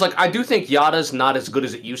 whereas like I do think Yada's not as good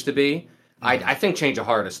as it used to be. I think Change of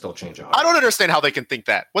Heart is still Change of Heart. I don't understand how they can think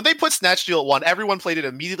that. When they put Snatch Steal at 1, everyone played it,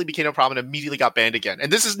 immediately became a problem, and immediately got banned again.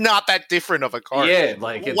 And this is not that different of a card. Yeah,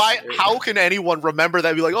 like why? How can anyone remember that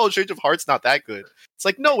and be like, oh, Change of Heart's not that good? It's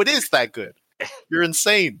like, no, it is that good. You're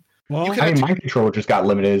insane. Well, mind control just got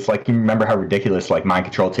limited. It's like, you remember how ridiculous like mind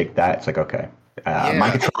control take that? It's like, okay,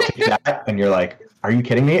 mind control take that, and you're like, are you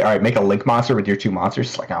kidding me? All right, make a link monster with your 2 monsters.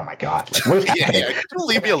 It's like, oh my god, like, what is happening?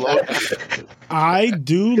 Leave me alone. I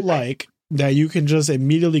do like that you can just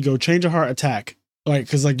immediately go Change of Heart attack, like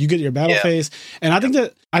because like you get your battle phase, and I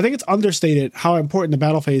think it's understated how important the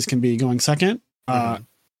battle phase can be going second. I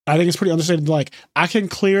think it's pretty understated. Like I can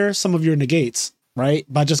clear some of your negates, right,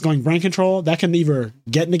 by just going brain control. That can either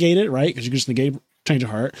get negated, right, because you can just negate Change of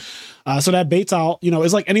Heart. So that baits out,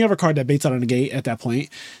 it's like any other card that baits out a negate at that point.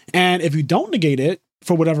 And if you don't negate it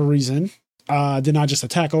for whatever reason, then I just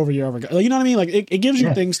attack over your other guy. You know what I mean? Like it gives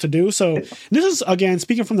you things to do. So this is, again,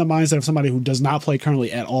 speaking from the mindset of somebody who does not play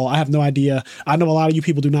currently at all. I have no idea. I know a lot of you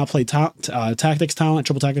people do not play tactics talent,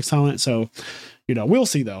 triple tactics talent. So, we'll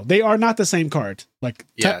see though. They are not the same card. Like,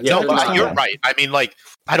 you're right. I mean, like,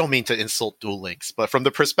 I don't mean to insult Duel Links, but from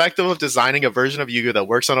the perspective of designing a version of Yu-Gi-Oh! That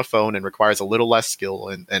works on a phone and requires a little less skill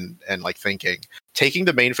and like thinking, taking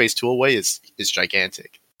the main phase 2 away is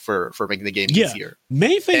gigantic for making the game easier.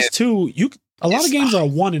 Main phase 2, a lot of games are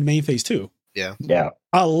 1 in main phase 2. Yeah.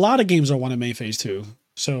 A lot of games are 1 in main phase 2.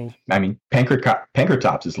 So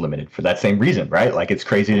Pancratops is limited for that same reason, right? Like it's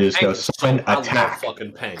crazy to just go summon attack.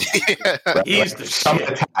 Fucking Pank. Right? He's the summon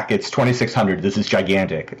attack. It's 2600. This is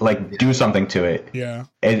gigantic. Like do something to it. Yeah,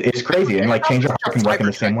 it's crazy, and like Change of Heart can work in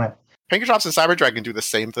the same way. Pancratops and Cyber Dragon do the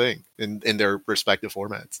same thing in their respective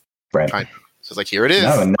formats. Right. Kind of. So it's like here it is.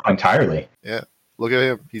 No, entirely. Yeah. Look at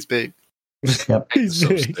him. He's big. Yep. He's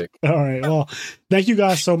big. All right. Well, thank you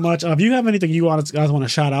guys so much. If you have anything you guys want to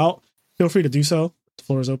shout out, feel free to do so. The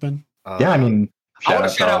floor is open. I want to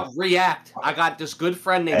shout out React. I got this good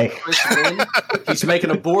friend named Chris Wynn. He's making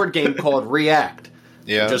a board game called React.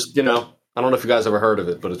 Yeah. Just, I don't know if you guys ever heard of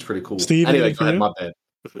it, but it's pretty cool. Steve, anyway, go ahead, my bad.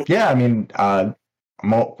 Yeah,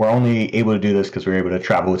 we're only able to do this because we're able to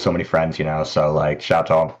travel with so many friends, so like shout out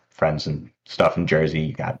to all friends and stuff in Jersey.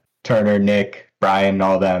 You got Turner, Nick, Brian,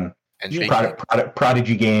 all of them. And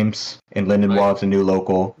Prodigy Games in Lindenwold, it's a new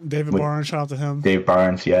local. David Barnes, shout out to him. Dave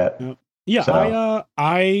Barnes, Yep. Yeah, so.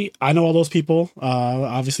 I know all those people.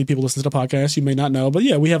 Obviously, people listen to the podcast. You may not know, but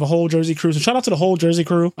yeah, we have a whole Jersey crew. So shout out to the whole Jersey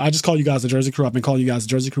crew. I just call you guys the Jersey crew. I've been calling you guys the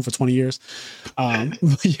Jersey crew for 20 years.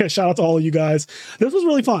 Yeah, shout out to all of you guys. This was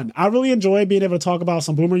really fun. I really enjoyed being able to talk about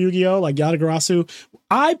some Boomer Yu-Gi-Oh! Like Yatagarasu.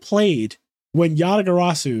 I played when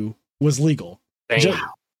Yatagarasu was legal.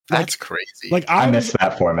 That's crazy. Like I missed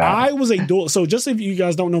that format. I was a dual. So just if you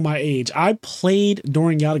guys don't know my age, I played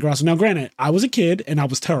during Yatagarasu. Now, granted, I was a kid and I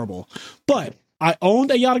was terrible, but I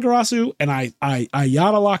owned a Yatagarasu and I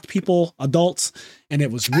Yata locked people, adults, and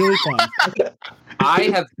it was really fun. I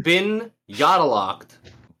have been Yata locked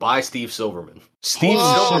by Steve Silverman. Steve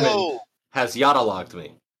Silverman has Yata locked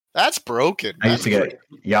me. That's broken. I used to get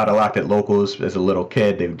Yata locked at locals as a little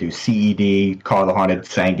kid. They would do CED, Call the Haunted,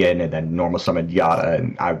 Sangan, and then normal summon Yata.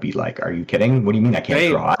 And I would be like, are you kidding? What do you mean I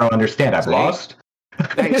can't draw? I don't understand. I've lost.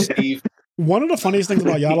 Thanks, Steve. One of the funniest things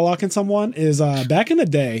about Yata locking someone is back in the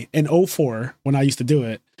day, in 04, when I used to do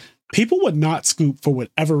it, people would not scoop for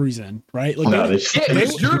whatever reason, right? Like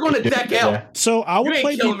you're going to deck out. So I would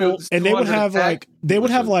play people, and they would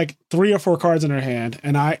have like 3 or 4 cards in their hand,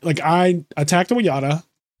 and I attacked them with Yata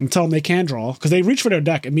and tell them they can draw because they reach for their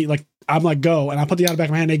deck and I'm like, go, and I put the Yata back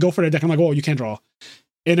in my hand. They go for their deck. I'm like, oh, you can't draw.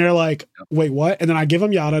 And they're like, wait, what? And then I give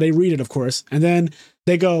them Yada. They read it, of course. And then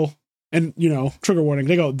they go, and trigger warning.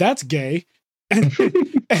 They go, that's gay. And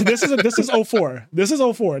this is 04. This is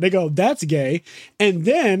 04. They go, that's gay. And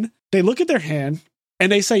then they look at their hand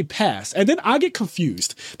and they say pass. And then I get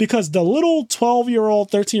confused because the little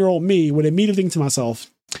 12-year-old, 13-year-old me would immediately think to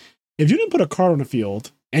myself, if you didn't put a card on the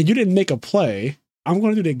field and you didn't make a play, I'm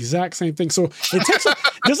going to do the exact same thing. So it takes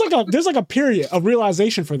there's like a period of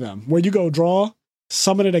realization for them where you go draw,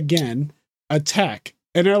 summon it again, attack.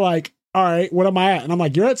 And they're like, all right, what am I at? And I'm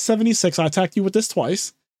like, you're at 76. I attacked you with this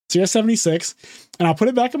twice. So you're at 76. And I'll put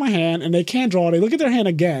it back in my hand and they can't draw. They look at their hand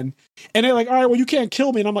again. And they're like, all right, well, you can't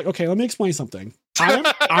kill me. And I'm like, okay, let me explain something.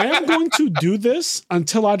 I am going to do this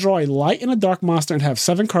until I draw a light and a dark monster and have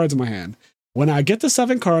 7 cards in my hand. When I get to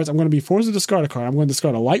 7 cards, I'm going to be forced to discard a card. I'm going to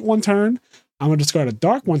discard a light 1 turn. I'm going to discard a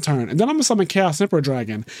dark 1 turn. And then I'm going to summon Chaos Emperor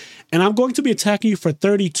Dragon. And I'm going to be attacking you for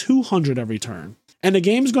 3,200 every turn. And the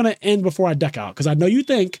game's going to end before I deck out. Because I know you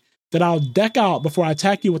think that I'll deck out before I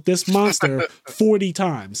attack you with this monster 40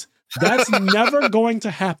 times. That's never going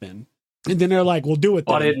to happen. And then they're like, we'll do it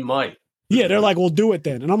then. But it might. Yeah, they're like, we'll do it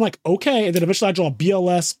then. And I'm like, okay. And then eventually I draw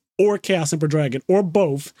BLS or Chaos Emperor Dragon or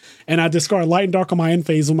both. And I discard light and dark on my end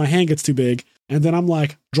phase when my hand gets too big. And then I'm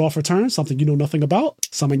like, draw for turn, something you know nothing about.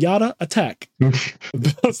 Summon Yada, attack.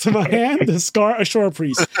 Builds to my hand, discard a Shore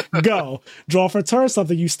Priest. Go. Draw for turn,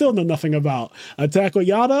 something you still know nothing about. Attack with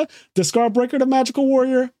Yada, discard Breaker the Magical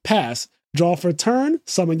Warrior, pass. Draw for turn,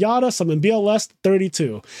 summon Yada, summon BLS,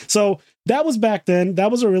 32. So that was back then. That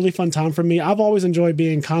was a really fun time for me. I've always enjoyed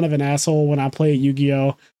being kind of an asshole when I play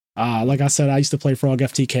Yu-Gi-Oh! Like I said, I used to play Frog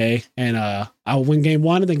FTK, and I would win game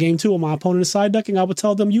 1, and then game 2, when my opponent is side decking, I would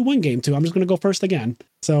tell them, you win game 2. I'm just going to go first again.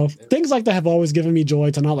 So things like that have always given me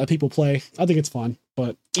joy to not let people play. I think it's fun.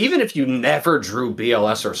 But even if you never drew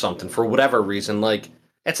BLS or something for whatever reason, like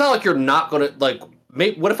it's not like you're not going to like.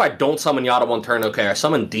 What if I don't summon Yada 1 turn? Okay, I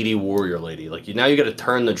summon DD Warrior Lady. Like now you got to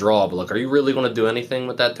turn the draw, but like, are you really going to do anything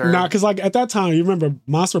with that turn? Nah, because like at that time, you remember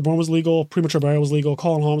Monster Born was legal, Premature Burial was legal,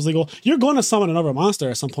 Calling Home was legal. You're going to summon another monster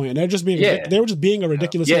at some point, and they're just being they were just being a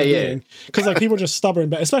ridiculous thing because like people were just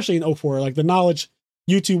stubborn, especially in 04. Like the knowledge.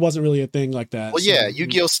 YouTube wasn't really a thing like that. Well, yeah,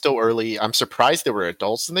 Yu-Gi-Oh's still early. I'm surprised there were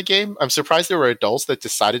adults in the game. I'm surprised there were adults that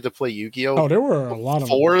decided to play Yu-Gi-Oh. Oh, there were a lot of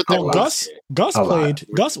them. Gus played.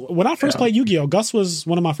 Gus, when I first played Yu-Gi-Oh, Gus was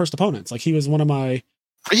one of my first opponents. Like he was one of my.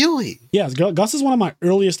 Really? Yeah, Gus is one of my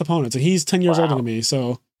earliest opponents, and he's 10 years older than me.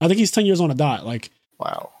 So I think he's 10 years on a dot. Like,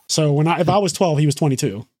 wow. So if I was 12, he was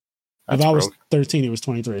 22. If I was 13, he was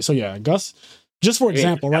 23. So yeah, Gus. Just for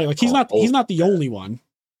example, right? Like he's not the only one.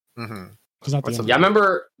 Mm-hmm. I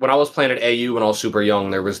remember when I was playing at AU when I was super young,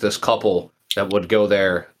 there was this couple that would go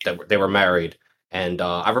there that they were married. And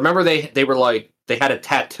I remember they were like, they had a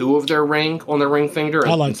tattoo of their ring on their ring finger.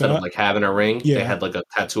 Instead of like having a ring, they had like a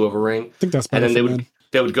tattoo of a ring. I think that's and then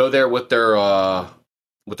they would go there with their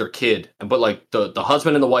kid. But like the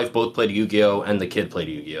husband and the wife both played Yu-Gi-Oh! And the kid played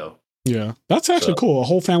Yu-Gi-Oh! Yeah. That's actually cool. A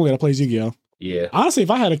whole family that plays Yu-Gi-Oh! Yeah. Honestly, if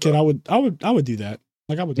I had a kid, I would do that.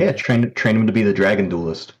 Like I would do that. train him to be the Dragon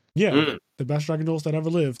Duelist. Yeah, the best Dragon Duelist that ever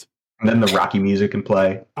lived. And then the Rocky music can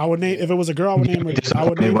play. I would name, if it was a girl, I would name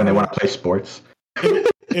her. When they want to play sports.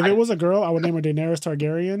 If it was a girl, I would name her Daenerys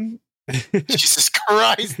Targaryen. Jesus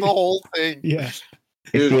Christ, the whole thing. Yeah.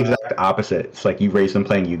 It's the exact opposite. It's like you raise them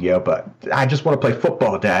playing Yu-Gi-Oh, but I just want to play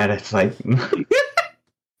football, Dad. It's like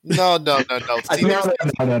No. See,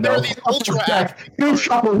 no. These ultra You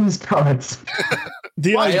shuffle these cards.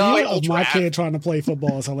 The idea of my kid trying to play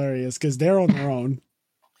football is hilarious because they're on their own.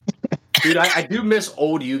 Dude, I do miss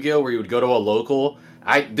old Yu-Gi-Oh! Where you would go to a local.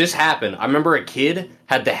 This happened. I remember a kid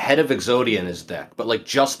had the head of Exodia in his deck, but like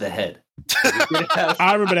just the head.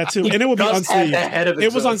 I remember that too, and it would be unsleeved.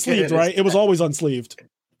 It was unsleeved, right? It was always unsleeved.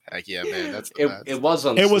 Heck yeah, man! That's it was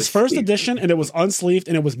unsleeved. It was first edition, and it was unsleeved,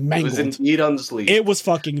 and it was mangled. It was indeed unsleeved. It was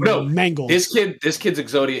fucking mangled. This kid's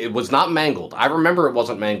Exodia. It was not mangled. I remember it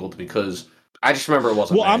wasn't mangled because I just remember it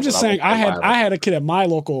wasn't. Well, I'm just saying, I had a kid at my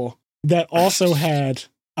local that also had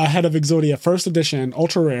a head of Exodia, first edition,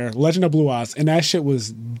 ultra rare, Legend of Blue Eyes, and that shit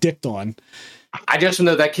was dicked on. I just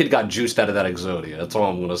know that kid got juiced out of that Exodia. That's all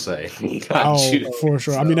I'm gonna say. For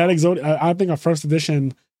sure. I mean, that Exodia, I think a first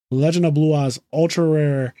edition Legend of Blue Eyes ultra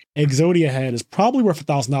rare Exodia head is probably worth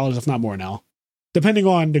 $1,000, if not more now, depending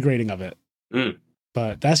on the grading of it.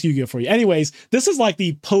 But that's Yu-Gi-Oh! For you. Anyways, this is like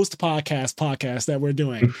the post-podcast that we're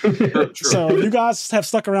doing. So you guys have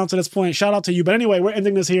stuck around to this point. Shout out to you. But anyway, we're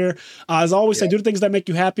ending this here. As always, say, do the things that make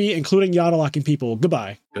you happy, including Yada locking people.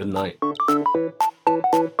 Goodbye. Good night.